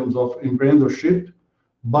in terms of entrepreneurship,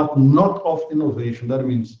 but not of innovation. That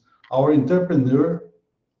means our entrepreneurs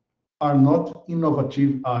are not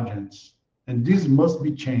innovative agents, and this must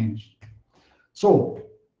be changed. So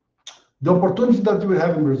the opportunity that we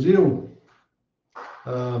have in Brazil,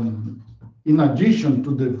 in addition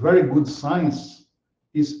to the very good science,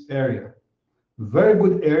 is area. Very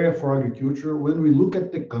good area for agriculture. When we look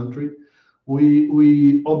at the country,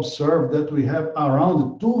 we observe that we have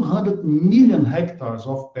around 200 million hectares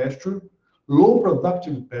of pasture, low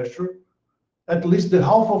productive pasture. At least the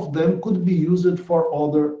half of them could be used for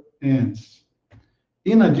other ends.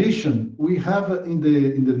 In addition, we have in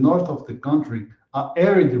the north of the country an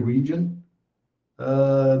arid region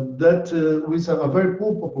that with a very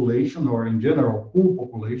poor population, or in general poor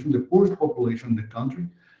population, the poorest population in the country,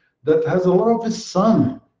 that has a lot of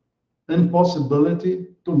sun and possibility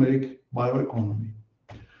to make bioeconomy.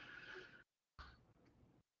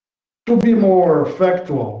 To be more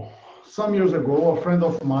factual, some years ago, a friend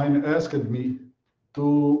of mine asked me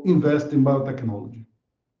to invest in biotechnology.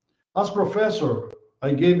 As professor,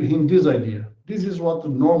 I gave him this idea. This is what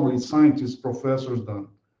normally scientists, professors do.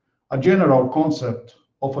 A general concept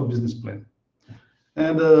of a business plan.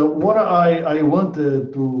 And what I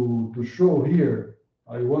wanted to show here,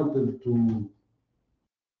 I wanted to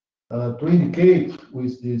indicate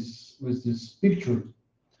with this picture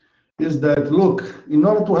is that, look, in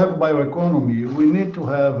order to have bioeconomy, we need to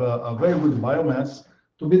have a very good biomass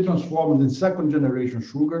to be transformed in second generation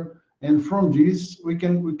sugar, and from this we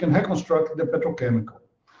can reconstruct the petrochemical.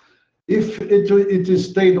 If it is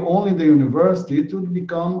stayed only in the university, it would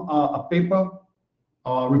become a paper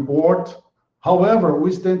report. However,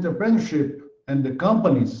 with the entrepreneurship and the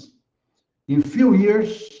companies, in few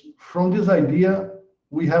years from this idea,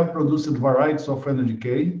 we have produced varieties of energy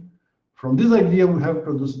cane. From this idea, we have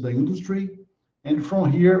produced the industry. And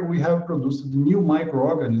from here, we have produced the new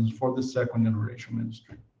microorganisms for the second generation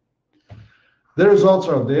industry. The results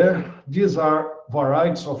are there. These are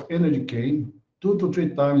varieties of energy cane, 2 to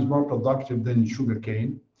 3 times more productive than sugar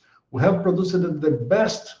cane. We have produced the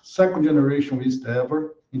best second generation yeast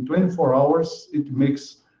ever. In 24 hours, it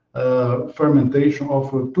makes fermentation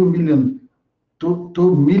of 2 million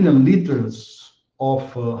liters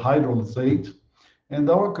of hydrolysate. And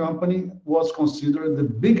our company was considered the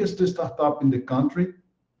biggest startup in the country.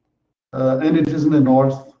 And it is in the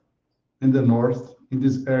north, in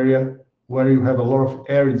this area where you have a lot of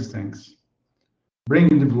arid things.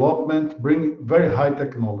 Bringing development, bringing very high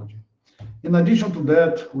technology. In addition to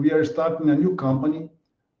that, we are starting a new company.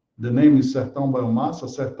 The name is Sertão Biomassa.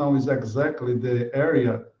 Sertão is exactly the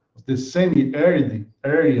area, the semi-arid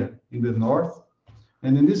area in the north.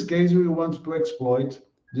 And in this case, we want to exploit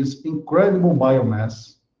this incredible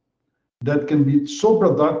biomass that can be so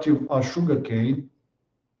productive as sugarcane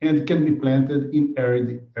and can be planted in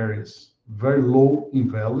arid areas, very low in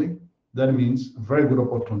valley. That means very good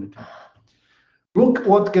opportunity. Look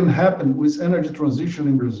what can happen with energy transition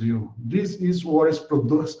in Brazil. This is what is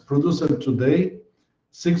produced today,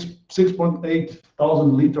 6.8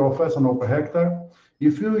 thousand liters of ethanol per hectare.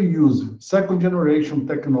 If you use second generation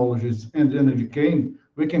technologies and energy cane,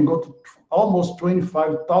 we can go to almost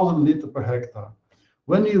 25,000 liters per hectare.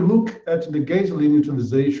 When you look at the gasoline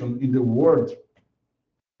utilization in the world,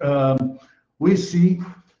 we see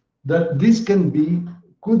that this could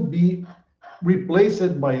be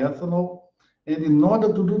replaced by ethanol. And in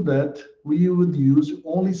order to do that, we would use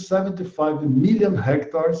only 75 million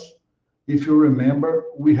hectares. If you remember,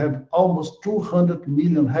 we have almost 200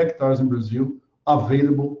 million hectares in Brazil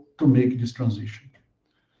available to make this transition.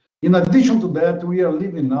 In addition to that, we are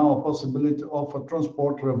living now a possibility of a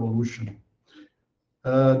transport revolution.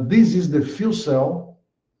 This is the fuel cell.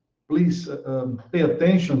 Please pay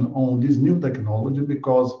attention on this new technology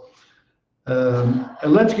because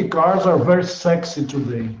electric cars are very sexy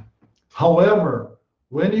today. However,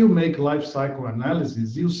 when you make life cycle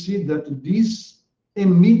analysis, you see that these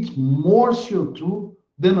emit more CO2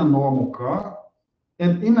 than a normal car.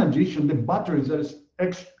 And in addition, the batteries are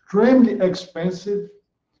extremely expensive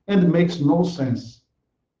and makes no sense.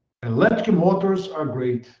 Electric motors are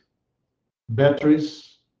great.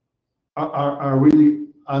 Batteries are really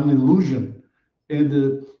an illusion.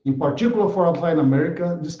 And in particular for Latin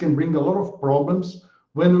America, this can bring a lot of problems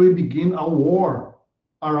when we begin a war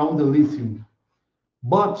around the lithium.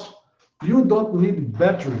 But you don't need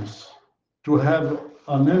batteries to have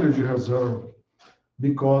an energy reserve,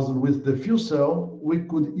 because with the fuel cell, we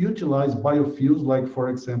could utilize biofuels like, for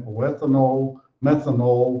example, ethanol,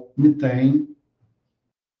 methanol, methane,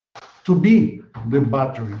 to be the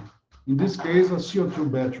battery. In this case, a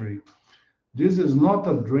CO2 battery. This is not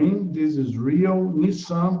a dream, this is real.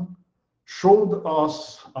 Nissan showed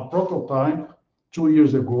us a prototype 2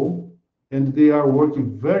 years ago, and they are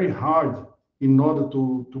working very hard in order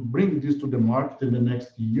to bring this to the market in the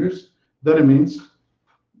next years. That means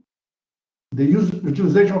the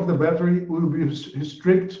utilization of the battery will be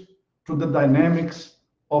restricted to the dynamics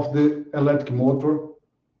of the electric motor,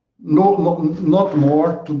 not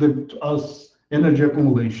more to as energy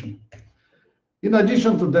accumulation. In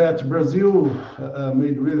addition to that, Brazil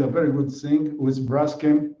made really a very good thing with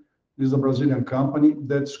Braskem. Is a Brazilian company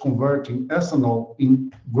that's converting ethanol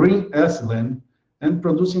in green ethylene and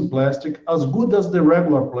producing plastic as good as the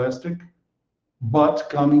regular plastic, but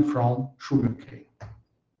coming from sugarcane.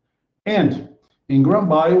 And in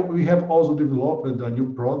GreenBio, we have also developed a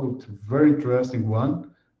new product, very interesting one,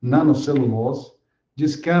 nanocellulose.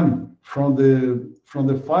 This comes from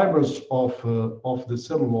the fibers of the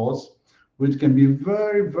cellulose, which can be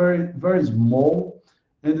very, very, very small,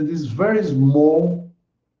 and these very small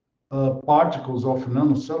particles of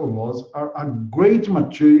nanocellulose are a great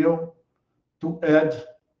material to add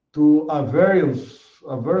to a various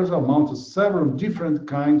amounts, several different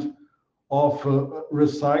kinds of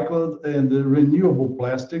recycled and renewable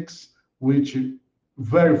plastics, which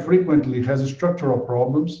very frequently has structural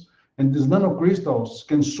problems, and these nanocrystals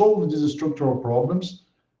can solve these structural problems,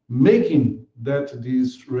 making that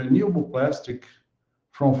these renewable plastic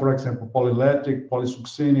from, for example, polylactic,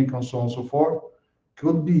 polysuccinic, and so on and so forth,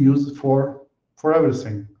 could be used for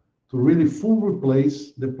everything, to really fully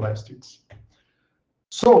replace the plastics.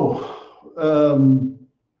 So,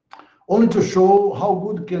 only to show how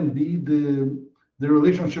good can be the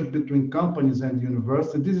relationship between companies and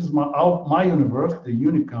university. This is my university,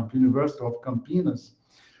 Unicamp, University of Campinas,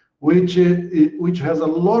 which has a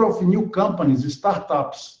lot of new companies,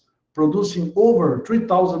 startups, producing over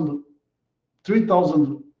 3,000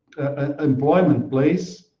 employment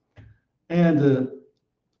places, and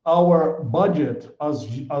our budget as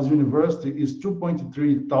university is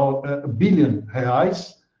 2.3 billion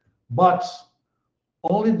reais, but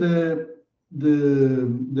only the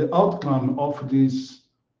outcome of these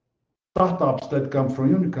startups that come from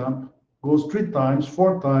Unicamp goes 3 times,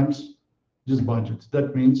 4 times this budget.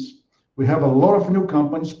 That means we have a lot of new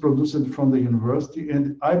companies produced from the university,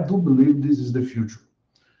 and I do believe this is the future.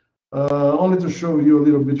 Only to show you a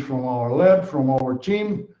little bit from our lab, from our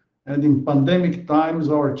team, and in pandemic times,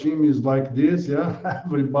 our team is like this, yeah,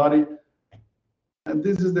 everybody, and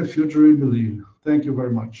this is the future we believe. Thank you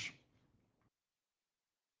very much.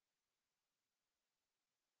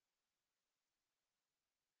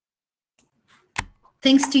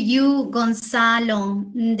 Thanks to you, Gonzalo.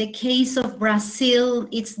 In the case of Brazil,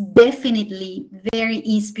 it's definitely very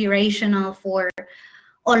inspirational for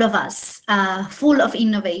all of us, full of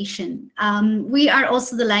innovation. We are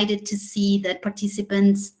also delighted to see that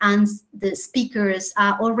participants and the speakers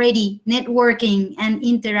are already networking and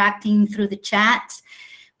interacting through the chat.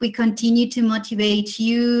 We continue to motivate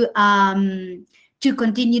you to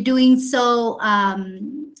continue doing so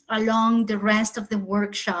along the rest of the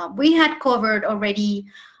workshop. We had covered already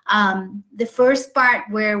the first part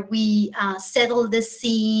where we settled the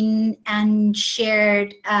scene and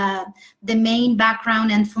shared the main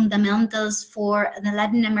background and fundamentals for the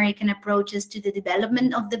Latin American approaches to the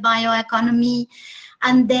development of the bioeconomy.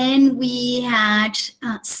 And then we had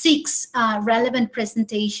 6 relevant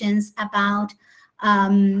presentations about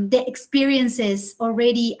the experiences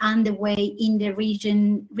already underway in the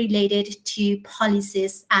region related to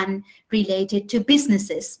policies and related to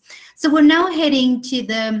businesses. So we're now heading to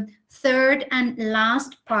the third and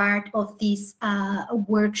last part of this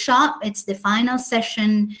workshop. It's the final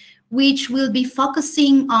session, which will be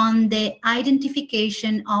focusing on the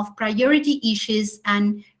identification of priority issues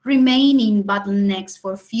and remaining bottlenecks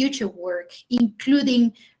for future work,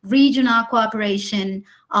 including regional cooperation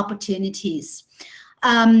opportunities.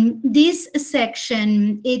 This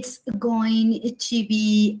section, it's going to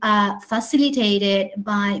be facilitated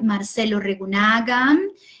by Marcelo Regunaga.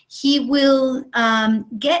 He will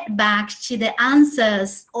get back to the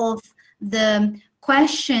answers of the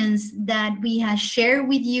questions that we have shared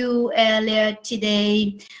with you earlier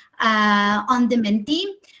today on the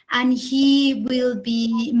Menti. and he will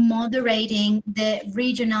be moderating the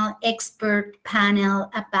regional expert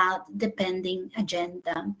panel about the pending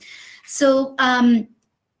agenda. So Mr.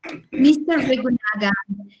 Regunaga,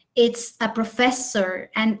 it's a professor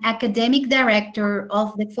and academic director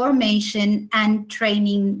of the Formation and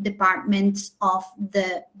Training Department of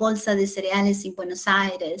the Bolsa de Cereales in Buenos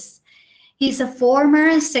Aires. He's a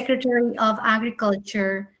former Secretary of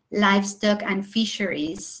Agriculture, Livestock and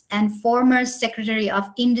Fisheries, and former Secretary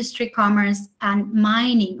of Industry, Commerce and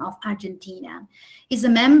Mining of Argentina. He's a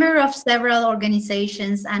member of several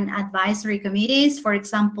organizations and advisory committees, for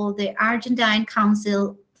example, the Argentine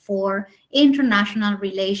Council for International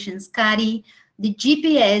Relations, CARI, the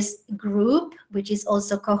GPS group, which is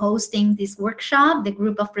also co-hosting this workshop, the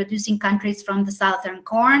group of producing countries from the Southern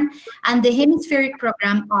Corn, and the hemispheric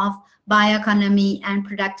program of bioeconomy and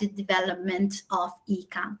productive development of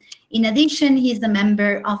ICA. In addition, he's a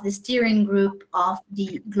member of the steering group of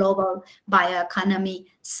the Global Bioeconomy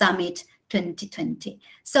Summit 2020.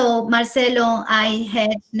 So Marcelo, I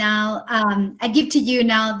give to you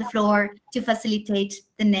now the floor to facilitate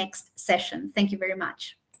the next session. Thank you very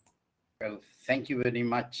much. Well, thank you very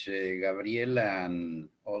much, Gabriela, and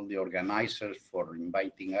all the organizers for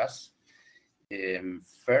inviting us.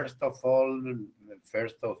 First of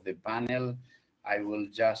the panel, I will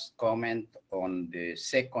just comment on the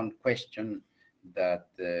second question that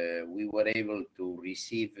we were able to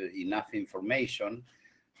receive enough information,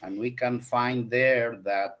 and we can find there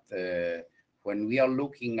that when we are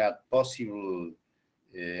looking at possible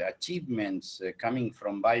achievements coming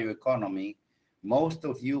from bioeconomy, most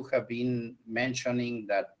of you have been mentioning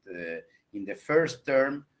that in the first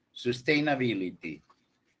term, sustainability.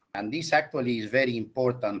 And this actually is very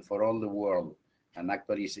important for all the world, and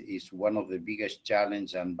actually is one of the biggest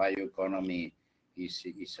challenges, and bioeconomy is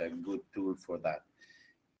a good tool for that.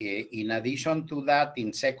 In addition to that,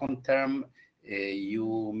 in second term,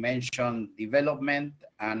 you mentioned development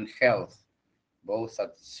and health, both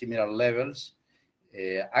at similar levels.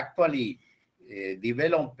 Actually,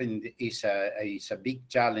 development is a big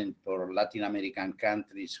challenge for Latin American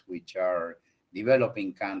countries, which are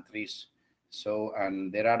developing countries. So,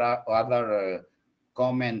 and there are other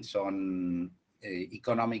comments on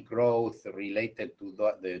economic growth related to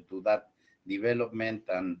that development,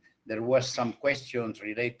 and there was some questions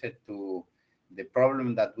related to the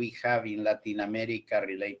problem that we have in Latin America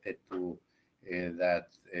related to that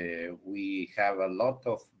we have a lot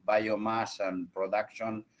of biomass and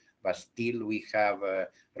production, but still we have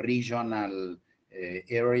regional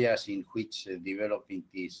areas in which development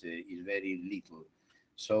is very little.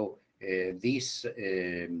 So this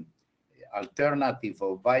alternative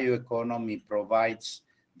of bioeconomy provides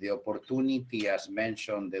the opportunity, as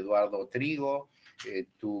mentioned Eduardo Trigo,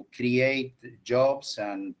 to create jobs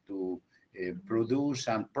and to produce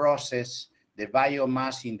and process the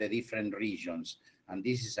biomass in the different regions. And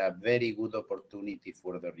this is a very good opportunity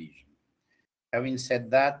for the region. Having said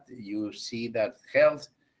that, you see that health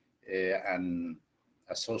and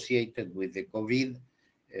associated with the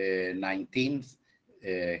COVID-19,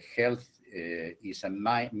 health is a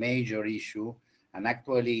major issue. And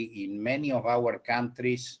actually, in many of our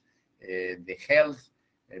countries, the health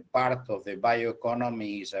part of the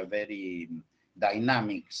bioeconomy is a very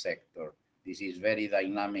dynamic sector. This is very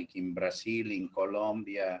dynamic in Brazil, in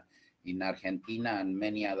Colombia, in Argentina, and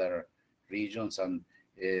many other regions. And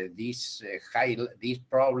this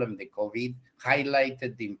problem, the COVID,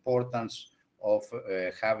 highlighted the importance of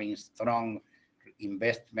having strong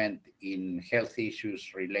investment in health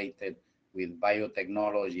issues related with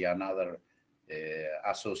biotechnology and other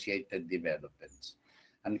associated developments.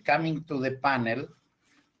 And coming to the panel,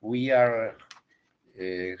 we are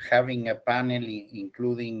having a panel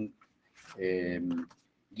including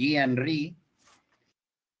Gian Rhee.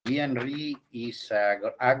 Gian Rhee is an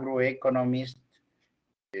agroeconomist,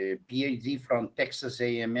 PhD from Texas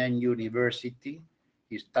A&M University.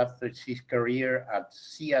 He started his career at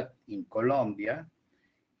CIAT in Colombia.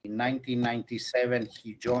 In 1997,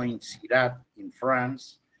 he joined CIRAT in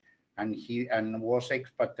France, and was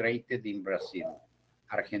expatriated in Brazil,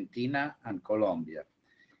 Argentina, and Colombia.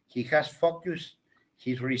 He has focused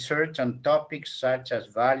his research on topics such as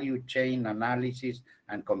value chain analysis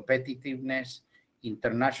and competitiveness,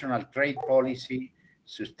 international trade policy,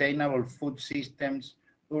 sustainable food systems,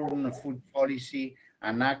 urban food policy,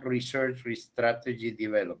 and agri-research strategy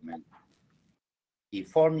development. He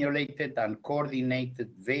formulated and coordinated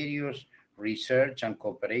various research and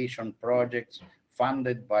cooperation projects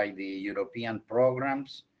funded by the European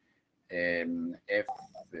programs,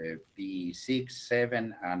 FP6,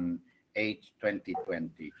 7, and 8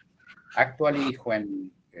 2020. Actually,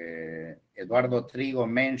 when Eduardo Trigo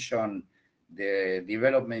mentioned the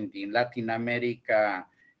development in Latin America.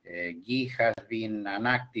 Guy has been an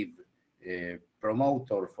active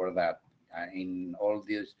promoter for that in all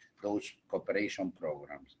those cooperation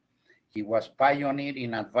programs. He was pioneer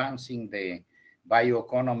in advancing the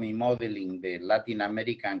bioeconomy model in the Latin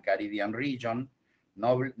American Caribbean region,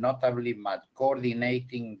 notably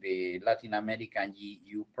coordinating the Latin American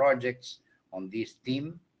EU projects on this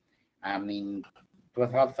theme. And in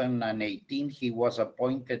 2018, he was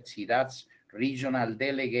appointed CIRAD's regional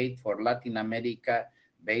delegate for Latin America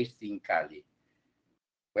based in Cali.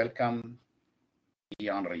 Welcome,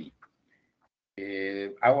 Henri.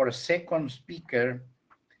 Our second speaker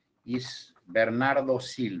is Bernardo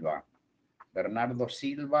Silva. Bernardo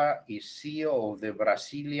Silva is CEO of the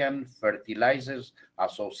Brazilian Fertilizers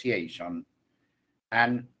Association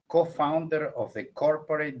and co-founder of the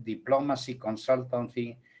corporate diplomacy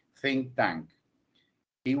consultancy think tank.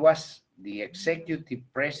 He was the executive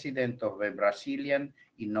president of the Brazilian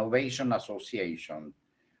Innovation Association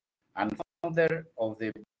and founder of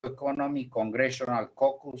the Bioeconomy Congressional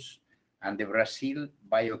Caucus and the Brazil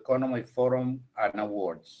Bioeconomy Forum and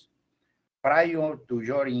Awards. Prior to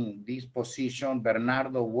joining this position,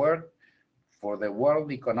 Bernardo worked for the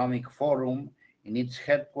World Economic Forum in its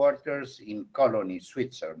headquarters in Cologne,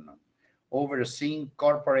 Switzerland, overseeing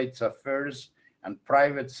corporate affairs and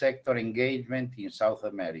private sector engagement in South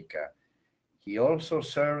America. He also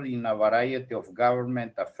served in a variety of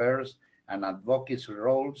government affairs and advocacy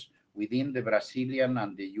roles within the Brazilian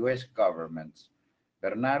and the US governments.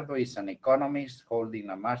 Bernardo is an economist holding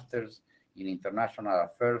a master's in International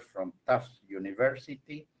Affairs from Tufts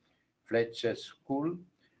University, Fletcher School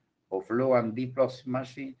of Law and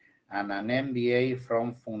Diplomacy, and an MBA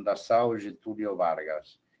from Fundação Getúlio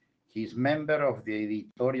Vargas. He is member of the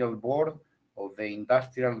editorial board of the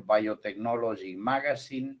Industrial Biotechnology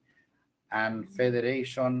magazine and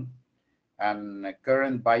Federation and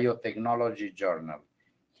Current Biotechnology Journal.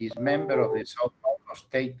 He is member of the São Paulo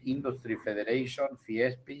State Industry Federation,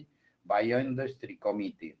 FIESP, Bioindustry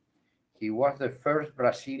Committee. He was the first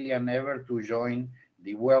Brazilian ever to join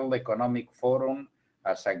the World Economic Forum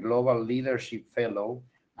as a Global Leadership Fellow,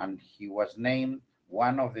 and he was named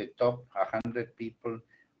one of the top 100 people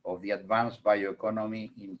of the advanced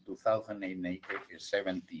bioeconomy in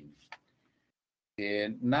 2017.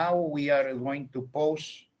 Now we are going to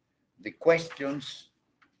pose the questions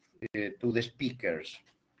to the speakers,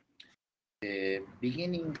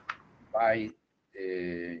 beginning by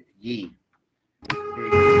Guy.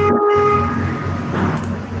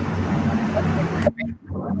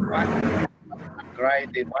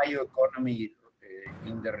 Drive the bioeconomy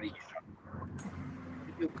in the region.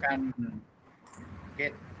 If you can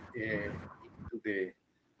get into the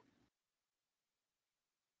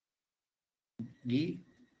Guy,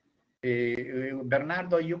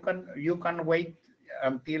 Bernardo, you can wait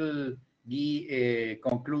until Guy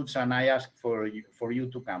concludes, and I ask for you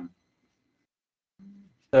to come.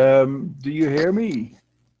 Do you hear me?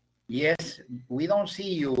 Yes, we don't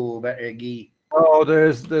see you, Guy. Oh,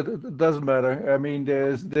 that doesn't matter. I mean,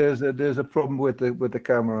 there's a problem with the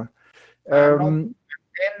camera. Then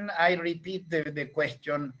I repeat the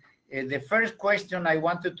question. The first question I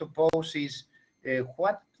wanted to pose is,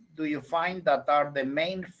 what do you find that are the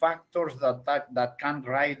main factors that can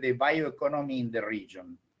drive the bioeconomy in the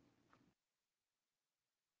region?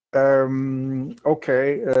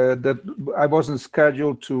 Okay, that I wasn't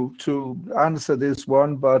scheduled to answer this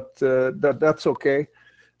one, but that's okay.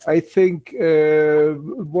 I think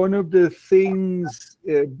one of the things,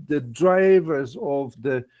 the drivers of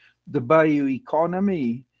the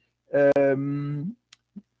bioeconomy, on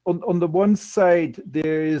the one side,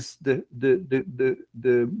 there is the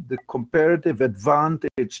comparative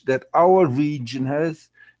advantage that our region has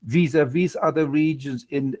vis-a-vis other regions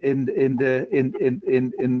in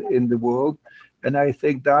the world, and I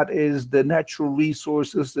think that is the natural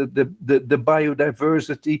resources, the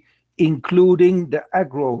biodiversity, including the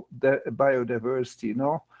biodiversity. You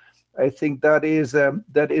know, I think that is a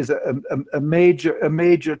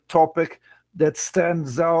major topic that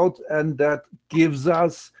stands out and that gives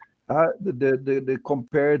us the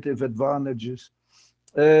comparative advantages.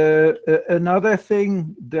 Another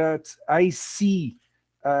thing that I see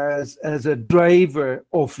as a driver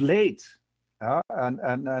of late,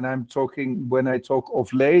 and I'm talking, when I talk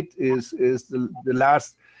of late, is the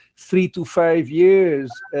last 3 to 5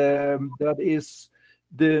 years. That is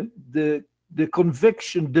the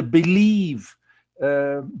conviction, the belief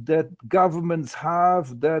that governments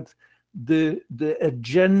have that the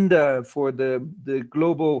agenda for the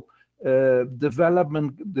global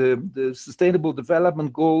development, the sustainable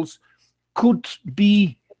development goals, could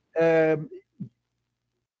be the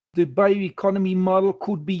bioeconomy model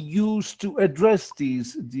could be used to address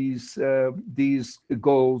these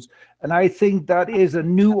goals. And I think that is a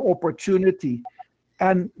new opportunity.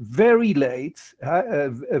 And very late,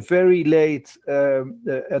 another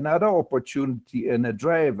opportunity and a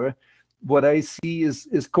driver, what I see is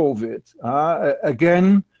COVID.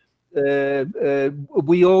 Again,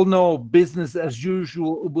 we all know business as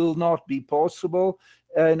usual will not be possible.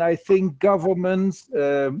 And I think governments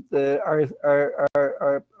are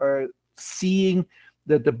seeing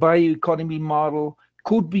that the bioeconomy model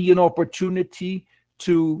could be an opportunity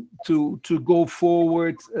to go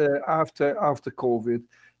forward after COVID.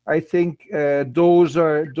 I think those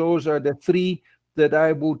are the three that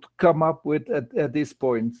I would come up with at this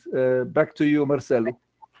point. Back to you, Marcelo.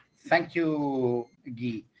 Thank you,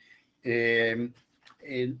 Guy.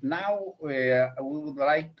 Now, we would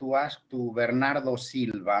like to ask to Bernardo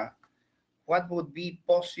Silva, what would be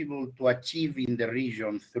possible to achieve in the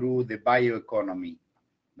region through the bioeconomy?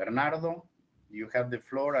 Bernardo, you have the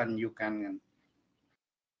floor and you can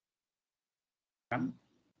come.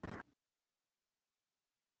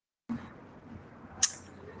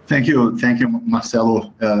 Thank you,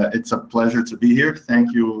 Marcelo. It's a pleasure to be here.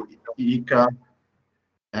 Thank you, ICA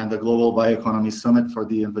and the Global Bioeconomy Summit for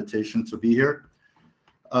the invitation to be here.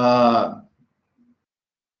 I'd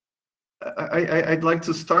like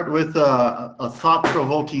to start with a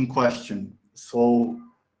thought-provoking question. So,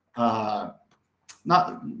 not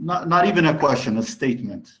even a question, a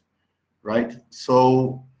statement, right?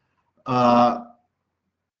 So,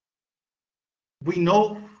 we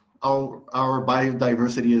know our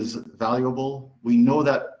biodiversity is valuable. We know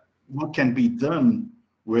that what can be done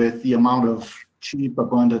with the amount of cheap,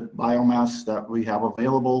 abundant biomass that we have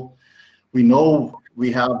available. We know we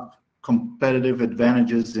have competitive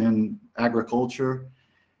advantages in agriculture,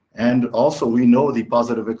 and also we know the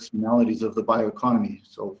positive externalities of the bioeconomy.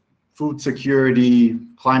 So food security,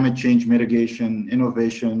 climate change mitigation,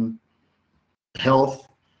 innovation, health,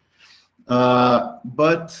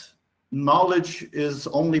 but knowledge is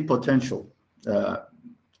only potential.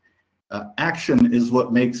 Action is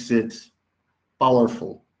what makes it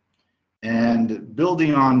powerful. And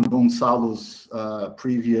building on Gonzalo's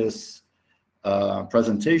previous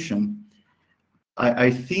presentation,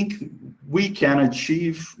 I think we can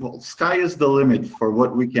achieve, well, sky is the limit for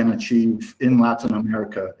what we can achieve in Latin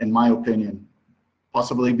America, in my opinion,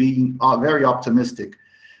 possibly being very optimistic.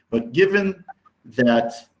 But given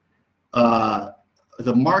that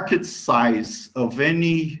the market size of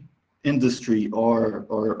any industry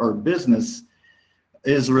or business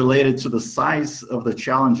is related to the size of the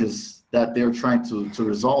challenges that they're trying to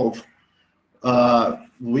resolve,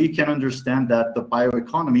 we can understand that the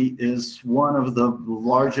bioeconomy is one of the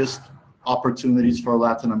largest opportunities for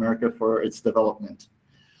Latin America for its development.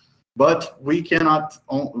 But we cannot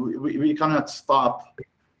stop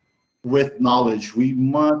with knowledge. We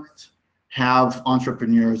must have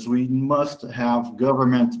entrepreneurs. We must have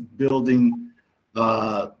government building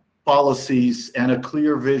policies and a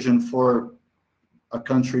clear vision for a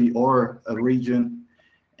country or a region,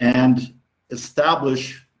 and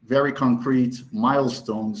establish very concrete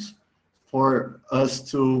milestones for us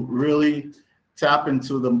to really tap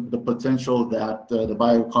into the potential that the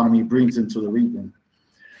bioeconomy brings into the region.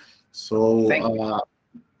 So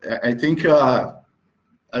I think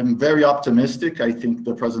I'm very optimistic. I think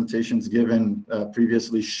the presentations given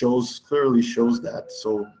previously clearly shows that.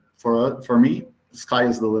 So for me, the sky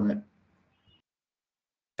is the limit.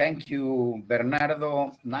 Thank you,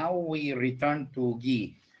 Bernardo. Now we return to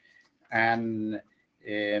Guy. And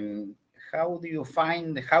how do you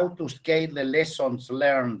find how to scale the lessons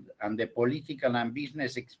learned and the political and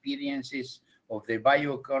business experiences of the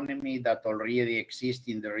bioeconomy that already exist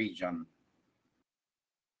in the region?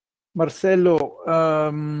 Marcelo,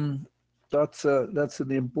 that's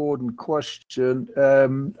an important question.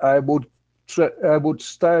 I would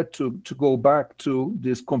start to go back to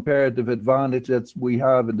this comparative advantage that we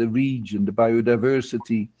have in the region, the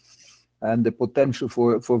biodiversity, and the potential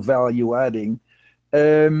for value adding.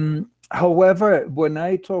 However, when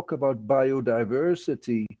I talk about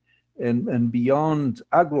biodiversity and beyond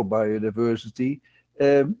agrobiodiversity,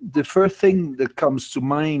 the first thing that comes to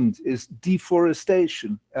mind is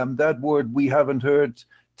deforestation, and that word we haven't heard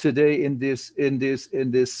today in this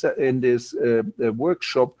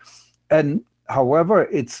workshop. And however,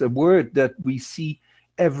 it's a word that we see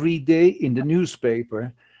every day in the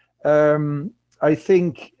newspaper. I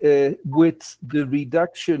think with the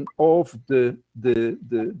reduction of the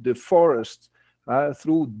forest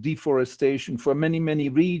through deforestation for many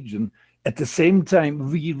regions, at the same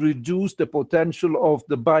time we reduce the potential of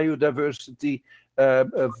the biodiversity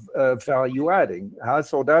value adding.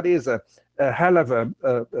 So that is a hell of a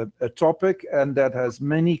topic, and that has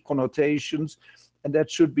many connotations, and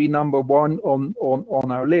that should be number one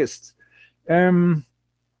on our list.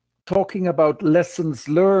 Talking about lessons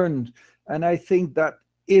learned, and I think that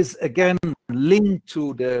is again linked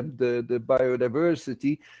to the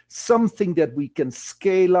biodiversity, something that we can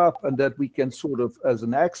scale up and that we can sort of as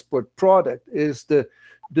an export product is the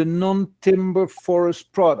non-timber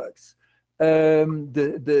forest products. The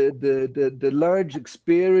large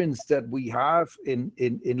experience that we have in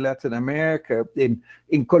Latin America, in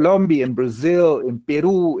Colombia, in Brazil, in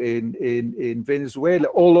Peru, in Venezuela,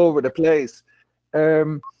 all over the place,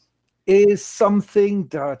 is something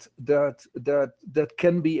that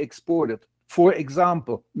can be exported. For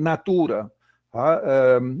example, Natura,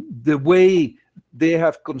 the way they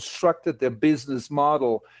have constructed their business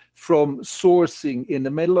model from sourcing in the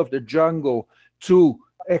middle of the jungle to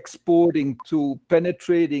exporting to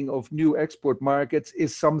penetrating of new export markets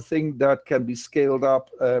is something that can be scaled up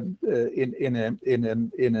in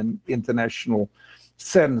an international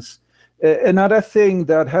sense. Another thing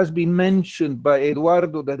that has been mentioned by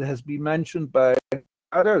Eduardo, that has been mentioned by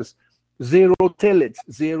others, zero tillage.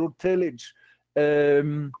 Zero tillage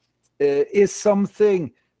is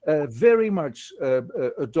something very much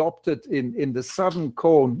adopted in the southern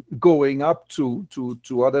cone, going up to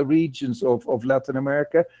other regions of Latin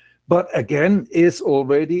America, but again is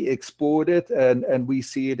already exported, and we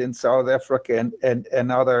see it in South Africa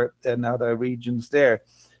and other regions there.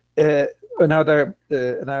 And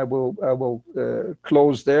I will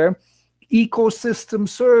close there. Ecosystem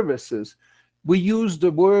services. We use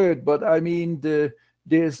the word, but I mean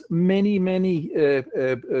there's many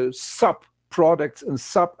sub products and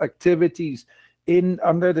sub activities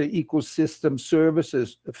under the ecosystem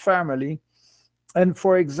services family. And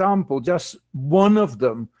for example, just one of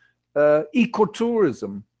them,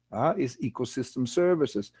 ecotourism, is ecosystem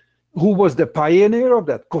services. Who was the pioneer of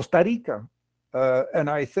that? Costa Rica. And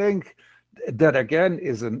I think that again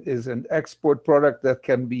is an export product that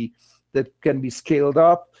can be scaled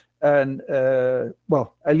up. And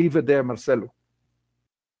well, I leave it there, Marcelo.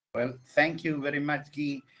 Well, thank you very much,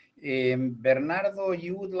 Guy. Bernardo,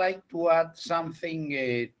 you would like to add something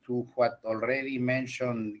to what already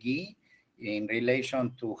mentioned Guy in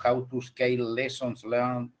relation to how to scale lessons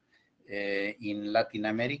learned in Latin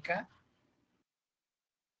America?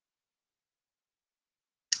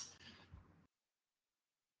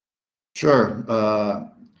 Sure.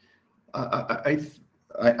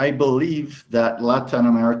 I believe that Latin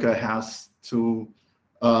America has to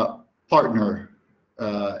partner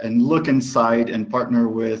and look inside and partner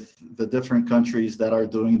with the different countries that are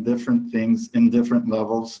doing different things in different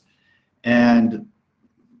levels. And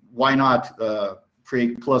why not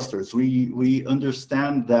create clusters? We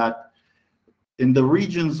understand that in the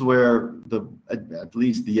regions where at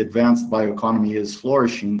least the advanced bioeconomy is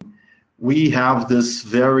flourishing, we have this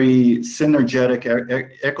very synergetic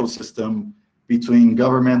ecosystem between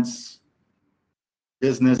governments,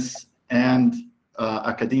 business, and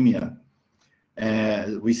academia.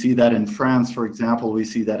 We see that in France, for example. We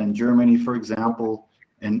see that in Germany, for example,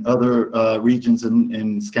 and other regions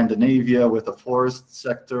in Scandinavia with the forest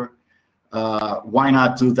sector. Why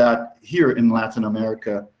not do that here in Latin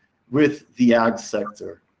America with the ag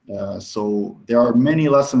sector? So there are many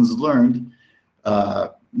lessons learned,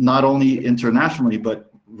 not only internationally, but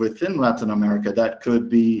within Latin America that could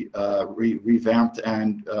be revamped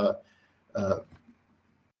and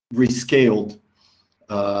rescaled.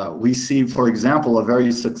 We see, for example, a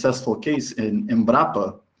very successful case in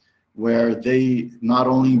Embrapa, where they not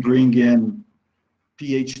only bring in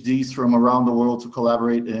PhDs from around the world to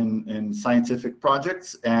collaborate in scientific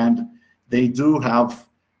projects, and they do have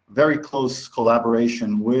very close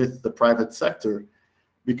collaboration with the private sector,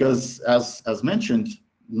 because as mentioned,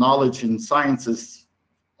 knowledge in science is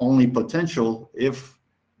only potential if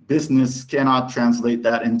business cannot translate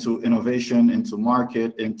that into innovation, into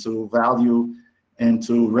market, into value,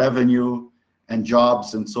 into revenue and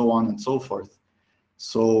jobs, and so on and so forth.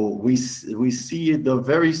 So we see the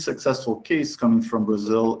very successful case coming from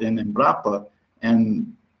Brazil in Embrapa,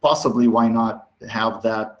 and possibly why not have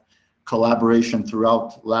that collaboration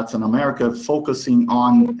throughout Latin America, focusing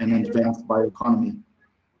on an advanced bioeconomy.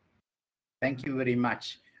 Thank you very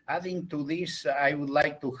much. Adding to this, I would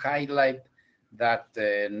like to highlight that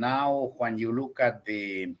now when you look at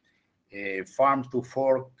the Farm to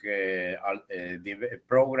Fork the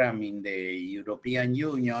program in the European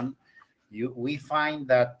Union, we find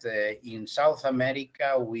that in South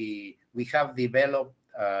America we have developed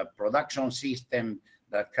a production system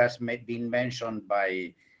that has been mentioned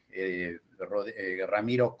by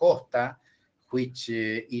Ramiro Costa, which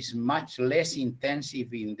is much less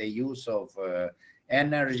intensive in the use of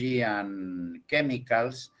energy and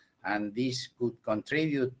chemicals, and this could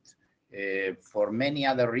contribute for many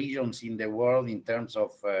other regions in the world in terms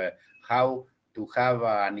of how to have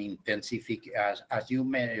an intensification, as you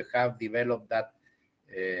may have developed that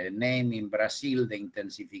name in Brazil, the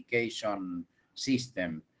intensification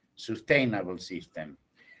system, sustainable system.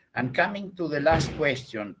 And coming to the last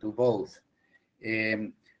question to both,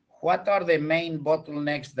 what are the main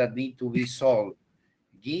bottlenecks that need to be solved?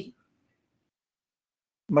 Guy?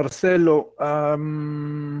 Marcelo,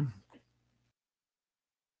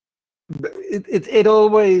 it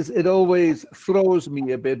always throws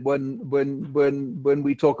me a bit when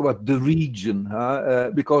we talk about the region,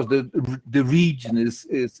 because the region is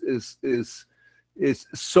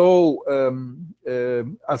so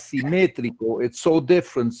asymmetrical. It's so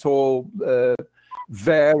different, so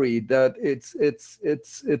varied that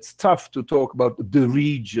it's tough to talk about the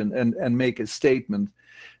region and make a statement.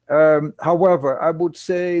 However, I would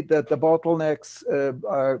say that the bottlenecks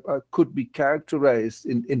could be characterized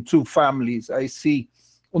in two families. I see,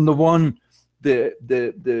 on the one, the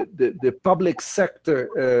public sector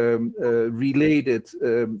related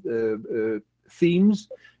themes,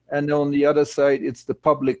 and on the other side, it's the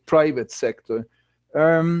public-private sector.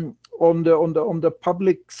 On the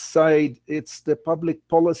public side, it's the public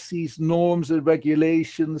policies, norms, and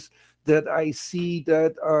regulations that I see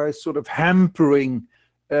that are sort of hampering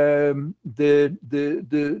the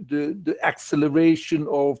acceleration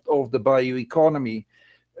of the bioeconomy,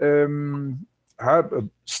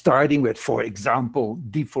 starting with, for example,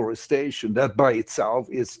 deforestation. That by itself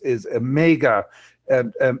is a mega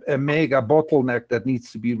bottleneck that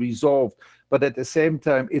needs to be resolved. But at the same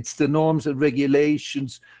time, it's the norms and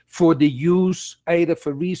regulations for the use, either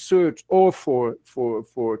for research or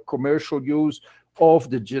for commercial use of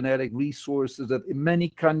the genetic resources that in many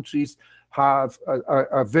countries are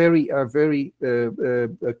very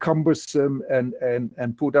cumbersome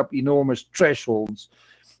and put up enormous thresholds.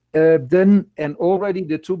 Then, and already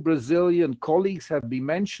the two Brazilian colleagues have been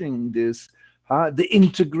mentioning this, the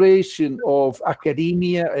integration of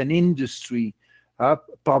academia and industry,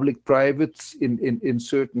 public-privates in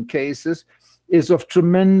certain cases, is of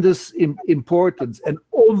tremendous importance. And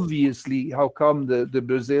obviously, how come the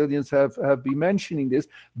Brazilians have been mentioning this?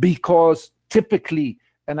 Because typically,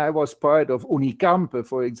 and I was part of Unicamp,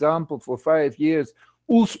 for example, for 5 years,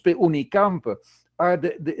 USP Unicamp are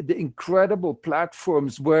the incredible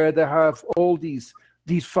platforms where they have all these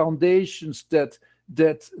foundations that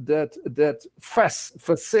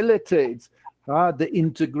facilitate the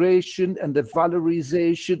integration and the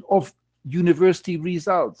valorization of university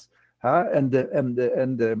results, and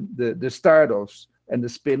the startups and the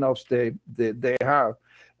spin-offs they have.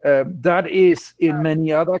 That is in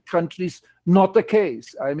many other countries not the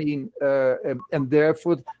case. I mean, and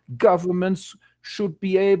therefore governments should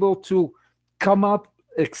be able to come up,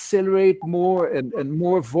 accelerate more and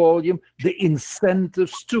more volume, the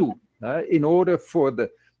incentives too, in order for the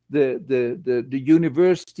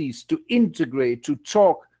universities to integrate, to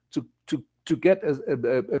talk, to get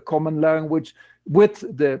a common language with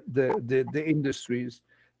the industries.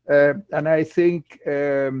 And I think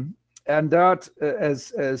and that,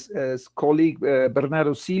 as colleague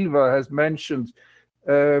Bernardo Silva has mentioned,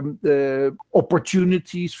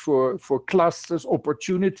 opportunities for clusters,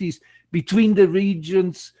 opportunities between the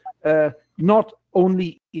regions, not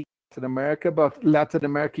only in Latin America, but Latin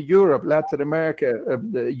America, Europe, Latin America,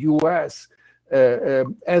 the US,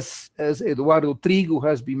 as Eduardo Trigo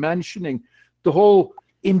has been mentioning, the whole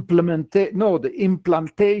implantation,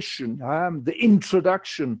 the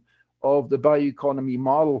introduction of the bioeconomy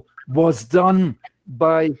model was done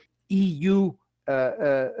by EU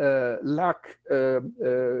LAC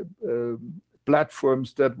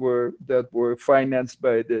platforms that were financed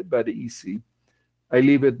by the EC. I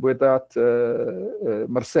leave it with that,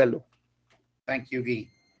 Marcelo. Thank you, Guy.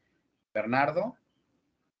 Bernardo?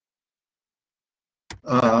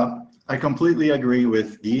 I completely agree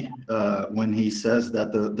with Guy when he says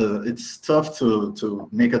that it's tough to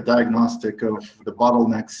make a diagnostic of the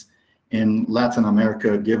bottlenecks in Latin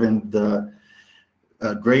America, given the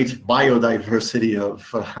great biodiversity of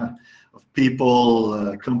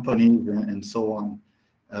people, companies, and so on.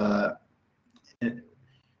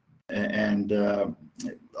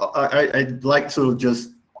 I'd like to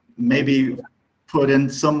just maybe put in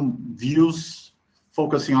some views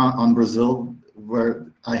focusing on Brazil,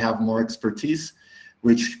 where I have more expertise,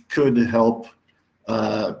 which could help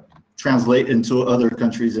translate into other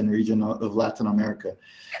countries and region of Latin America.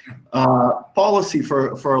 Policy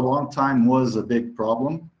for a long time was a big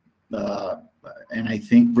problem, and I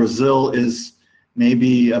think Brazil is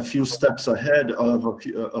maybe a few steps ahead of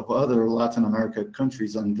other Latin American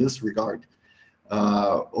countries in this regard.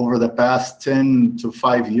 Over the past 10 to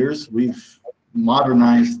 5 years, we've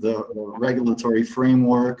modernized the regulatory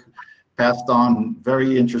framework, passed on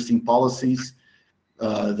very interesting policies,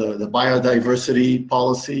 the biodiversity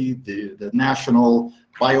policy, the national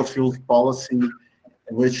biofuels policy,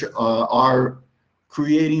 which are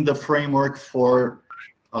creating the framework for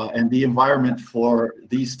and the environment for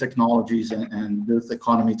these technologies and this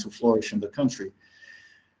economy to flourish in the country.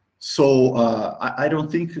 So I don't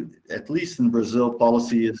think, at least in Brazil,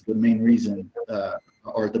 policy is the main reason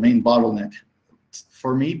or the main bottleneck.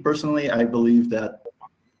 For me personally, I believe that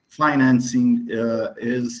financing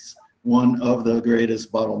is one of the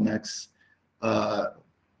greatest bottlenecks.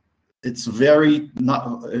 It's very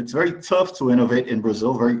tough to innovate in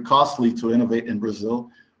Brazil, very costly to innovate in Brazil.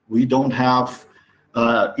 We don't have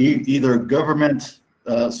either government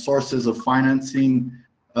sources of financing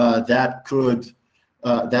that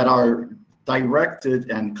are directed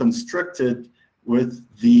and constructed with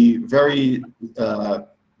the very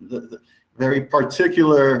very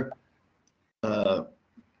particular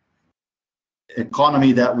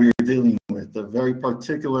economy that we're dealing with, the very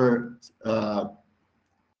particular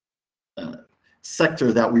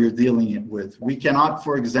sector that we are dealing with. We cannot,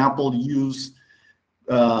 for example, use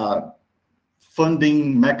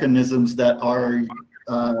funding mechanisms that are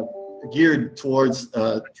geared towards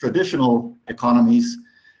traditional economies,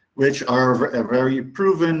 which are very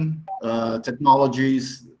proven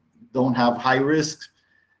technologies, don't have high risk,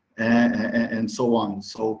 and so on.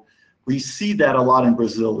 So we see that a lot in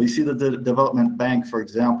Brazil. We see the Development Bank, for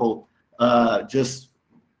example, just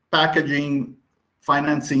packaging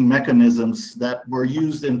financing mechanisms that were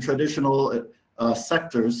used in traditional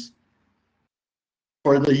sectors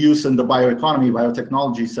for the use in the bioeconomy,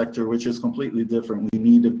 biotechnology sector, which is completely different. We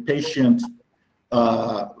need a patient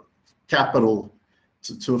capital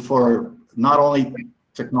for not only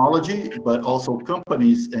technology, but also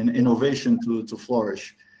companies and innovation to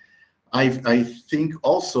flourish. I think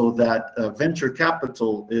also that venture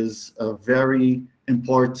capital is a very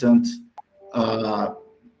important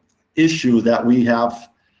issue that we have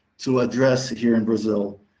to address here in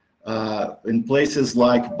Brazil. In places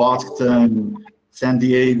like Boston, San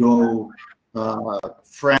Diego,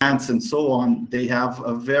 France, and so on, they have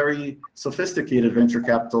a very sophisticated venture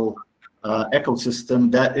capital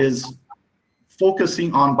ecosystem that is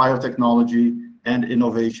focusing on biotechnology and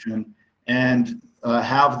innovation, and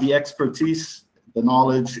have the expertise, the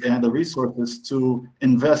knowledge, and the resources to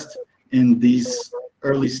invest in these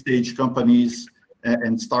early stage companies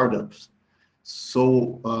and startups.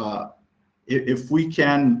 So if we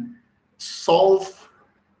can solve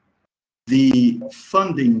the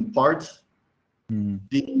funding part,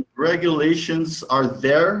 the regulations are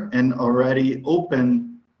there and already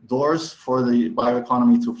open doors for the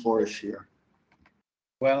bioeconomy to flourish here.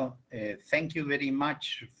 Well, thank you very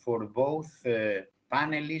much for both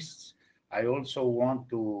panelists. I also want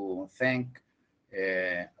to thank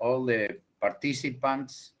all the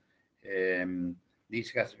participants.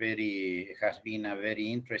 This has been a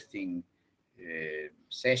very interesting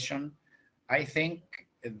session. I think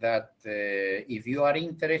that if you are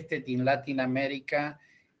interested in Latin America,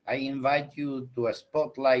 I invite you to a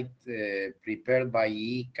spotlight prepared by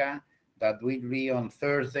ICA that will be on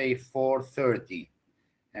Thursday, 4:30.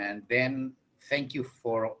 And then thank you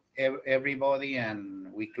for everybody,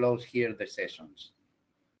 and we close here the sessions.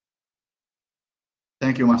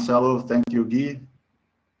 Thank you, Marcelo. Thank you, Guy.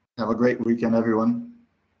 Have a great weekend, everyone.